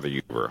like this other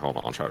YouTuber. Hold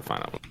on, I'll try to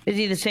find out. Is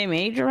he the same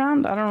age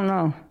around? I don't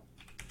know.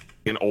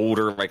 An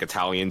older like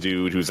Italian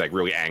dude who's like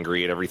really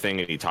angry at everything,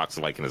 and he talks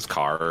like in his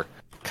car,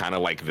 kind of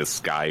like this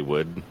guy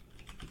would.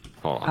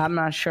 Hold on. I'm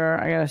not sure.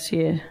 I gotta see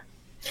it.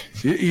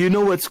 You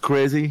know what's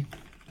crazy?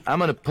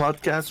 I'm on a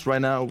podcast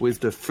right now with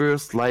the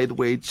first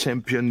lightweight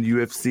champion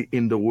UFC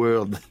in the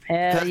world.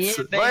 Hell yeah,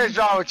 baby. What is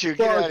wrong with you?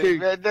 Get out of here,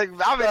 man.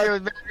 I'm in here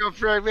with Mario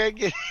Frank, man.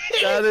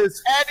 That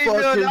is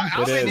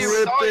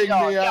tripping me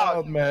out,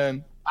 out,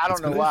 man. I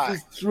don't know why.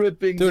 This is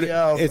tripping Dude, me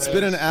out, it's man.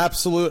 been an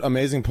absolute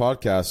amazing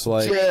podcast.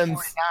 Like,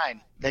 Jens.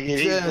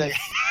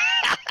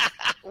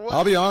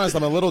 I'll be honest,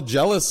 I'm a little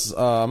jealous.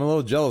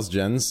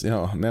 Jens. You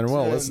know,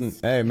 Manuel, listen.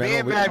 Hey, Me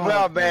and Manuel.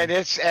 Manuel, man,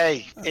 it's,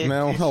 hey.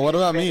 Manuel, what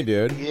about me,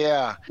 dude?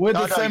 Yeah. We're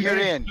No, the same you're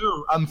age, in.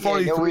 too. I'm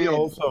 43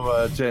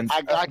 also, Jens.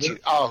 I got you.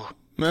 Oh.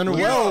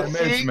 Manuel.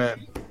 See?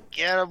 Man.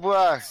 Get a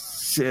boy.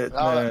 Shit,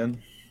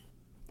 man.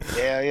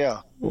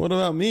 Yeah. What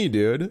about me,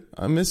 dude?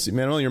 I miss you,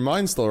 Manuel. Your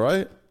mind's still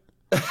right.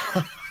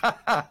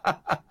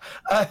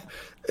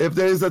 If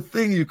there is a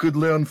thing you could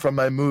learn from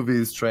my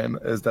movies, Trent,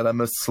 is that I'm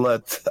a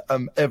slut.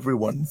 I'm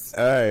everyone's.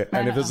 Hey,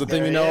 and if there's a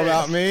thing you know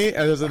about me,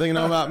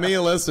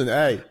 listen,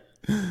 hey.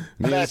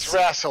 Let's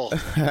wrestle.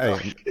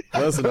 Hey,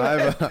 listen,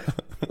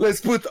 Let's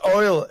put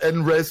oil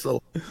and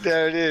wrestle.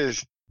 There it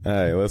is.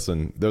 Hey,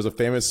 listen, there's a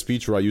famous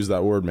speech where I use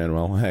that word,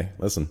 Manuel. Hey,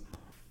 listen.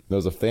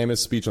 There's a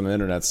famous speech on the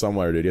internet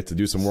somewhere, dude. You have to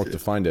do some work to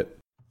find it.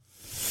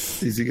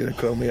 Is he gonna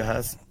call me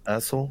a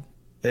asshole?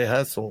 Hey,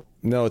 asshole.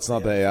 No, it's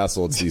not the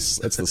asshole. It's the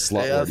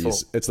slut Hey, word. asshole.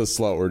 It's the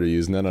slut word to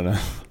use. No.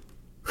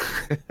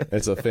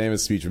 It's a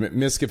famous speech.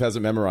 Miskiff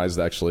hasn't memorized,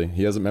 actually.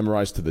 He hasn't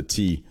memorized to the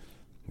T.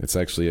 It's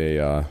actually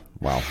a,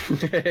 wow.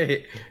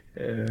 Okay.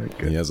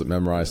 He hasn't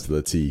memorized to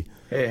the T.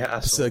 Hey,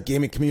 It's a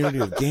gaming community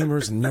of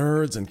gamers and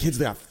nerds and kids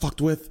that got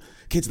fucked with,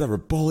 kids that were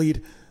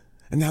bullied,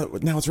 and now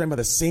it's ran by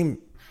the same...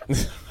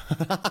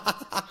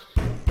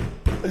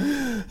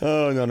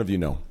 Oh, none of you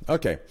know.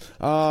 Okay.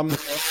 I'll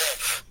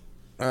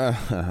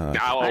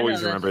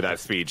always remember that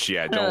speech.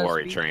 Yeah, don't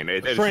worry, Train.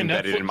 It's Train,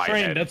 embedded in my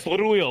head. That's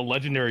literally a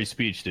legendary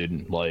speech,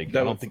 dude. Like,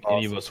 I don't think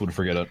any of us would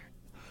forget it.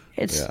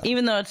 It's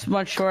even though it's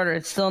much shorter,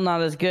 it's still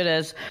not as good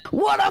as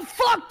 "What a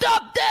fucked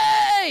up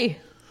day."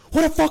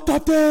 What a fucked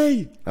up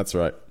day. That's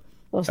right.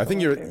 I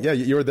think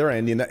you were there,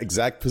 Andy, in that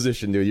exact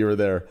position, dude. You were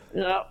there.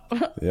 Yep.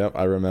 Yep,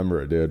 I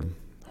remember it, dude.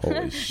 Holy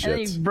And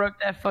shit. he broke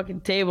that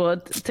fucking table.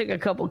 It took a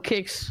couple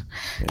kicks.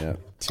 Yeah,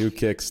 2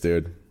 kicks,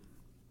 dude.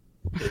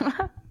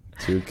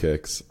 2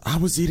 kicks. I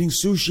was eating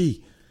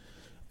sushi.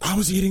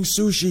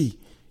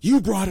 You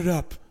brought it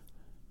up.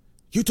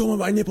 You told me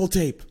my nipple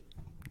tape.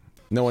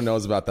 No one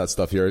knows about that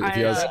stuff here. If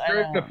he has,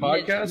 during the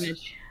podcast?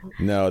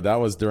 no, that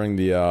was during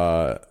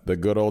the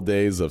good old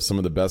days of some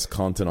of the best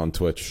content on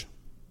Twitch.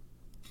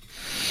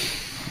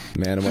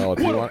 Manuel, if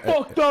you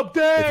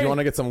want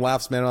to get some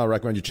laughs, Manuel, I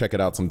recommend you check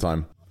it out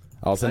sometime.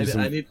 I'll send you some.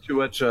 I need to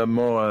watch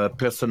more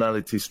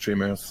personality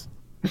streamers.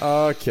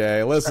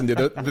 Okay, listen,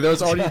 dude.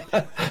 There's already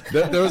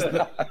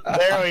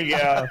There we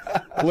go.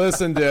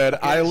 Listen, dude.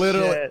 I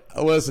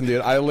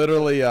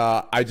literally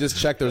I just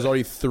checked. There's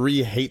already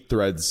 3 hate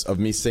threads of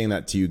me saying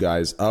that to you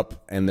guys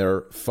up, and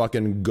they're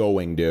fucking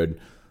going,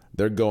 dude.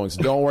 They're going.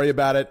 So don't worry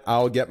about it.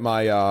 I'll get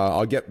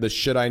the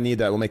shit I need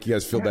that will make you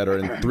guys feel better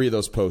in 3 of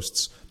those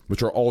posts,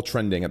 which are all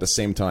trending at the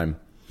same time.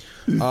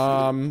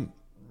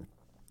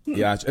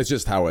 Yeah, it's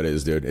just how it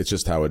is, dude. It's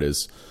just how it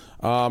is.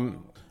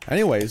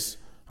 Anyways,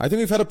 I think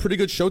we've had a pretty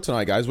good show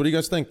tonight, guys. What do you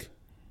guys think?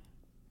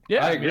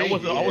 Yeah, I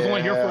wasn't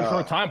only here for a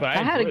short time, but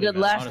I had a good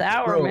last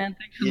hour, man.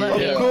 Thanks for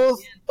letting me.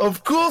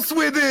 Of course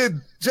we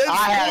did.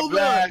 I had a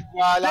blast,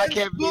 bro. I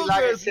can't believe,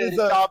 like I said, it's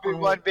all been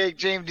one big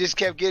dream. Just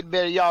kept getting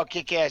better. Y'all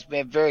kick ass,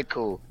 man. Very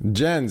cool.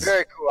 Jens.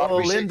 Very cool. I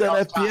appreciate Lyndon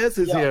y'all's FPS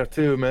time. is here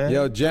too, man.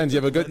 Yo, Jens, you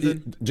have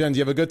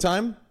a good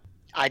time?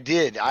 I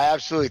did. I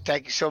absolutely.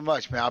 Thank you so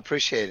much, man. I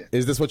appreciate it.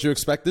 Is this what you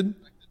expected?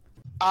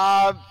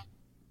 No.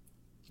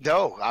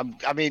 No.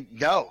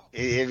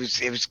 It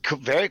was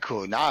very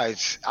cool. No, I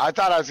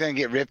thought I was gonna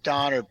get ripped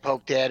on or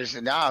poked at or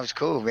something. No, it was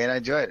cool, man. I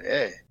enjoyed it.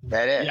 Hey,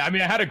 badass. Yeah, I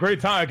mean, I had a great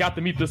time. I got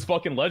to meet this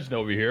fucking legend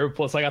over here.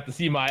 Plus, I got to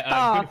see my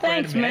good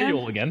friend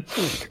Emmanuel again.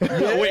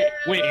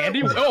 wait,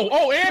 Andy?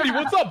 Oh, Andy,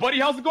 what's up, buddy?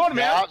 How's it going,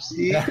 man? Yeah,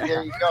 see,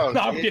 there you go. No,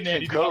 I'm kidding,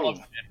 Andy. Dude, I love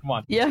you, man. Come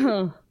on.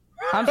 Yeah,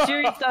 I'm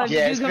serious.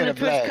 Yeah, it's Dude's been coming a to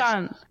blast.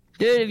 TwitchCon.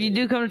 Dude, if you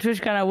do come to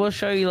TwitchCon, I will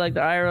show you like the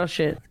IRL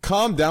shit.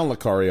 Calm down,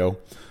 Lucario.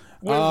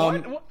 What?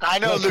 I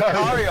know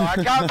Lucario.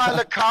 I got my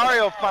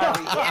Lucario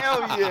finally.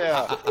 Hell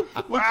yeah!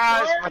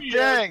 Wow, it's my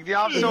thing. Dude,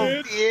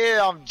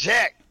 I'm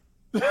jacked.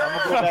 I'm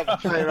gonna go back and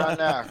play right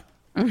now.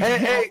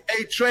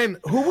 hey, Train,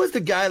 who was the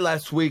guy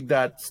last week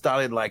that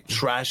started like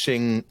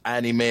trashing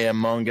anime and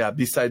manga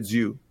besides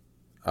you?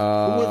 Who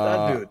was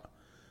that dude?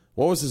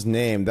 What was his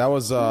name? That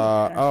was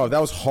that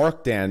was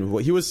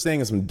Harkdan. He was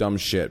saying some dumb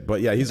shit,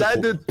 but yeah,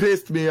 dude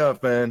pissed me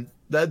off, man.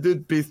 That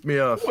dude pissed me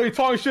off. What, are you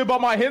talking shit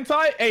about my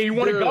hentai? Hey, you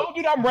want to go,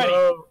 dude? I'm ready.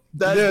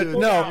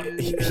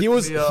 He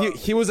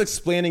was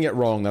explaining it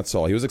wrong. That's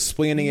all. He was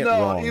explaining it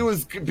wrong. No, he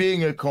was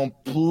being a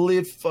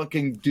complete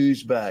fucking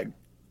douchebag.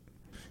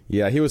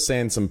 Yeah, he was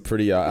saying some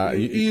pretty.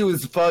 He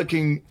was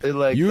fucking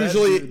like.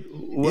 Usually,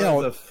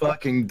 a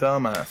fucking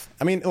dumbass.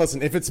 I mean,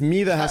 listen. If it's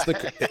me that has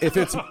to,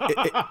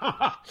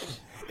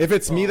 if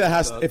it's me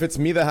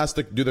that has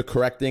to do the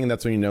correcting,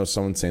 that's when you know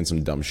someone's saying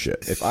some dumb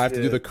shit. If I have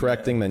to do the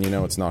correcting, then you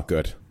know it's not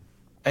good.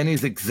 And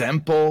his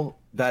example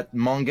that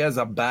mangas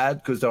are bad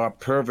because there are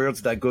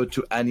perverts that go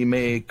to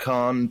anime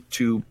con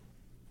to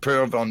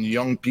perv on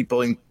young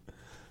people in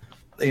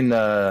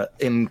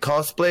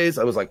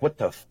cosplays. I was like, what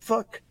the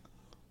fuck?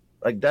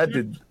 Like that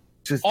dude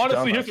just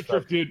honestly, here's the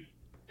truth, dude.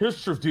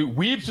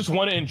 Weebs just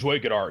want to enjoy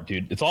good art,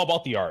 dude. It's all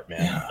about the art,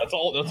 man. Yeah. That's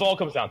all it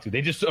comes down to.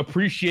 They just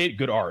appreciate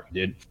good art,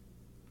 dude.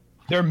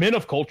 They're men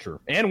of culture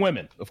and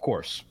women, of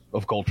course,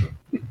 of culture.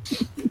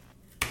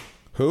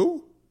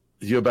 Who?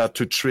 You're about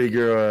to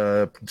trigger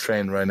a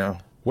Train right now.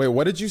 Wait,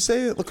 what did you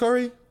say,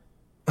 Lakari?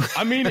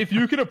 I mean, if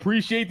you can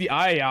appreciate the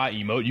Aya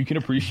emote, you can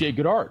appreciate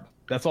good art.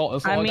 That's all.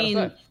 I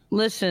mean,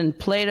 listen.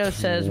 Plato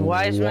says,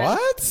 "Wise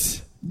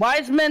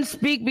men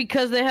speak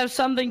because they have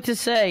something to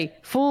say.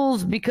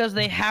 Fools because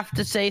they have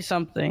to say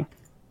something."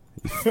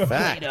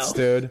 Facts,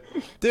 dude.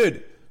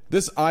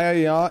 This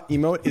Aya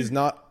emote is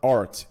not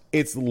art.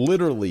 It's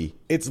literally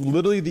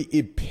the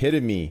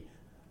epitome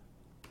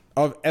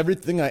of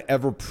everything I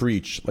ever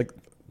preach. Like.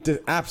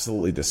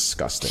 Absolutely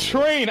disgusting.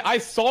 Train, I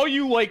saw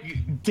you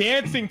like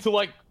dancing to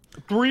like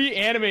 3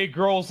 anime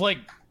girls like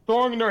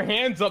throwing their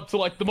hands up to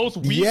like the most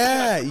weak.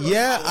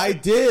 Yeah, I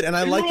did, and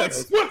I like that.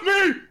 With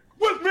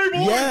me,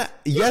 boy. Yeah,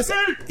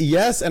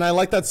 yes, and I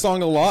like that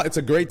song a lot. It's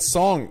a great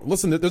song.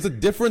 Listen, there's a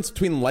difference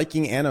between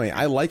liking anime.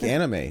 I like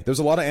anime. There's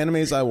a lot of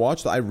animes I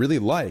watch that I really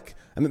like,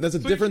 and there's a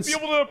difference. You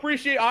should be able to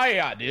appreciate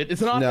Aya, dude.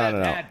 It's not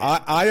bad.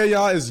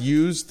 Aya is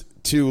used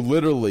to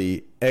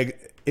literally.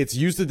 It's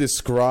used to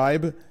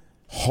describe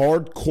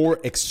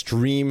hardcore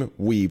extreme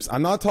weebs.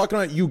 I'm not talking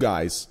about you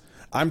guys.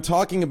 I'm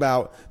talking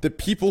about the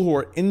people who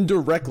are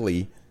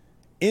indirectly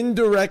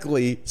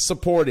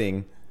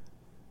supporting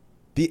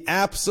the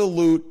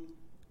absolute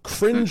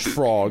cringe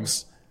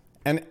frogs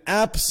and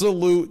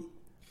absolute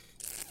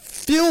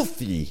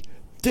filthy,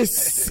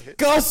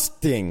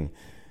 disgusting,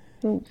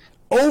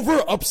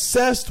 over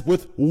obsessed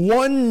with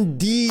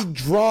 1D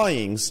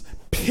drawings,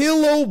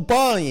 pillow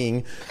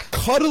buying,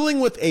 cuddling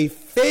with a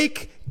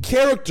fake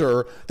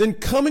character, then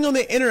coming on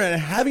the internet and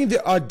having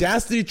the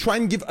audacity to try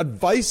and give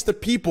advice to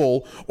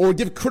people or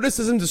give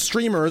criticism to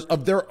streamers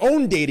of their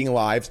own dating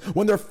lives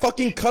when they're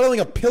fucking cuddling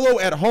a pillow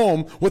at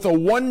home with a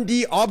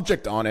 1D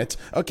object on it.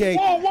 Okay.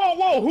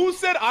 Whoa! Who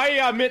said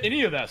I meant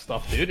any of that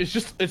stuff, dude?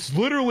 It's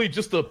literally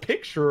just a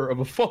picture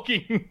of a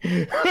fucking.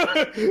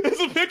 It's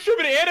a picture of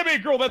an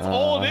anime girl. That's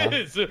all it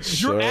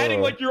is. You're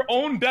adding like your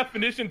own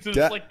definition to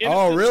this, like.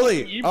 Oh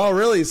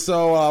really?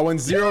 So when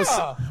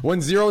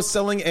Zero's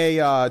selling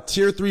a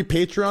tier 3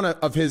 Patreon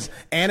of his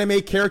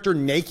anime character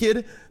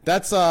naked,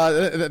 that's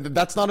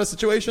not a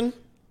situation.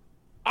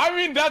 I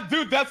mean,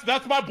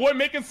 that's my boy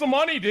making some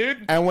money,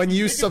 dude. And when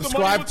you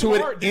subscribe to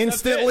it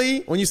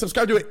instantly,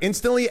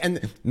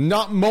 and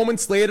not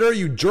moments later,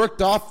 you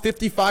jerked off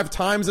 55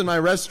 times in my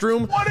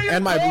restroom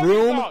and my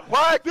room.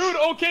 What, dude?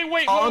 Okay,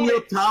 wait. On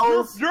your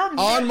towels? You're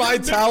on my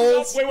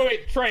towels?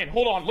 Wait, Train,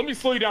 hold on. Let me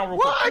slow you down real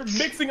quick. You're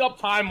mixing up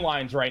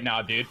timelines right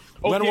now, dude.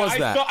 Okay, when was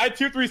that? I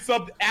tier 3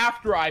 subbed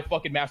after I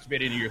fucking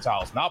masturbated into your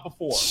towels, not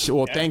before.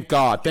 Well, okay? Thank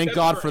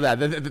God for that.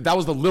 That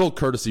was the little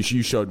courtesy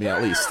you showed me,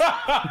 at least.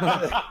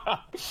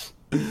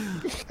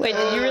 Wait,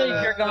 did you really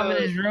jerk off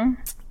in his room?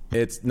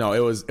 It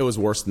was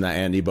worse than that,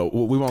 Andy. But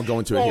we won't go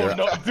into it here.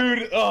 No,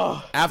 dude.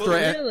 After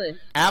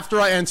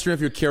I end stream,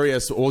 if you're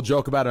curious, we'll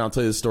joke about it. And I'll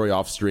tell you the story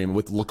off stream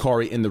with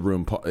Lakari in the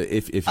room.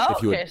 If you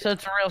would. Okay, so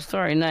it's a real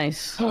story.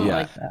 Nice. Yeah, I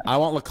like that. I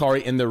want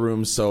Lakari in the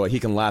room so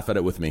he can laugh at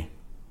it with me.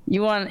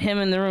 You want him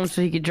in the room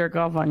so he could jerk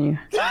off on you?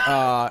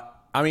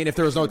 I mean, if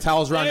there was no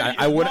towels around,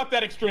 I would. Not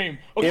that extreme.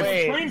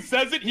 Okay, when Train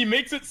says it, he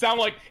makes it sound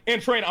like.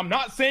 And Train, I'm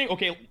not saying.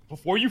 Okay,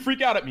 before you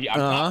freak out at me, I'm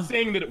not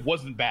saying that it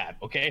wasn't bad.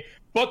 Okay,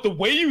 but the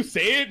way you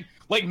say it,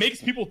 like,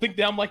 makes people think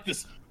that I'm like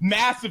this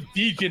massive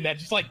degen that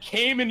just like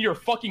came in your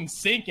fucking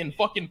sink and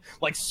fucking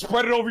like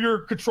spread it over your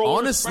controller.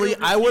 Honestly,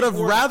 I would have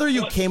rather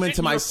you came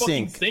into my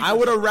sink. I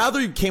would have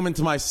rather you came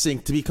into my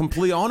sink. To be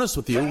completely honest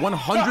with you,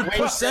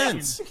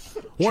 100%.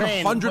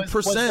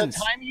 100%.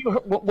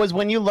 Was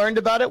when you learned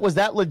about it, was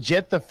that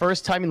legit the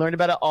first time you learned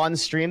about it on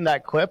stream,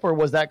 that clip, or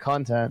was that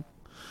content?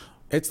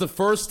 It's the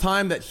first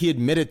time that he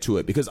admitted to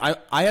it, because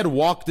I had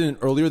walked in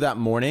earlier that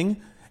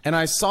morning and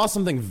I saw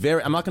something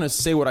I'm not going to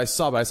say what I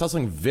saw, but I saw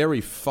something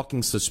very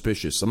fucking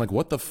suspicious. I'm like,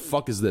 what the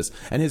fuck is this?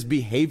 And his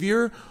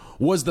behavior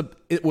was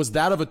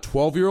that of a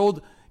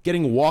 12-year-old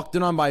getting walked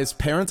in on by his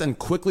parents and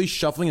quickly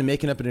shuffling and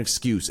making up an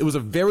excuse. It was a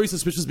very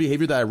suspicious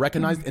behavior that I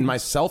recognized in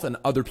myself and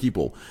other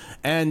people.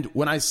 And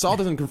when I saw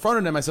this and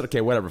confronted him, I said,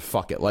 okay, whatever,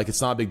 fuck it. Like, it's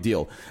not a big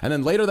deal. And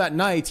then later that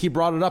night, he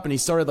brought it up and he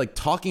started like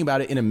talking about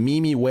it in a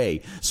memey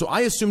way. So I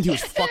assumed he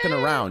was fucking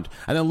around.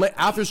 And then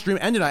after stream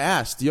ended, I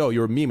asked, yo,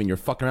 you're a meme and you're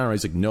fucking around. And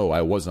he's like, no,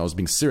 I wasn't. I was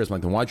being serious. I'm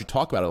like, then why'd you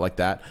talk about it like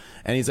that?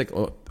 And he's like,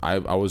 oh, I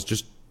was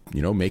just,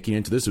 making it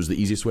into this. It was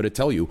the easiest way to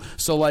tell you.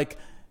 So like,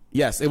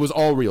 yes, it was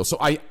all real. So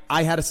I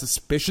had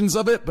suspicions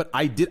of it, but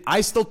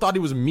I still thought he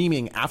was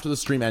memeing after the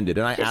stream ended,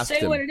 and I asked him.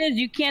 Say what it is.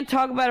 You can't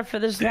talk about it for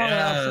this long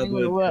without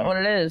saying what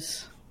it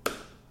is.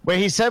 Wait,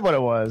 he said what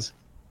it was.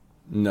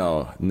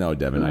 No,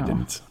 Devin, I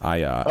didn't.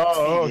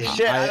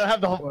 Shit! I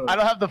don't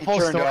have the full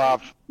story.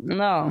 Off.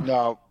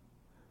 No.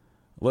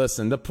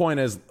 Listen, the point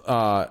is,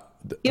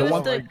 Here's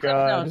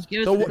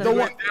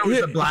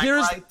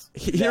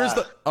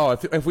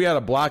if we had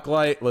a black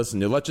light, listen,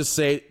 dude, let's just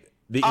say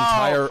the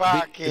entire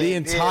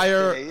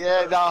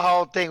the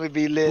whole thing would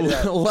be lit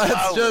up.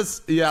 let's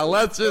just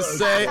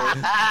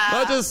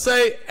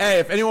say, hey,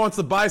 if anyone wants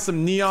to buy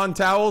some neon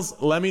towels,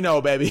 let me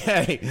know, baby.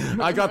 Hey,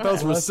 I got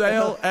those for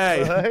sale.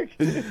 Hey,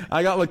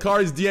 I got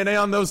Lucari's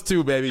DNA on those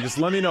too, baby. Just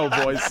let me know,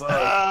 boys.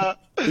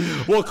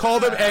 We'll call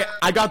them. Hey,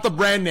 I got the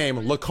brand name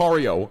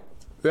Lucario.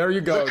 There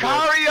you go.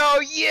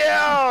 Lucario,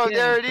 yeah,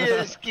 there it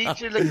is. Get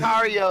your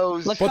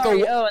Lucarios.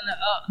 Lucario, and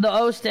the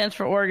O stands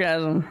for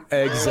orgasm.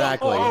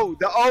 Exactly. Oh,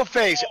 the O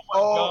face.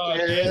 Oh,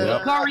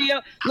 yeah.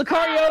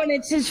 Lucario, and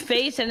it's his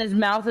face, and his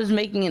mouth is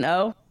making an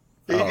O.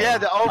 Yeah,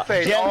 the O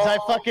face. Jens, I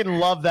fucking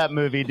love that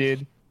movie,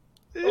 dude.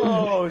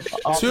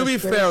 To be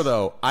fair,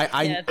 though, I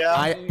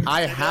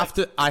have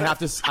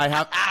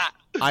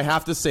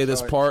to say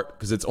this part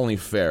because it's only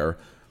fair.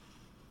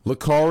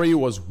 Lucario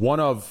was one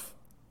of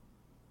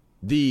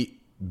the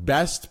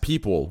best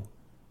people.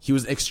 He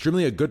was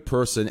extremely a good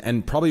person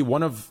and probably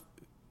one of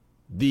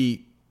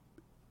the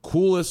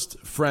coolest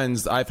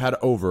friends I've had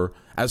over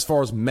as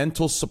far as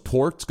mental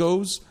support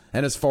goes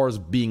and as far as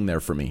being there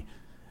for me.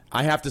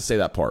 I have to say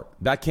that part.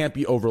 That can't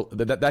be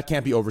that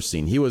can't be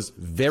overseen. He was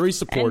very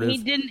supportive. And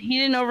he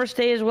didn't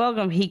overstay his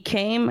welcome. He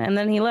came and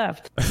then he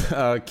left.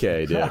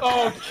 Okay, dude.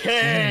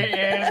 Okay,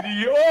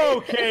 Andy.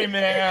 Okay,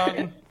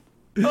 man.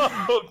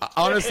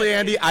 Honestly,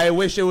 Andy, I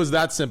wish it was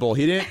that simple.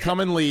 He didn't come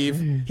and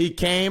leave. He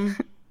came,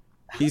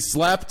 he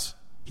slept,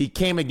 he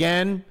came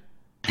again,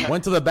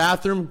 went to the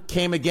bathroom,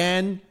 came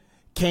again,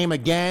 and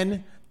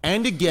again,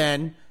 and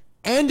again,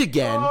 and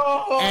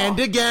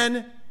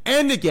again,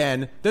 and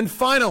again. Then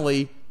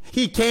finally,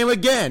 he came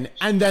again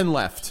and then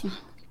left.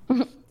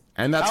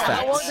 And that's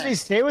facts. How long did he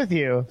stay with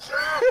you?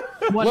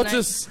 Let's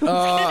just.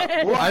 I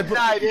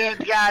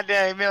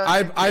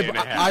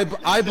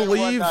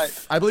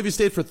believe he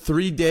stayed for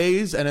 3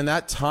 days, and in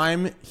that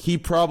time, he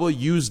probably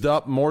used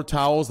up more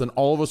towels than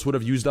all of us would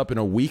have used up in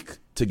a week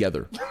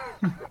together.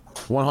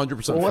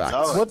 100%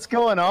 facts. What's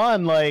going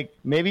on? Like,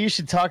 maybe you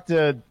should talk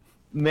to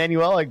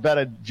Manuel about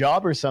a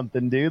job or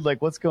something, dude.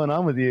 Like, what's going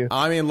on with you?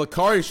 I mean,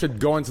 Lucari should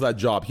go into that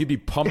job. He'd be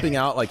pumping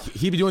out, like,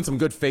 he'd be doing some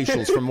good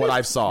facials from what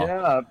I've saw.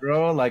 Yeah,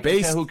 bro. Like,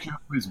 who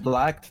is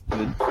black?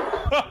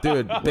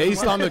 Dude,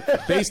 based on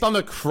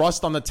the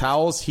crust on the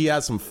towels, he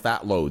has some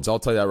fat loads. I'll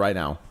tell you that right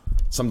now.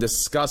 Some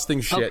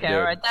disgusting shit. Okay, dude.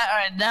 all right.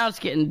 Now it's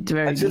getting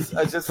very. I just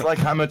like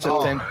how much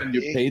attention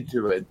you paid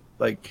to it.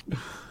 Like,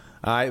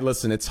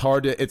 listen. It's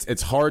hard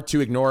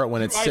to ignore it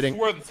when it's sitting. I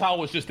swear the towel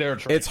was just there.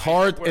 It's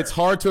hard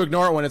to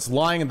ignore it when it's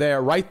lying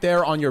there, right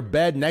there on your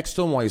bed next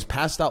to him while he's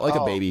passed out like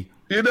a baby.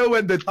 You know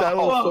when the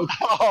towel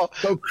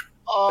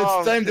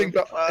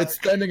it's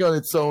standing on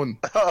its own.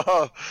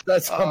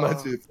 That's how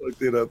much it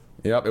fucked it up.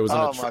 Yep, it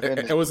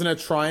was in a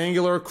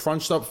triangular,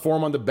 crunched up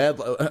form on the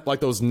bed, like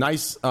those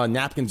nice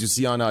napkins you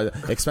see on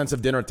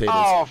expensive dinner tables.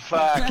 Oh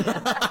fuck! Yeah.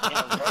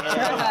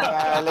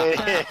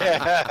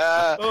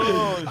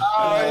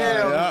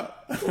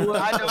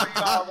 I know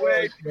you are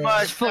way too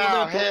much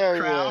now.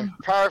 Hell,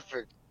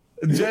 perfect.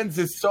 Jens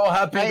is so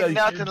happy. Ain't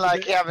nothing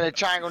like having a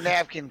triangle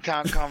napkin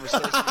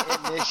conversation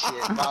in this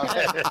shit.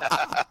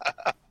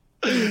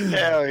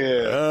 Hell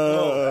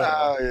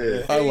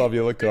yeah. I love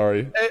you,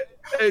 Lucari.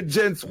 Hey,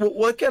 Jens,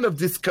 what kind of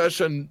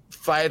discussion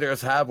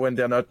fighters have when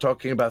they're not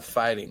talking about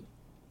fighting?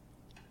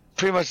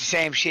 Pretty much the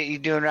same shit you're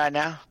doing right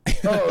now.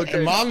 Oh,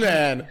 okay. My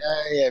man.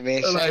 Yeah,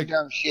 man. Same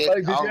dumb shit.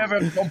 Like, did you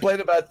ever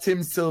complain about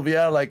Tim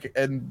Sylvia,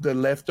 and the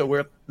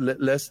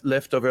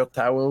leftover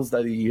towels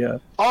that he?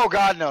 Oh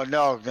God, no.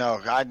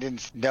 I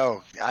didn't.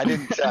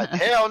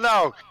 Hell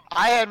no.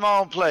 I had my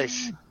own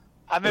place.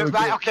 I mean,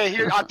 okay.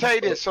 Here, I'll tell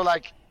you this. So,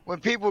 like, when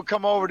people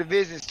come over to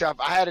visit and stuff,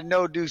 I had a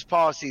no deuce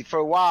policy. For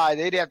a while,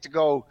 they'd have to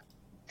go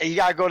and you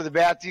gotta go to the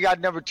bathroom. You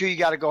got number 2. You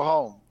gotta go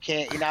home.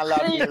 You're not allowed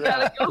to be You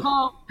gotta go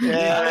home.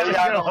 Yeah, you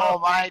gotta go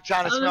home. I ain't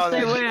trying to smell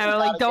that. I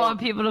like don't want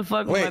people to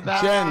fuck with my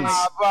bathroom.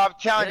 Bro, I'm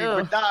telling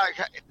you.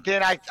 But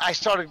then I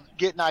started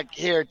getting like,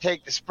 here,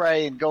 take the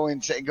spray and go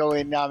in.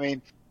 I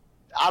mean,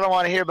 I don't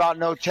want to hear about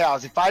no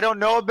towels. If I don't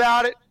know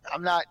about it,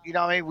 I'm not. You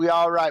know what I mean? We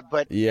all right.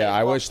 But yeah,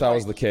 I wish that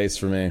was the case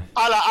for me.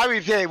 I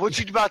mean, hey, what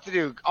you about to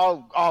do?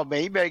 Oh,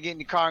 man, you better get in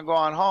your car and go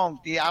on home.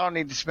 Yeah, I don't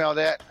need to smell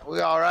that.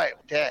 We all right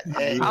with that.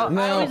 Hey. I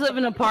always live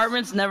in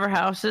apartments, never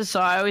houses, so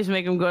I always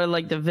make them go to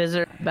like the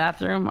visitor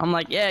bathroom. I'm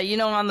like, yeah,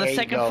 on the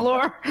second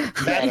floor.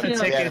 That's the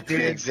ticket,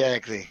 dude.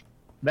 Exactly.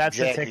 That's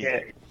the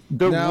ticket.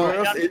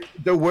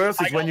 The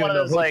worst is when you're in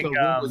the hotel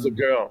room with a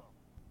girl.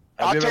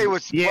 I'll tell you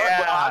what's worse.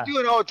 I'll do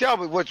in a hotel,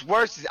 but what's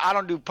worse is I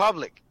don't do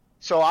public.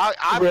 So I'll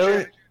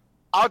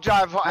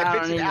drive home.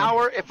 If it's an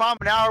hour, if I'm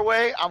an hour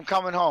away, I'm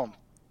coming home.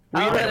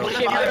 I'd rather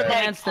shit my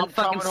pants than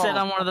fucking sit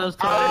on one of those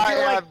toilets. I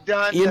have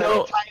done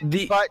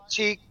the butt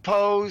cheek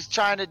pose,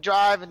 trying to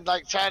drive and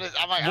like trying to.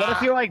 I'm like, what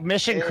if you're like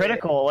mission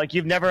critical? Like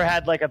you've never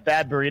had like a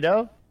bad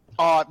burrito?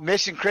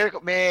 Mission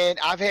critical, man.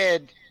 I've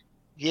had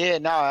a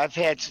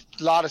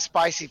lot of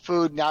spicy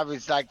food, and I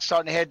was like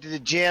starting to head to the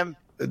gym.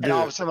 And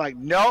all of a sudden, I'm like,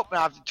 nope, and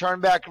I have to turn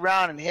back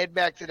around and head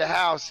back to the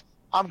house.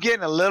 I'm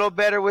getting a little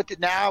better with it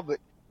now, but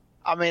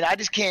I mean, I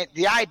just can't.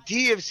 The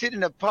idea of sitting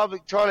in a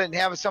public toilet and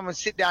having someone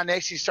sit down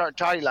next to you start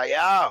talking, like,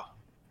 oh.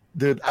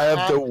 Dude, I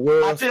have the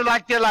worst. I feel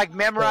like they're like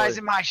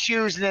memorizing my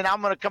shoes, and then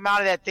I'm gonna come out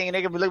of that thing, and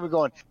they're gonna be looking,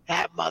 going,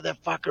 "That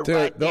motherfucker!" Dude,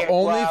 right the there.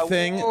 only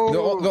thing,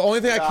 the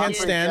only thing I can't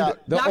stand,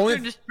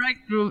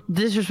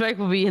 disrespect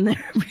will be in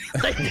there.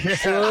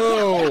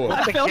 True.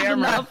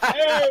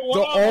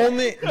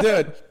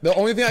 The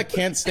only thing I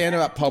can't stand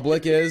about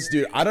public is,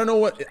 dude, I don't know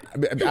what.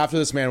 After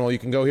this, Manuel, you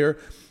can go here.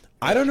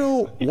 I don't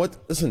know what.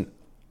 Listen.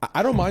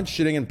 I don't mind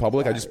shitting in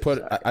public. I just put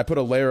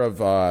a layer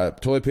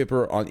of toilet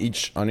paper on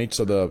each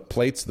of the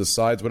plates, the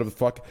sides, whatever the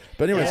fuck.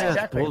 But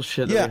anyways,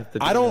 bullshit. Yeah,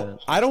 I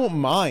don't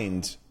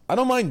mind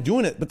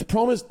doing it. But the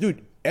problem is,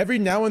 dude, every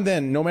now and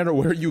then, no matter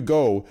where you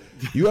go,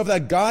 you have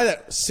that guy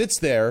that sits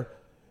there,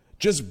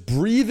 just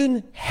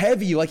breathing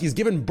heavy like he's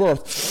giving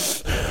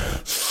birth.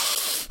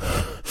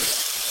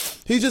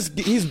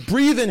 He's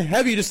breathing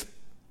heavy, just.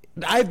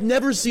 I've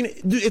never seen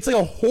it. Dude, it's like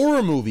a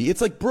horror movie. It's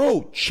like,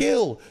 bro,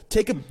 chill.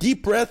 Take a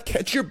deep breath.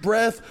 Catch your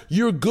breath.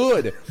 You're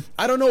good.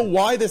 I don't know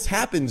why this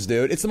happens,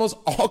 dude. It's the most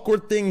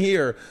awkward thing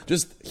here.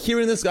 Just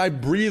hearing this guy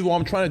breathe while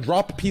I'm trying to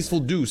drop a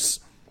peaceful deuce.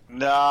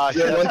 Nah,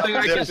 one thing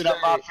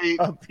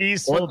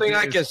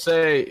I can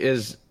say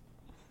is,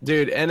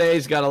 dude,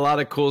 NA's got a lot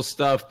of cool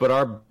stuff, but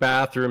our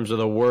bathrooms are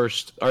the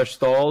worst. Our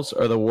stalls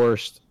are the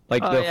worst.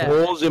 Like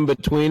holes in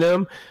between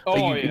them.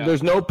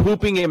 There's no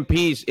pooping in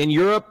peace. In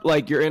Europe,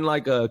 like you're in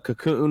like a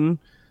cocoon.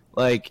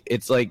 Like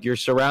it's like you're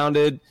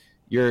surrounded.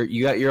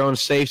 You got your own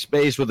safe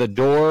space with a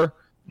door.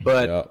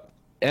 But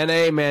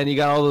NA, man, you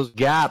got all those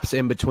gaps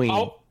in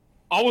between.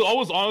 I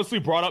was honestly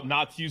brought up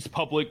not to use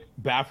public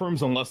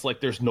bathrooms unless like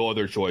there's no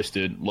other choice,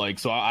 dude. Like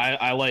so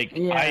I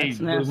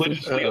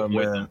religiously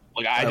avoid them.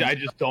 Like I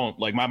just don't.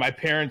 Like my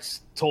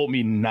parents told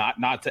me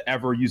not to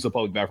ever use a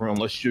public bathroom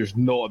unless there's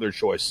no other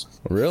choice.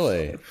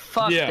 Really?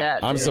 Fuck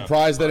that. I'm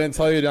surprised they didn't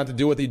tell you not to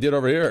do what they did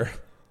over here.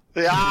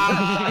 They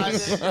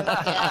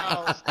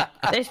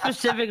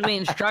specifically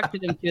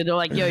instructed him to. They're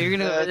like, yo, you're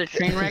gonna go to the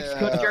train wrecks,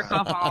 go jerk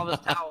off on all those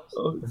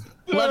towels.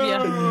 Love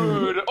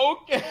you. Dude,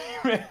 okay,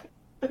 man.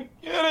 I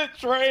get it,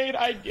 Train.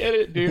 I get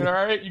it, dude. All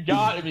right, you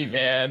got me,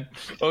 man.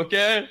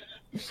 Okay,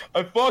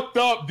 I fucked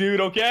up,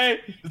 dude. Okay,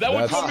 is that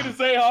what you want me to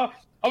say, huh?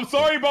 I'm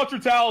sorry about your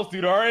towels,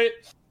 dude. All right.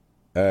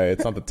 Hey,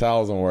 it's not the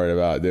towels I'm worried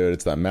about, dude.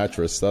 It's that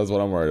mattress. That's what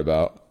I'm worried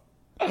about.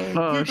 Dude,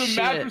 the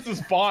mattress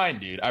is fine,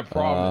 dude. I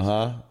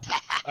promise.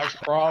 I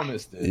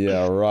promise, dude.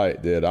 Yeah,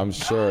 right, dude. I'm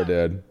sure,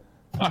 dude.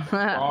 I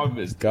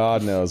promise.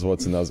 God knows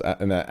what's in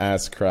that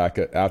ass crack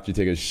after you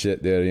take a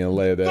shit, dude. You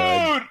lay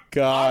there. Dude,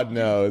 God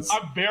knows.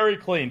 I'm very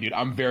clean, dude.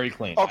 I'm very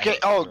clean. Okay.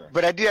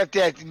 But I do have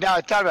to ask. Now,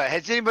 talk about it.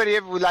 Has anybody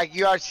ever, like,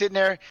 you are sitting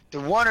there the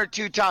one or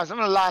two times? I'm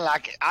gonna lie.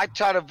 Like, I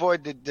try to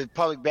avoid the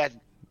public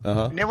bathroom.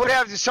 And then what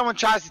happens if someone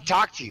tries to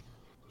talk to you?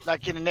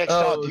 Like in the next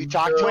stall, do you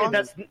talk to him?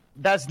 That's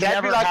That'd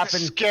never be like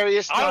happened. the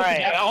scariest story.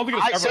 I don't think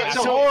it's ever It's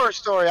happened. a horror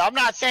story. I'm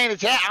not saying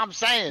it's. I'm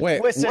saying.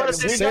 Wait, Listen,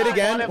 say it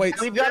again.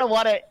 We've got a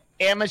lot of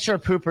amateur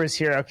poopers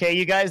here, okay?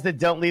 You guys that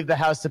don't leave the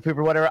house to poop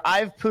or whatever.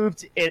 I've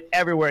pooped it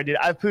everywhere, dude.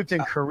 I've pooped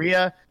in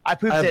Korea. I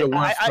pooped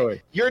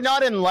it. You're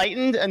not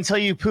enlightened until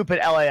you poop at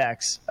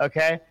LAX,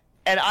 okay?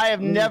 And I have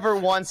never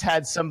once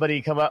had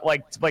somebody come up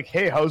like,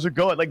 hey, how's it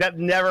going? Like that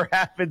never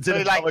happens in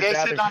a like public they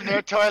bathroom. sit on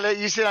their toilet.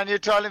 You sit on your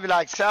toilet and be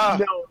like, so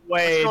no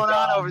way, what's going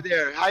on over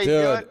there? How you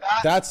doing?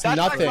 That's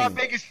nothing. Like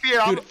my biggest fear.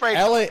 I'm afraid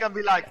someone's gonna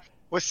be like,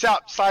 what's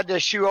up? Slide their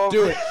shoe over.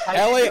 Dude,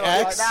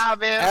 LAX, like,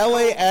 nah,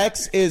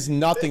 LAX is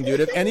nothing, dude.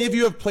 If any of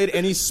you have played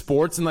any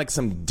sports in like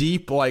some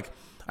deep, like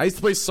I used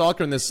to play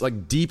soccer in this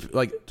like deep,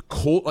 like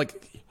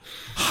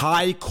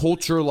high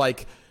culture,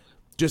 like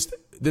just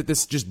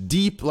this just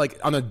deep, like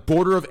on the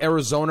border of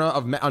Arizona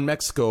on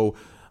Mexico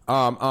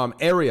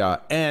area,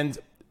 and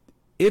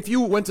if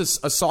you went to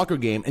a soccer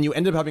game and you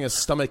ended up having a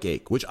stomach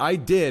ache, which I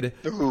did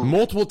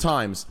multiple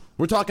times,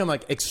 we're talking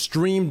like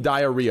extreme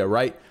diarrhea,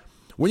 right?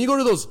 When you go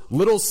to those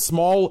little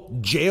small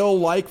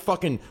jail-like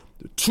fucking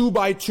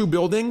 2x2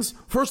 buildings,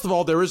 first of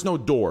all, there is no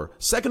door.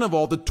 Second of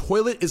all, the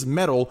toilet is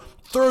metal.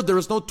 Third, there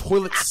is no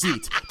toilet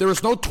seat. There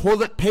is no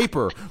toilet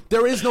paper.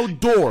 There is no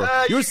door.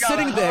 You're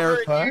sitting there.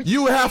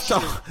 You have to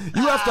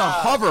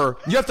hover.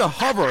 You have to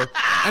hover.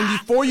 And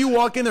before you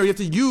walk in there, you have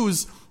to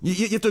use.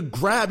 You have to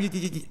grab. You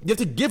have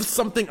to give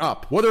something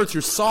up. Whether it's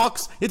your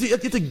socks, you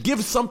have to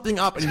give something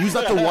up and use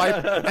that to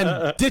wipe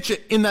and ditch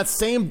it in that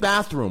same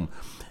bathroom.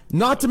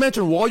 Not to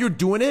mention, while you're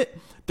doing it,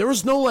 there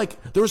was no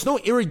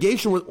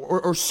irrigation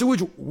or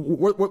sewage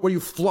where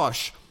you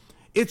flush.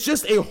 It's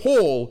just a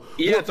hole.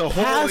 Yeah, it's a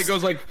hole that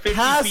goes like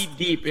 50 feet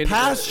deep.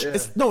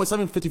 It's not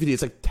even 50 feet deep.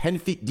 It's like 10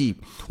 feet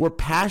deep, where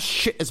past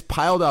shit is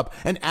piled up.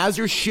 And as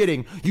you're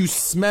shitting, you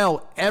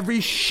smell every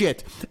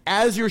shit.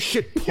 As your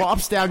shit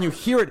plops down, you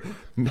hear it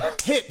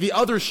hit the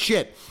other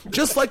shit.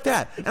 Just like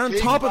that. And on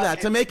top of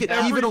that, to make it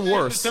even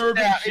worse.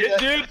 Every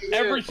shit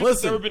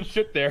that's ever been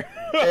shit there.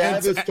 I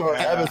have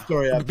a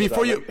story.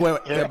 Before you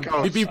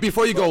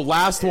go,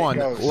 last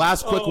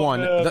quick one.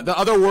 The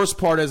other worst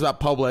part is about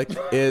public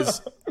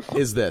is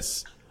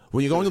this.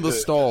 When you go into the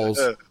stalls,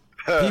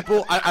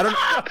 people,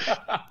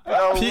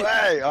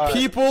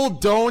 people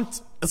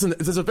don't. Listen,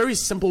 there's a very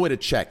simple way to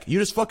check. You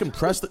just fucking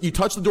you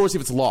touch the door, see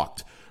if it's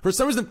locked. For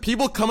some reason,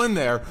 people come in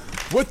there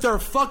with their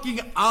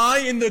fucking eye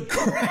in the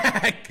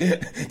crack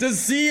to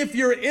see if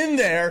you're in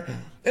there.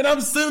 And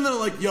I'm sitting there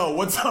like, yo,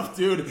 what's up,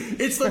 dude?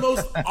 It's the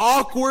most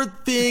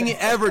awkward thing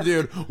ever,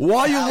 dude.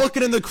 Why are you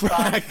looking in the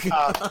crack?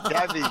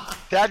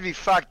 That'd be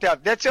fucked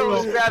up. That's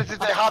almost as bad as if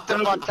they hopped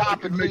up on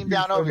top and leaned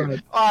down over you.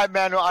 All right,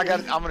 man. I'm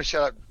gonna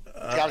shut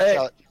up.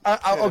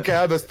 Okay,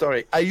 I have a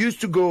story. I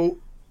used to go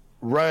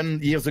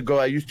run years ago.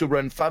 I used to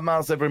run 5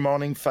 miles every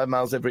morning, 5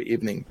 miles every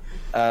evening,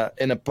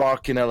 in a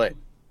park in LA.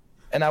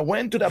 And I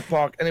went to that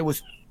park, and it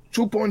was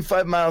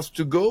 2.5 miles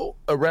to go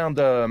around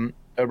the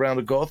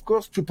golf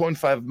course,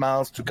 2.5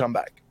 miles to come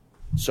back.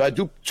 So I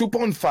do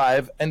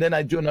 2.5, and then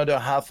I do another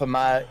half a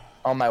mile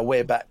on my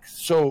way back.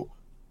 So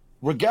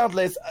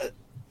regardless,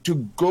 to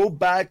go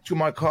back to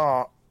my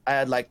car, I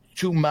had like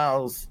 2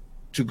 miles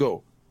to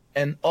go.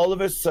 And all of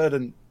a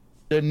sudden,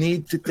 the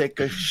need to take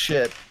a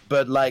shit,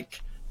 but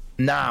like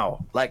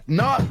now, like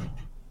not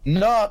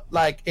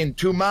like in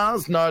 2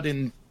 miles, not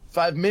in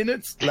 5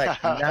 minutes,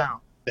 like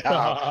now.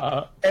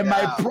 And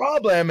my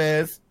problem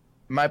is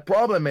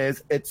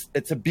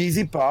it's a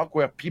busy park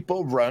where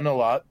people run a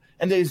lot,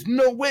 and there's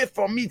no way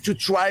for me to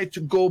try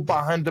to go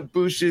behind the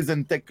bushes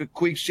and take a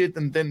quick shit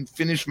and then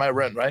finish my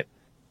run, right?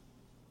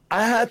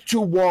 I had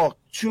to walk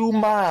 2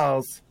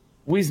 miles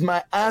with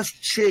my ass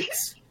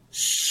cheeks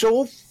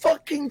so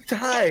fucking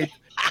tight,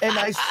 and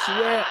I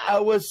swear I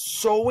was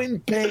so in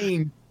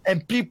pain,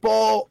 and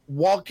people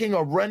walking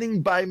or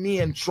running by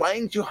me and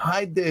trying to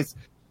hide this.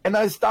 And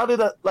I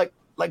started like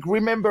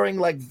remembering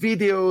like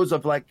videos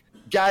of like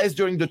guys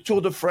during the Tour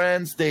de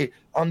France, they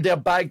on their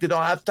bike, they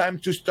don't have time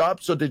to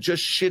stop, so they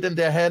just shit in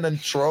their hand and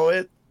throw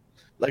it.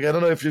 Like, I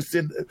don't know if you've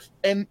seen it.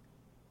 And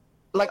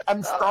like,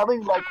 I'm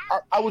starting, like,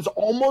 I was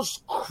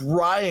almost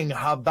crying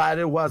how bad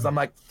it was. I'm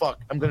like,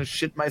 fuck, I'm gonna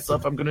shit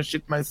myself.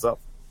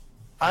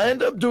 I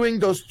end up doing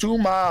those 2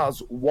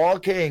 miles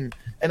walking,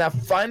 and I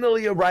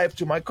finally arrived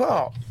to my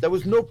car. There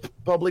was no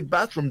public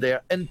bathroom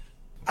there, and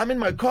I'm in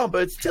my car,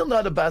 but it's still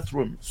not a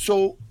bathroom.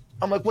 So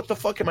I'm like, what the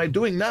fuck am I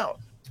doing now?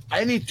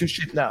 I need to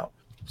shit now.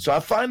 So I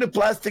find a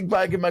plastic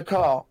bag in my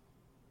car,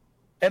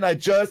 and I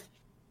just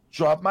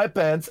drop my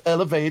pants,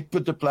 elevate,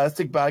 put the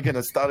plastic bag, and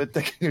I started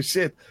taking a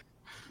shit.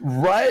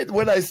 Right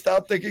when I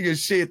start taking a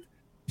shit,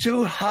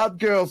 2 hot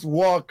girls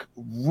walk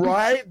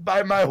right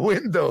by my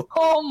window.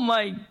 Oh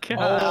my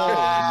god!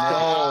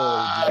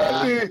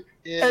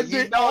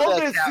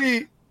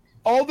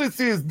 All they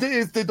see is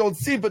this. They don't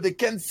see, but they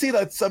can see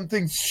that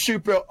something's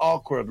super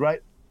awkward,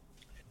 right?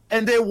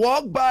 And they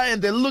walk by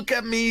and they look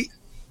at me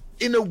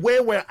in a way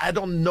where I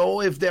don't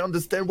know if they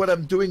understand what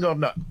I'm doing or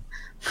not.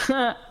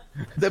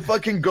 They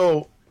fucking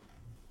go.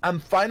 I'm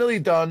finally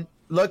done.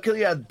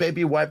 Luckily, I had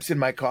baby wipes in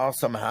my car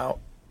somehow.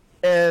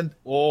 And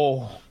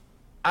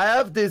I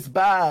have this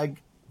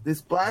bag,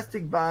 this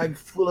plastic bag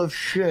full of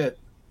shit.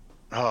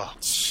 Oh,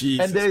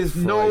 Jesus! And there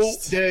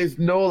is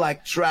no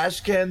like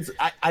trash cans.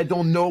 I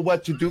don't know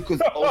what to do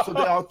because also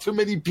there are too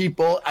many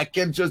people. I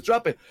can't just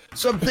drop it.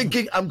 So I'm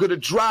thinking I'm gonna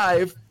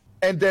drive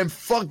and then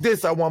fuck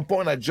this. At one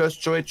point, I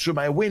just throw it through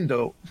my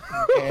window,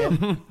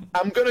 and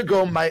I'm gonna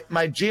go.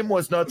 My gym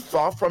was not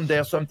far from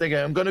there, so I'm thinking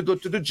I'm gonna go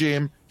to the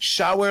gym,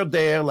 shower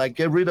there, like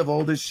get rid of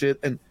all this shit.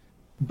 And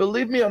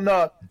believe me or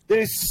not,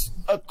 there's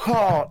a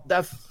car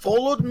that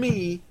followed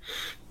me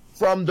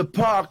from the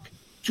park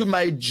to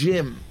my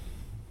gym.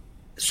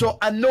 So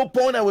at no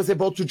point I was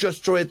able to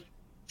just throw it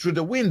through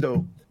the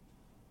window.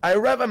 I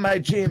arrive at my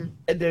gym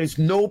and there is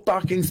no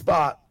parking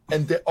spot.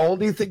 And the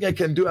only thing I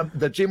can do,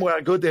 the gym where I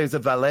go, there is a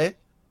valet.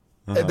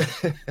 And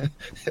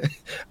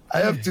I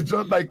have to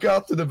drop my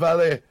car to the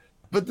valet.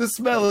 but the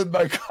smell in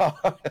my car.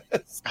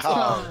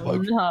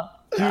 Oh, no.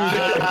 Dude,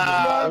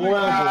 I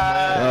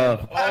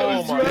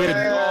was running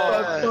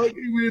out my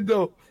fucking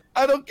window.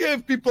 I don't care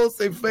if people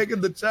say fake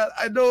in the chat.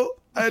 I know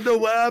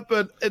what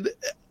happened. And,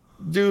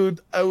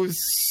 dude, I was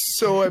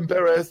so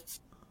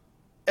embarrassed.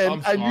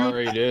 And I'm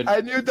sorry, dude.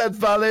 I knew that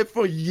valet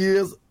for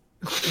years.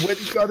 When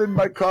he got in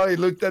my car, he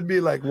looked at me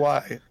like,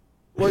 "Why?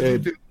 What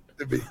did you do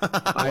to me?"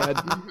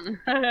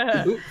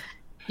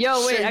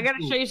 Yo, wait! I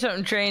gotta show you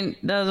something, Train.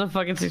 That was a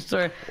fucking sick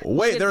story.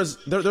 Wait, there's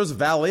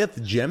valet at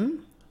the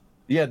gym?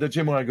 Yeah, the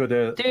gym where I go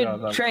there.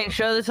 Dude, Train,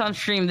 show this on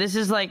stream. This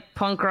is like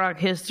punk rock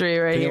history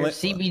right here.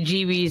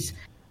 CBGB's.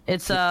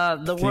 It's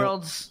the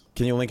world's.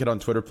 Can you link it on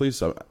Twitter,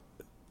 please?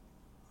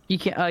 You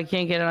can't. I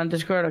can't get it on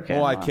Discord. Okay.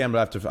 Well, I can, but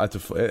I have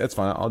to. It's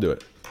fine. I'll do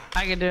it.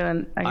 I can do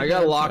it. I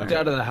got locked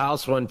out of the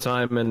house one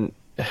time and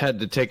had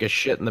to take a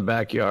shit in the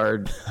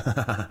backyard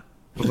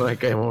when I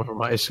came home from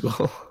high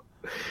school.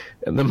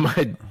 And then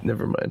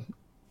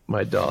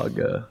my dog.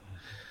 I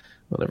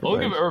don't think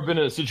I've ever been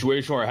in a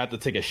situation where I had to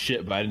take a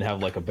shit, but I didn't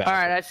have like a bathroom.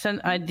 All right,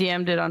 I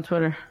DM'd it on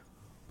Twitter.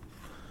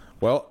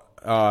 Well,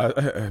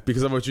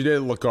 because of what you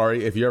did,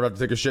 Lucari, if you ever have to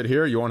take a shit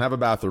here, you won't have a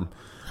bathroom.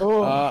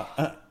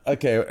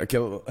 Okay.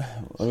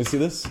 Let me see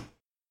this.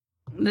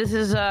 This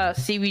is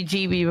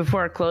CBGB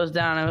before it closed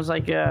down. It was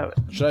like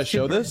should I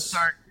show this?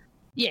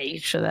 Yeah, you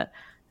should show that.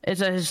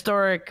 It's a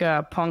historic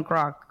punk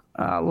rock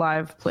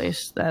live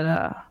place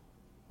that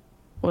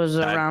was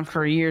around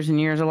for years and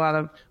years. A lot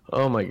of.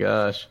 Oh my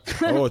gosh!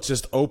 Oh, it's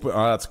just open.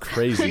 Oh, that's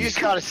crazy. You just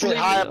gotta sit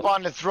high up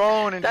on the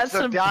throne and just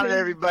look down at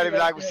everybody, and be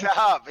like, "What's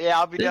up? Yeah,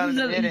 I'll be done in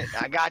a minute.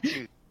 I got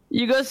you."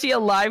 You go see a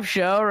live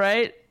show,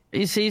 right?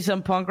 You see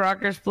some punk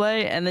rockers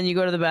play, and then you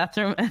go to the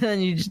bathroom, and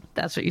then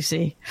that's what you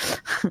see.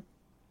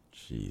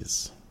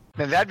 Jeez.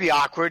 Man, that'd be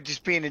awkward,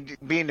 just being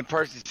the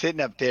person sitting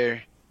up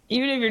there.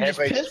 Even if you're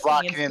everybody just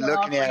walking in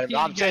looking at him.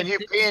 I'm saying you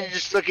being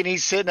just looking,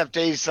 he's sitting up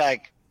there, he's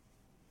like,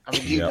 I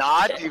mean, do you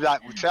nod? You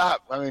like, what's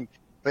up? I mean,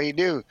 what do you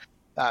do?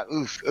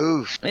 Oof.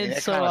 Man,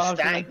 it's that kind of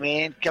stank,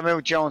 man. Come in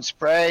with your own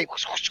spray. I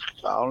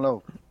don't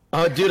know.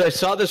 Oh, dude, I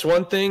saw this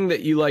one thing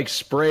that you like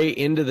spray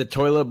into the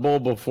toilet bowl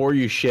before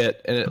you shit,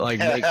 and it like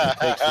takes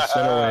the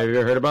scent away. Have you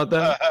ever heard about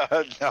that?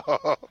 No.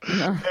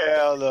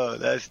 Hell no.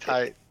 That's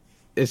tight.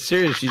 It's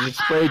serious. You just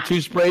spray 2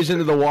 sprays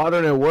into the water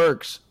and it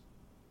works.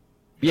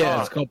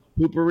 Yeah, it's called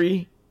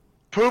poopery.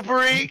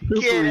 Poopery?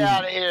 Get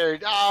out of here.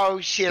 Oh,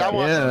 shit. I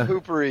want some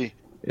poopery.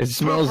 It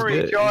smells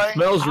Poopery, good. Joy. It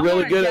smells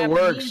really good. It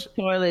works.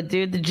 Toilet,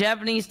 dude. The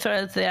Japanese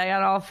toilets, I got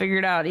it all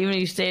figured out. Even if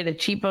you stay at a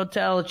cheap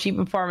hotel, a cheap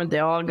apartment, they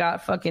all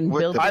got fucking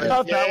built. I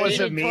thought that was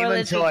a meme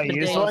until I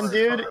used one,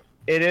 dude.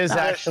 It is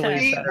actually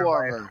seat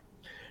warmer.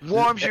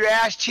 Warms your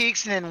ass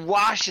cheeks and then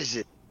washes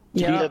it.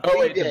 Yeah. Oh,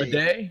 wait, the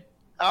bidet?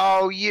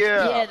 Oh,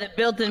 yeah. Yeah, the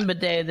built-in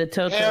bidet, the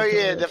Toto. Hell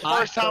yeah. The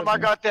first time I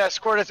got that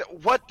squirt, I said,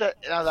 what the?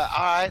 And I was like,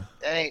 all right.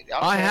 That ain't,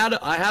 okay.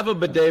 I have a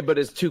bidet, but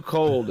it's too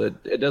cold.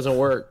 It doesn't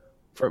work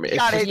for me.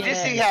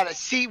 This thing had a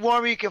seat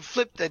warmer. You can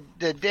flip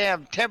the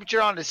damn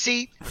temperature on the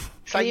seat.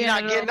 It's like you're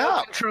not getting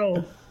up.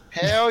 Control.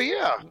 Hell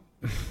yeah.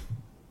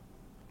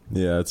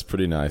 Yeah, it's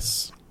pretty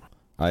nice.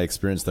 I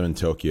experienced them in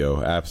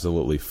Tokyo.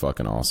 Absolutely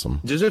fucking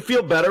awesome. Does it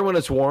feel better when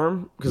it's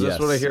warm? Because that's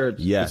what I hear.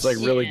 Yes. It's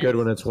like really good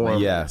when it's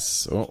warm.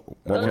 Yes. Those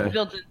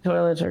built-in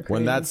toilets are crazy.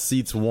 When that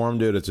seat's warm,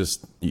 dude, it's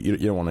just you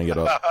don't want to get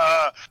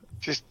up.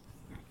 Just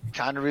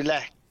trying to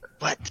relax.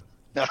 What?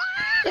 No.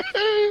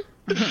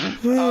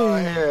 Oh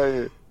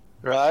yeah.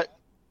 Right.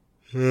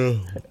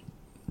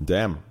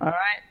 Damn. All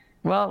right.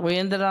 Well, we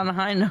ended on a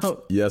high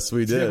note. Yes,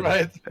 we did.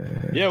 Right.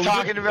 Yeah, we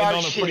Talking did about end on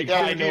a shit, pretty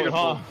that's high note,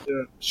 beautiful. huh?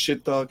 Yeah.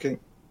 Shit talking.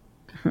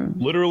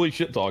 Literally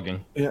shit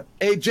talking. Yeah.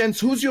 Hey, gents,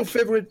 who's your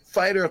favorite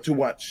fighter to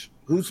watch?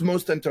 Who's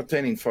most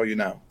entertaining for you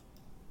now?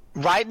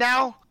 Right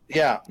now?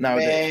 Yeah,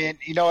 nowadays. Man,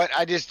 you know what?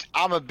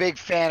 I'm a big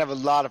fan of a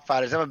lot of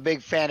fighters. I'm a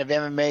big fan of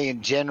MMA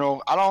in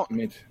general.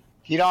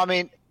 You know what I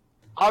mean?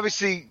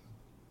 Obviously,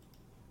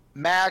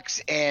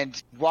 Max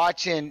and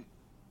watching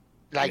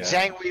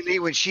Zhang Weili,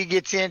 when she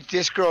gets in,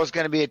 this girl is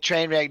going to be a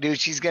train wreck, dude.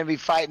 She's going to be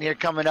fighting here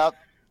coming up.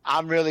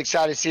 I'm really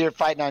excited to see her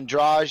fighting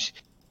Andrade.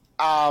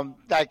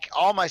 Like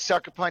all my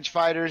sucker punch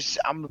fighters,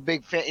 I'm a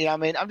big fan. You know what I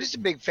mean? I'm just a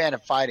big fan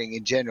of fighting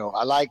in general.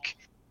 I like,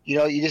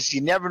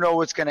 you never know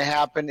what's going to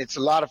happen. It's a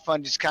lot of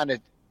fun just kind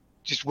of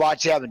just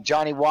watch it. And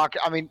Johnny Walker.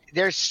 I mean,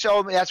 there's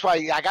so many. That's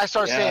why I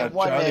started saying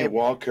one Johnny name.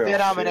 Walker, then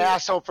I'm an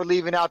asshole for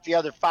leaving out the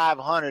other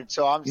 500.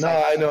 So I'm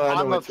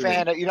I'm a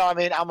fan of, you know what I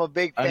mean? I'm a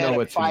big fan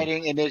of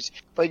fighting, and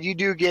but you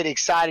do get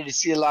excited to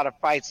see a lot of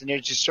fights, and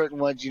there's just certain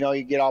ones,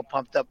 you get all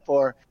pumped up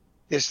for.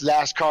 This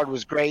last card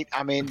was great.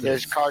 I mean,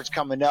 there's cards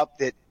coming up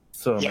that.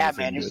 So yeah,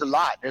 man, there's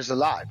a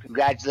lot.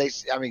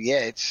 Congratulations. I mean,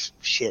 yeah, it's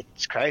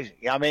crazy.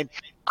 You know what I mean?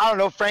 I don't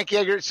know, Frankie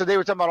Edgar. So they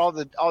were talking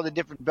about all the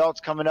different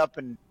belts coming up,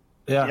 and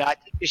I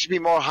think there should be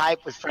more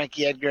hype with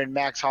Frankie Edgar and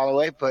Max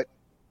Holloway, but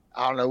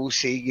I don't know. We'll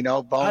see.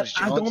 Bones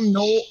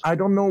Jones. I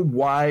don't know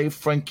why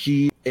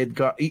Frankie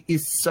Edgar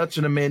is such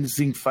an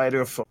amazing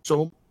fighter for so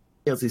many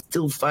years. He's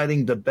still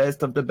fighting the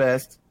best of the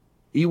best.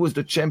 He was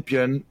the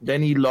champion.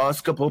 Then he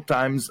lost a couple of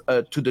times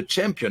to the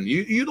champion.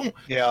 You don't.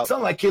 Yeah. It's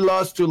not like he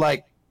lost to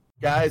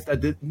guys that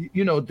did,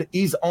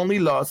 his only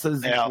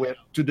losses were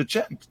to the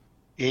champ.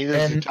 He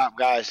was the top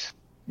guys.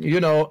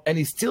 And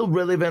he's still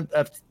relevant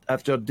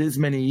after this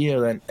many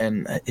years,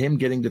 and him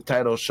getting the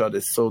title shot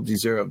is so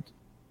deserved.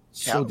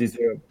 So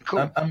deserved.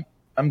 Cool.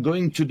 I'm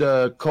going to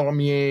the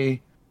Cormier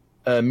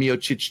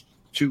Miocic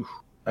too,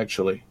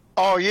 actually.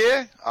 Oh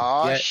yeah?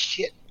 Oh Yeah.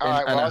 shit! All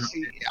right, well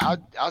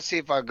I'll see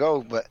if I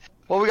go. But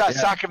we got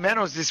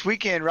Sacramento's this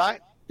weekend, right?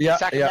 Yeah,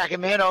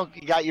 Sacramento.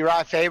 You got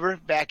Uriah Faber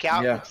back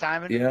out, Yeah.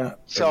 Simon. Yeah.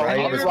 So Right.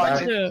 I'll be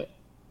watching.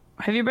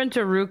 Have you been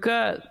to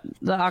Ruka,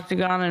 the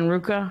Octagon in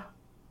Ruka?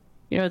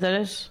 You know what that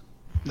is?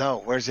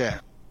 No, where's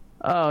that?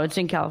 Oh, it's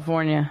in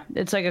California.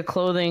 It's like a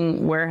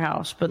clothing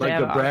warehouse, but they Like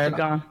have the brand.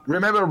 Octagon.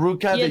 Remember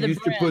Ruka? Yeah, They the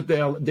used brand. to put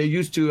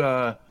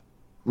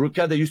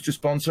Ruka. They used to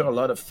sponsor a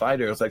lot of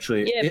fighters.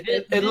 Actually, Yeah,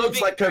 it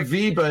looks like a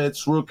V, but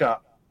it's Ruka.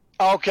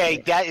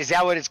 Okay, is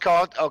that what it's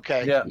called?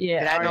 Okay. Yeah. Yeah,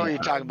 And I know what you're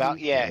talking about.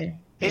 Yeah.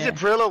 Isn't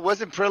Prillo?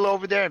 Wasn't Prillo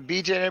over there and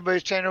BJ and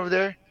everybody's training over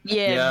there?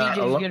 Yeah,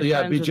 BJ's good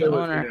friends with the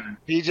owner.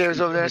 BJ was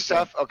over there and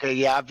stuff. Okay,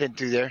 yeah, I've been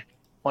through there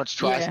once,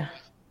 twice. Yeah.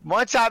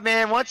 Once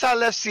I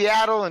left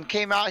Seattle and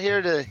came out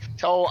here to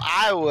old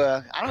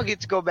Iowa, I don't get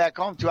to go back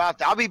home too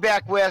often. I'll be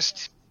back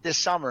west this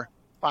summer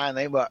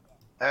finally, but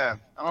I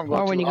don't go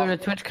Or when too you go often.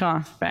 to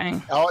TwitchCon,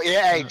 bang. Oh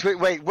yeah, hey,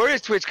 wait, where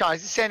is TwitchCon?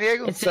 Is it San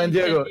Diego? It's San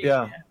Diego,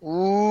 yeah.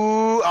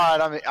 Ooh, all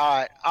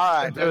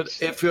right. Dude,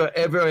 if you're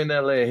ever in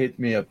LA, hit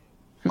me up.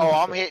 Oh,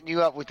 I'm hitting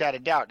you up without a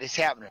doubt. It's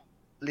happening.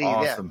 Leave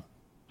that. Awesome. I'm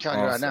telling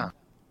you right now.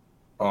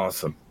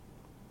 Awesome.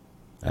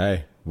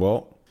 Hey,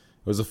 well,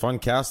 it was a fun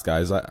cast,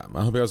 guys. I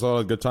hope you guys all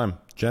had a good time.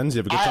 Jens, you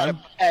have a good time?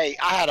 I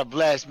had a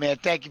blast, man.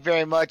 Thank you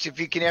very much. If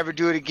you can ever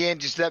do it again,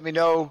 just let me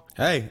know.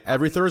 Hey,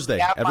 every Thursday.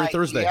 You have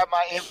Thursday. You have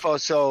my info,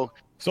 so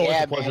It's always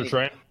yeah, a pleasure, man,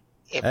 Trent.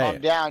 If Hey,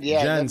 I'm down,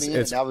 Jens, let me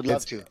in. I would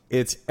love to.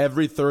 It's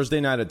every Thursday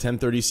night at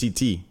 10:30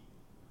 CT.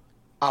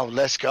 Oh,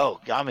 let's go.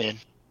 I'm in.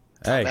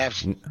 Hey,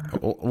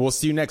 we'll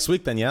see you next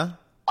week then, yeah?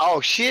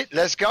 Oh, shit.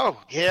 Let's go.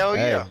 Hell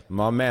Hey, yeah.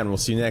 my man, we'll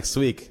see you next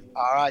week.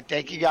 All right.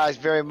 Thank you guys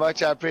very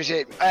much. I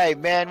appreciate it. Hey,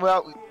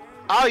 Manuel,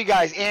 all you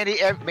guys, Andy,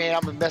 man,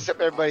 I'm going to mess up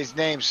everybody's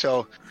names,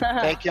 so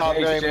thank y'all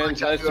very much.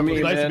 Nice to meet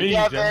you, Nice to man. meet you,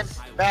 Kevin, Jens.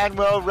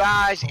 Manuel,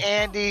 Raj,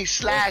 Andy,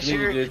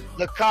 Slasher, dude.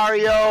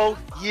 Lucario.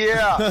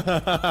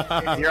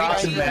 Yeah. You're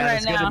awesome, man.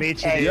 It's good to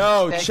meet you. Hey,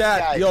 Yo, thank you chat.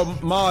 guys. Yo,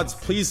 mods,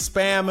 please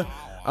spam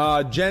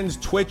Jen's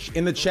Twitch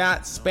in the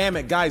chat. Spam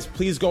it, guys.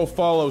 Please go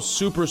follow.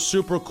 Super,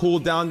 super cool,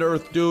 down to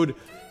earth dude.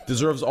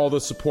 Deserves all the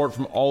support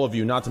from all of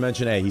you. Not to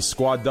mention, hey, he's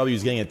Squad W.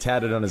 He's getting it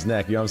tatted on his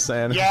neck. You know what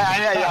I'm saying?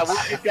 Yeah.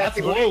 That's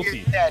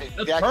loyalty. That's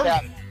permanent.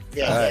 happening.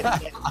 Yeah,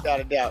 that's without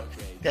a doubt.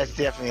 That's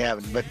definitely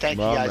happening. But thank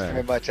you My guys man.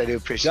 very much. I do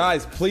appreciate it.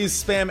 Guys,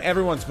 please spam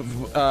everyone's.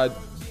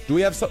 Do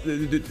we have some?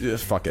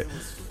 Fuck it.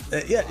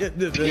 Yeah,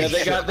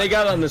 they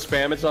got on the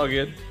spam. It's all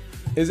good.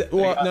 Is it?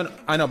 Well, no,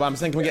 I know, but I'm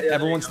saying, can we get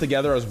everyone's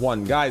together as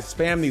one? Guys,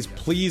 spam these,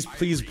 please,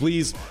 please,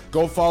 please.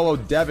 Go follow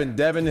Devin.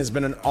 Devin has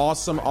been an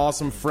awesome,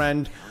 awesome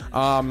friend.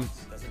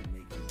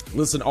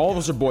 Listen, all of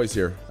us are boys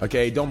here,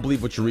 okay? Don't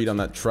believe what you read on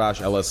that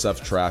trash,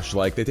 LSF trash.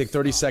 Like, they take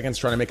 30 seconds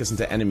trying to make us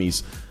into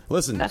enemies.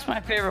 Listen. That's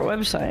my favorite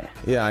website.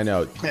 Yeah, I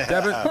know.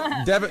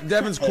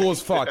 Devin's cool as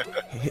fuck.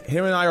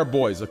 Him and I are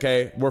boys,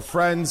 okay? We're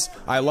friends.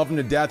 I love him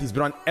to death. He's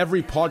been on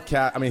every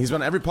podcast. I mean, he's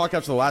been on every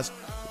podcast for the last,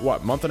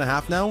 month and a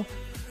half now?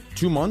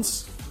 2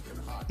 months?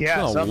 Yeah, It's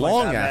been a something like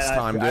long that, ass man.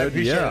 time, dude. I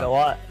appreciate Yeah. it a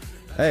lot.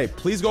 Hey,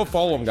 please go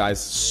follow him, guys.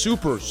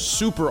 Super,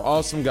 super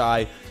awesome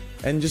guy.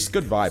 And just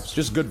good vibes.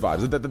 Just good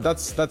vibes.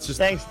 That's just.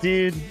 Thanks,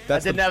 dude.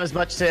 That's I didn't have as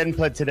much to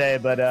input today,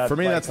 but for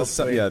me, like, that's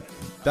hopefully-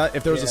 that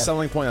if there was a Yeah.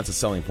 selling point, that's a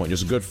selling point.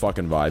 Just good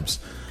fucking vibes.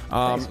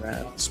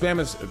 Spam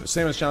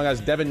his channel, guys.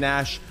 Devin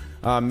Nash,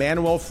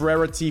 Manuel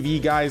Ferreira TV,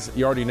 guys.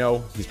 You already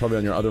know he's probably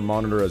on your other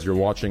monitor as you're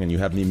watching, and you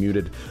have me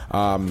muted.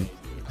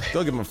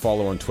 Go give him a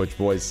follow on Twitch,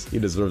 boys. He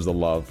deserves the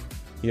love.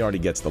 He already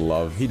gets the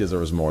love. He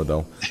deserves more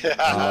though.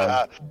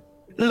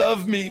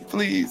 Love me,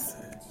 please.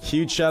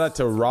 Huge shout out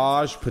to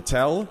Raj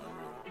Patel.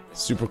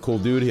 Super cool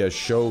dude. He has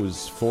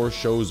shows, 4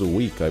 shows a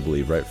week, I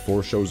believe, right?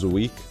 4 shows a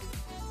week.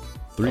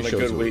 3 On a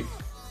shows good a week. week.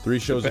 3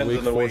 shows Depends a week,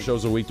 on the 4 week.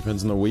 shows a week,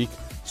 depends on the week.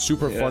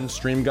 Super fun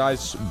stream,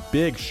 guys.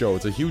 Big show.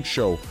 It's a huge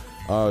show.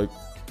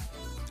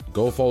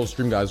 Go follow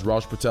stream, guys.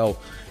 Raj Patel,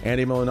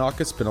 Andy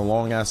Milanakis. Been a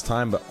long ass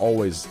time, but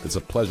always it's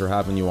a pleasure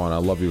having you on. I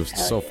love you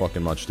so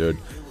fucking much, dude.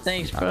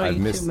 Thanks, bro. I've You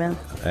missed, too, man.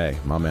 Hey,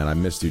 my man, I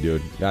missed you,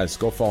 dude. Guys,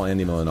 go follow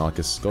Andy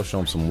Milanakis. Go show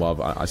him some love.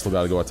 I still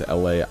got to go out to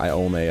LA. I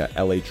own a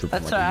LA trip. in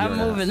That's like why a year I'm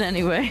and a half. moving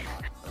anyway.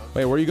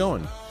 Wait, where are you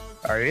going?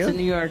 Are To you?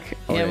 New York.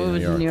 Oh, yeah, yeah,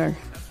 moving to New York.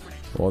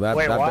 Well, that.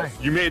 Wait, that why?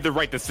 You made the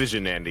right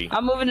decision, Andy.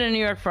 I'm moving to New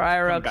York for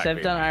IRL Come back, because I've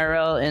baby. done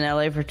IRL in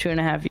LA for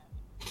 2.5 years.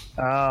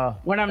 Oh,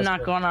 When I'm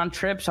not going on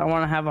trips, I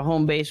want to have a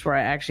home base where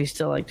I actually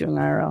still like doing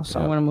IRL. So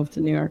I'm going to move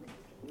to New York.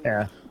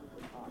 yeah.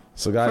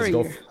 So guys, For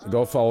a year.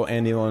 go follow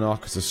Andy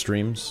Milanakis'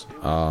 streams.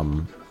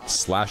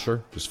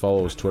 Slasher, just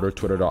follow his Twitter,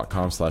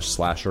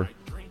 twitter.com/slasher.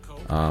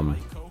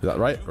 Is that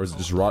right, or is it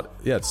just Rod?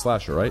 Yeah, it's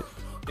Slasher, right?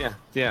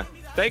 Yeah.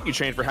 Thank you,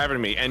 Train, for having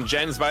me. And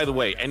Jens, by the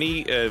way,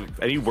 any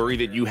worry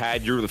that you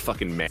had, you're the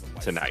fucking man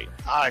tonight.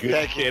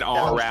 Thank you.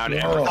 All around.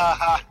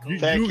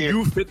 Thank you.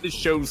 You fit the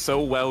show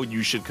so well.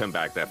 You should come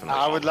back, definitely.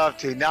 I would love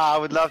to. No, I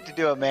would love to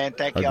do it, man.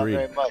 Thank y'all Agreed.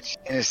 very much.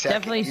 In a second.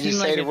 Definitely You seemed just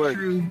like say a the word.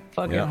 true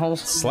fucking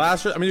wholesome.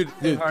 Slasher. I mean,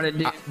 dude,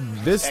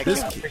 this Thank you.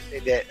 I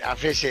appreciate that. I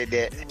appreciate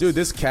that. dude,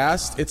 this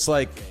cast, it's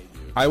like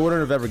I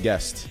wouldn't have ever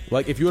guessed.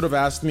 Like, if you would have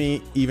asked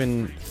me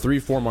even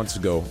 3-4 months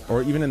ago,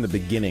 or even in the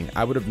beginning,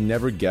 I would have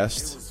never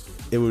guessed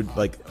it would,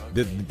 like,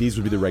 these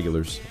would be the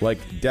regulars. Like,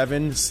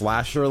 Devin,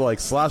 Slasher, I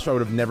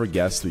would have never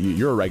guessed.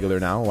 You're a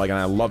regular now, like, and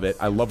I love it.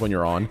 I love when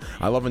you're on.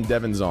 I love when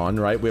Devin's on,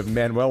 right? We have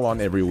Manuel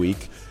on every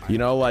week. You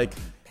know, like,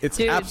 it's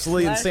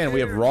absolutely insane. We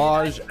have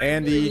Raj,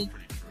 Andy.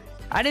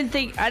 I didn't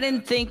think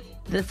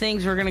the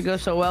things were gonna go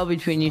so well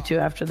between you two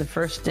after the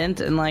first stint,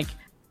 and like,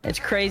 it's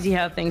crazy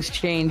how things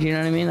change. You know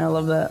what I mean? I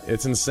love that.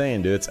 It's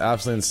insane, dude. It's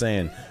absolutely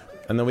insane.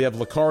 And then we have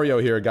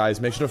Lucario here,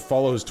 guys. Make sure to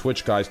follow his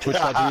Twitch, guys.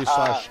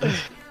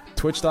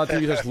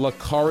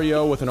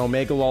 Twitch.tv/Lucario with an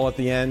Omega lol at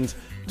the end.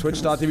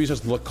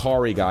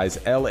 Twitch.tv/Lucari, guys.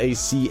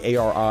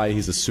 Lacari.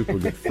 He's a super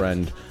good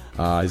friend.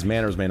 His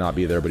manners may not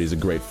be there, but he's a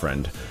great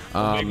friend.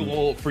 Omega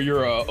lol for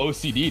your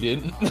OCD,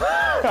 didn't?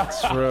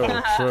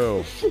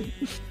 True.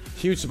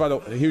 Huge support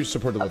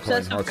to Lucari.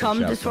 Obsessive cum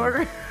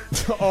disorder.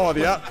 Oh,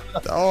 yeah.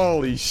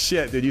 Holy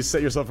shit, dude. You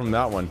set yourself from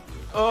that one.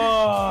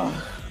 Oh,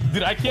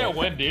 dude, I can't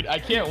win, dude. I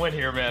can't win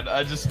here, man.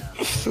 I just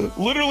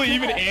literally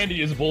even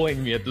Andy is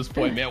bullying me at this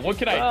point, man. What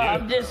can I do?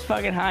 I'm just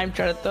fucking high. I'm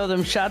trying to throw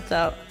them shots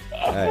out.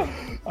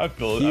 Hey. I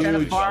feel it.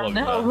 Trying to farm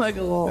them.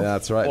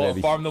 That's right, well,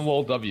 baby. farm them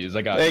little W's.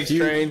 I got Thanks, it.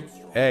 Train.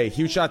 Hey,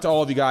 huge shout out to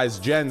all of you guys.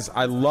 Jens,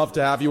 I'd love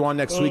to have you on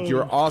next week.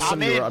 You're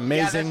awesome. You're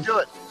amazing. Yeah, let's do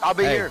it. I'll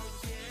be here.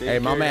 Hey,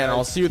 my man.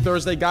 I'll see you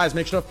Thursday, guys.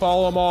 Make sure to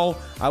follow them all.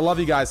 I love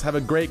you guys. Have a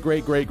great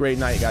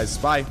night, guys.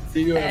 Bye.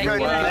 See you,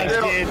 everyone.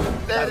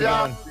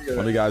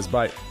 Love you guys.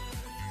 Bye.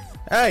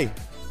 Hey,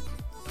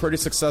 pretty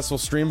successful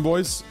stream,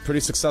 boys.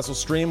 Pretty successful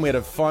stream. We had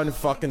a fun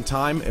fucking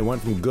time. It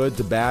went from good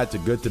to bad to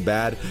good to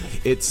bad.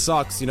 It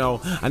sucks, you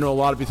know. I know a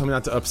lot of you tell me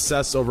not to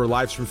obsess over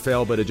live stream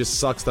fail, but it just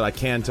sucks that I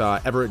can't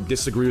ever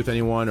disagree with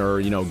anyone or,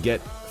 you know, get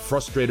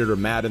frustrated or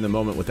mad in the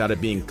moment without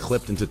it being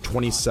clipped into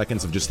 20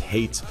 seconds of just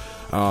hate,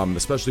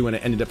 especially when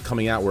it ended up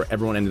coming out where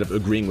everyone ended up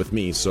agreeing with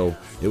me. So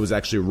it was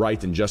actually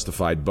right and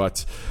justified.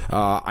 But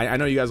I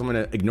know you guys are going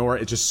to ignore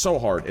it. It's just so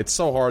hard. It's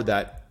so hard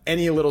that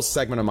any little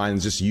segment of mine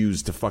is just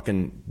used to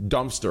fucking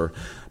dumpster.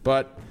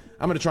 But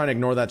I'm going to try and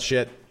ignore that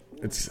shit.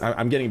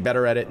 I'm getting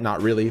better at it.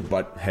 Not really,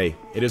 but hey,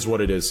 it is what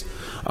it is.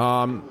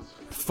 Fun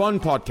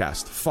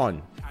podcast.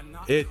 Fun.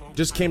 It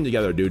just came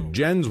together, dude.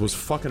 Jens was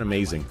fucking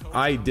amazing.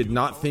 I did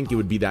not think it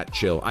would be that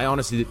chill. I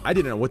honestly I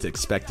didn't know what to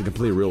expect, to be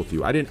completely real with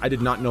you. I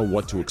did not know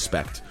what to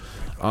expect.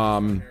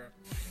 But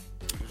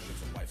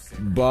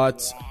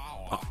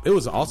it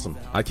was awesome.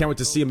 I can't wait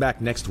to see him back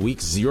next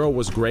week. Zero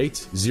was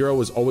great. Zero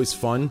was always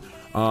fun.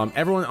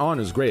 Everyone on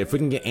is great. If we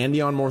can get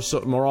Andy on more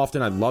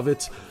often, I'd love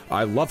it.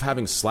 I love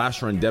having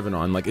Slasher and Devin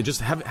on. Like, it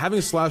just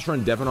having Slasher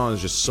and Devin on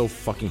is just so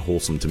fucking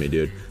wholesome to me,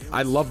 dude.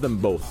 I love them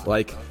both.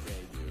 Like,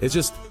 it's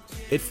just,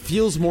 it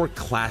feels more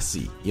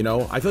classy, you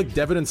know? I feel like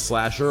Devin and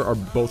Slasher are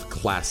both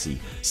classy.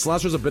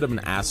 Slasher's a bit of an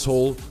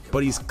asshole,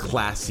 but he's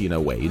classy in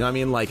a way. You know what I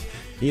mean? Like,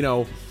 you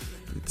know,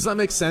 does that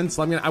make sense?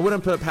 I mean, I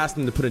wouldn't put it past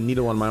him to put a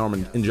needle on my arm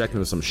and inject me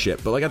with some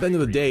shit. But, like, at the end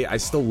of the day, I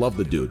still love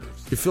the dude.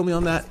 You feel me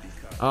on that?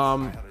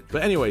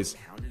 But anyways,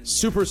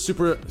 super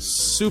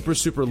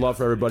love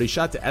for everybody.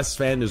 Shout out to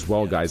S-Fan as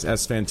well, guys.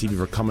 S-Fan TV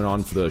for coming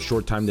on for the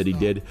short time that he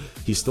did.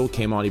 He still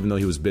came on even though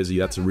he was busy.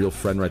 That's a real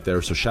friend right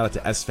there. So shout out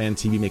to S-Fan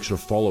TV. Make sure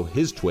to follow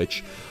his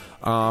Twitch.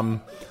 Let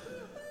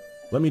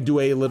me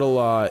do a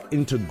little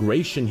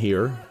integration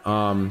here.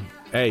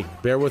 Hey,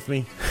 bear with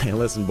me. Hey,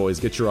 listen, boys.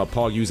 Get your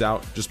Pog U's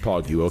out. Just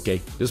Pog U,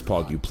 okay? Just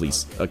Pog U,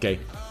 please. Okay?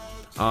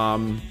 Are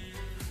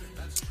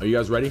you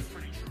guys ready?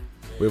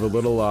 We have a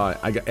little,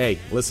 hey,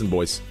 listen,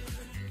 boys.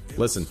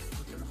 Listen.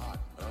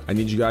 I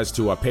need you guys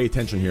to pay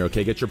attention here,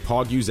 okay? Get your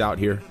Pog U's out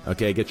here,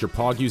 okay? Get your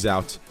Pog U's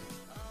out.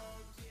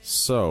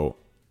 So,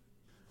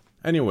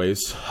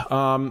 anyways,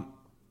 so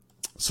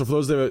for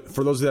those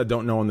that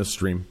don't know on this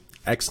stream,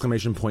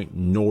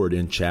 !Nord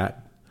in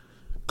chat,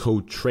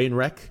 code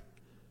TRAINWRECK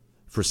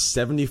for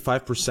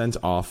 75%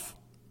 off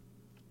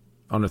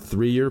on a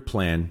 3-year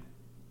plan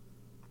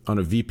on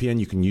a VPN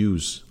you can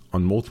use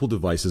on multiple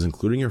devices,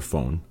 including your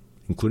phone,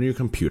 including your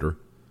computer.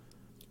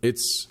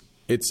 It's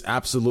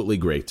absolutely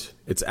great.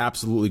 It's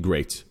absolutely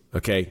great,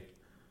 okay?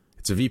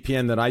 It's a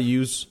VPN that I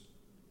use.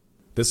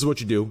 This is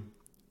what you do.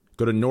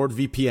 Go to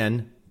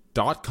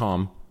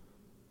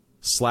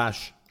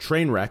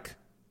nordvpn.com/trainwreck.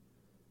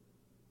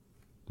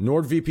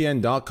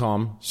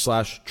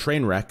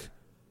 nordvpn.com/trainwreck.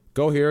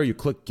 Go here, you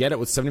click get it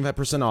with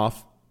 75%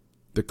 off.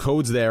 The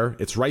code's there.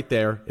 It's right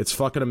there. It's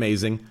fucking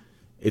amazing.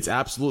 It's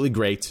absolutely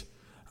great.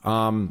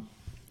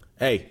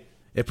 Hey,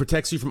 it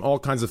protects you from all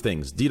kinds of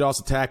things.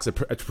 DDoS attacks. It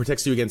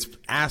protects you against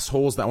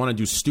assholes that want to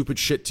do stupid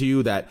shit to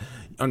you that,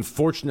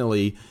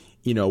 unfortunately,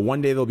 you know,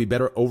 one day there'll be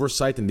better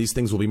oversight and these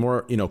things will be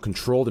more, you know,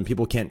 controlled and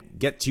people can't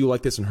get to you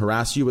like this and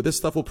harass you. But this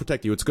stuff will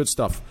protect you. It's good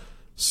stuff.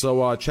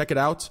 So check it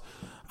out.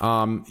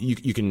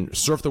 You can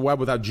surf the web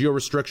without geo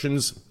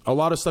restrictions. A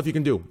lot of stuff you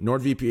can do.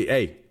 NordVPN.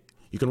 Hey,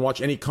 you can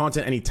watch any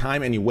content,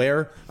 anytime,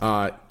 anywhere.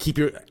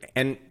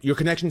 Your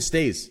connection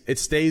stays. It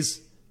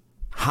stays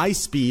high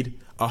speed,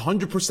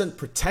 100%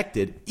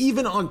 protected,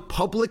 even on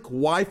public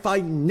Wi-Fi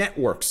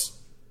networks.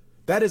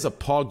 That is a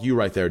pog you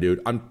right there,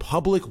 dude. On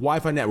public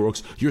Wi-Fi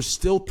networks, you're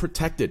still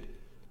protected.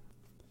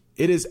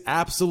 It is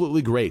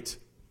absolutely great.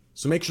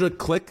 So make sure to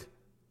click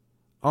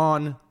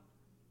on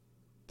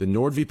the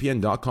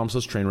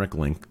nordvpn.com/trainwreck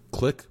link.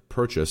 Click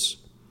purchase.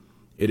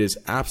 It is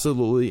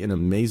absolutely an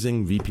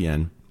amazing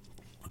VPN.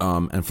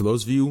 And for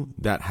those of you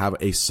that have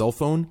a cell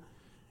phone,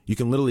 you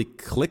can literally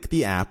click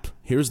the app.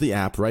 Here's the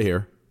app right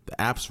here.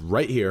 The app's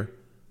right here.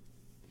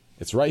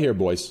 It's right here,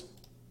 boys.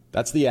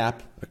 That's the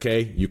app,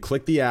 okay? You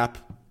click the app.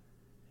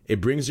 It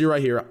brings you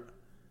right here.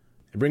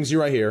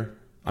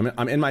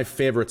 I'm in my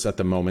favorites at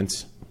the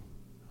moment.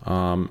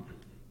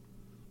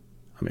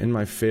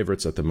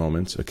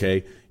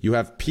 Okay? You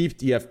have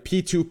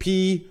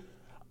P2P,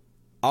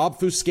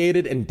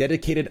 obfuscated and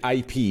dedicated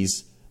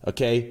IPs,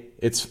 okay?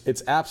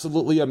 It's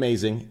absolutely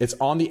amazing. It's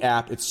on the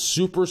app. It's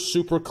super,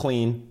 super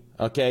clean,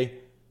 okay?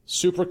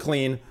 Super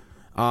clean.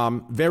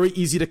 Very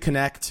easy to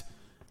connect,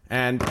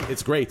 and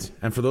it's great.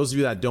 And for those of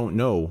you that don't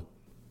know,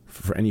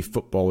 for any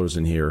footballers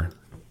in here,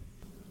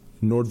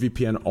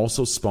 NordVPN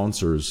also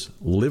sponsors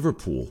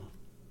Liverpool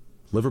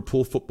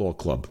Football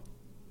Club,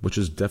 which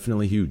is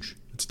definitely huge.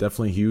 It's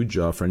definitely huge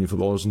for any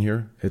footballers in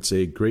here. It's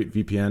a great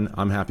VPN.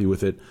 I'm happy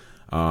with it.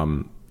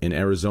 In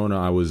Arizona,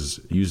 I was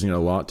using it a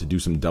lot to do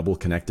some double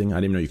connecting. I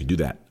didn't even know you could do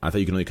that. I thought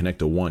you could only connect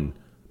to one,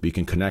 but you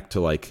can connect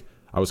to I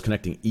was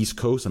connecting East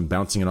Coast and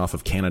bouncing it off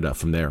of Canada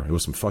from there. It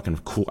was some fucking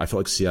cool. I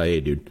felt like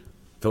CIA, dude.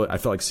 I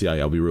felt like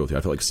CIA. I'll be real with you.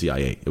 I felt like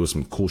CIA. It was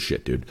some cool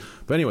shit, dude.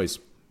 But anyways,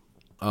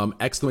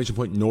 exclamation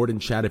point Nord in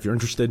chat if you're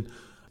interested.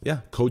 Yeah,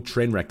 code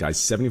Trainwreck, guys.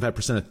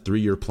 75% a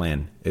 3-year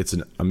plan. It's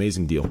an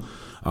amazing deal.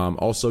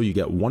 Also, you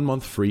get 1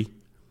 month free,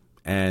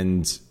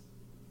 and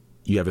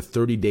you have a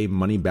 30-day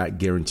money-back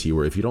guarantee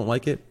where if you don't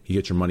like it, you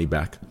get your money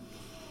back.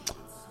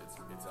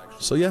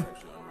 So yeah,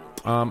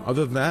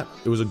 other than that,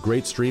 it was a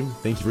great stream.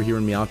 Thank you for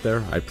hearing me out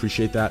there. I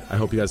appreciate that. I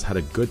hope you guys had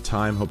a good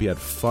time. Hope you had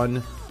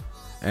fun,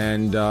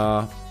 and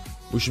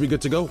we should be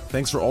good to go.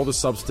 Thanks for all the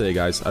subs today,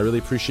 guys. I really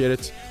appreciate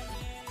it.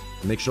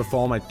 Make sure to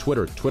follow my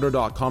Twitter,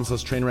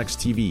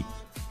 twitter.com/TrainwrecksTV.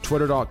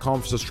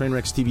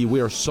 Twitter.com/TrainwrecksTV. We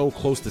are so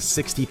close to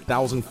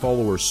 60,000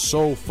 followers.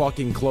 So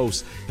fucking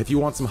close. If you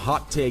want some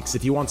hot takes,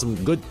 if you want some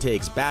good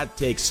takes, bad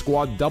takes,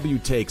 Squad W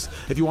takes,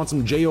 if you want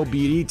some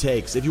JOBD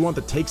takes, if you want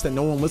the takes that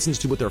no one listens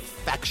to but they're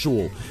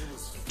factual,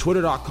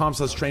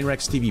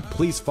 Twitter.com/TrainwrecksTV.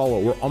 Please follow.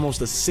 We're almost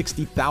to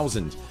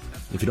 60,000.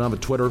 If you don't have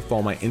a Twitter,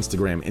 follow my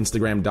Instagram,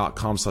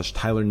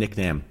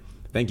 Instagram.com/TylerNicknam.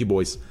 Thank you,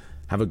 boys.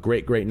 Have a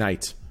great, great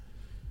night.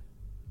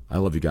 I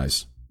love you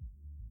guys.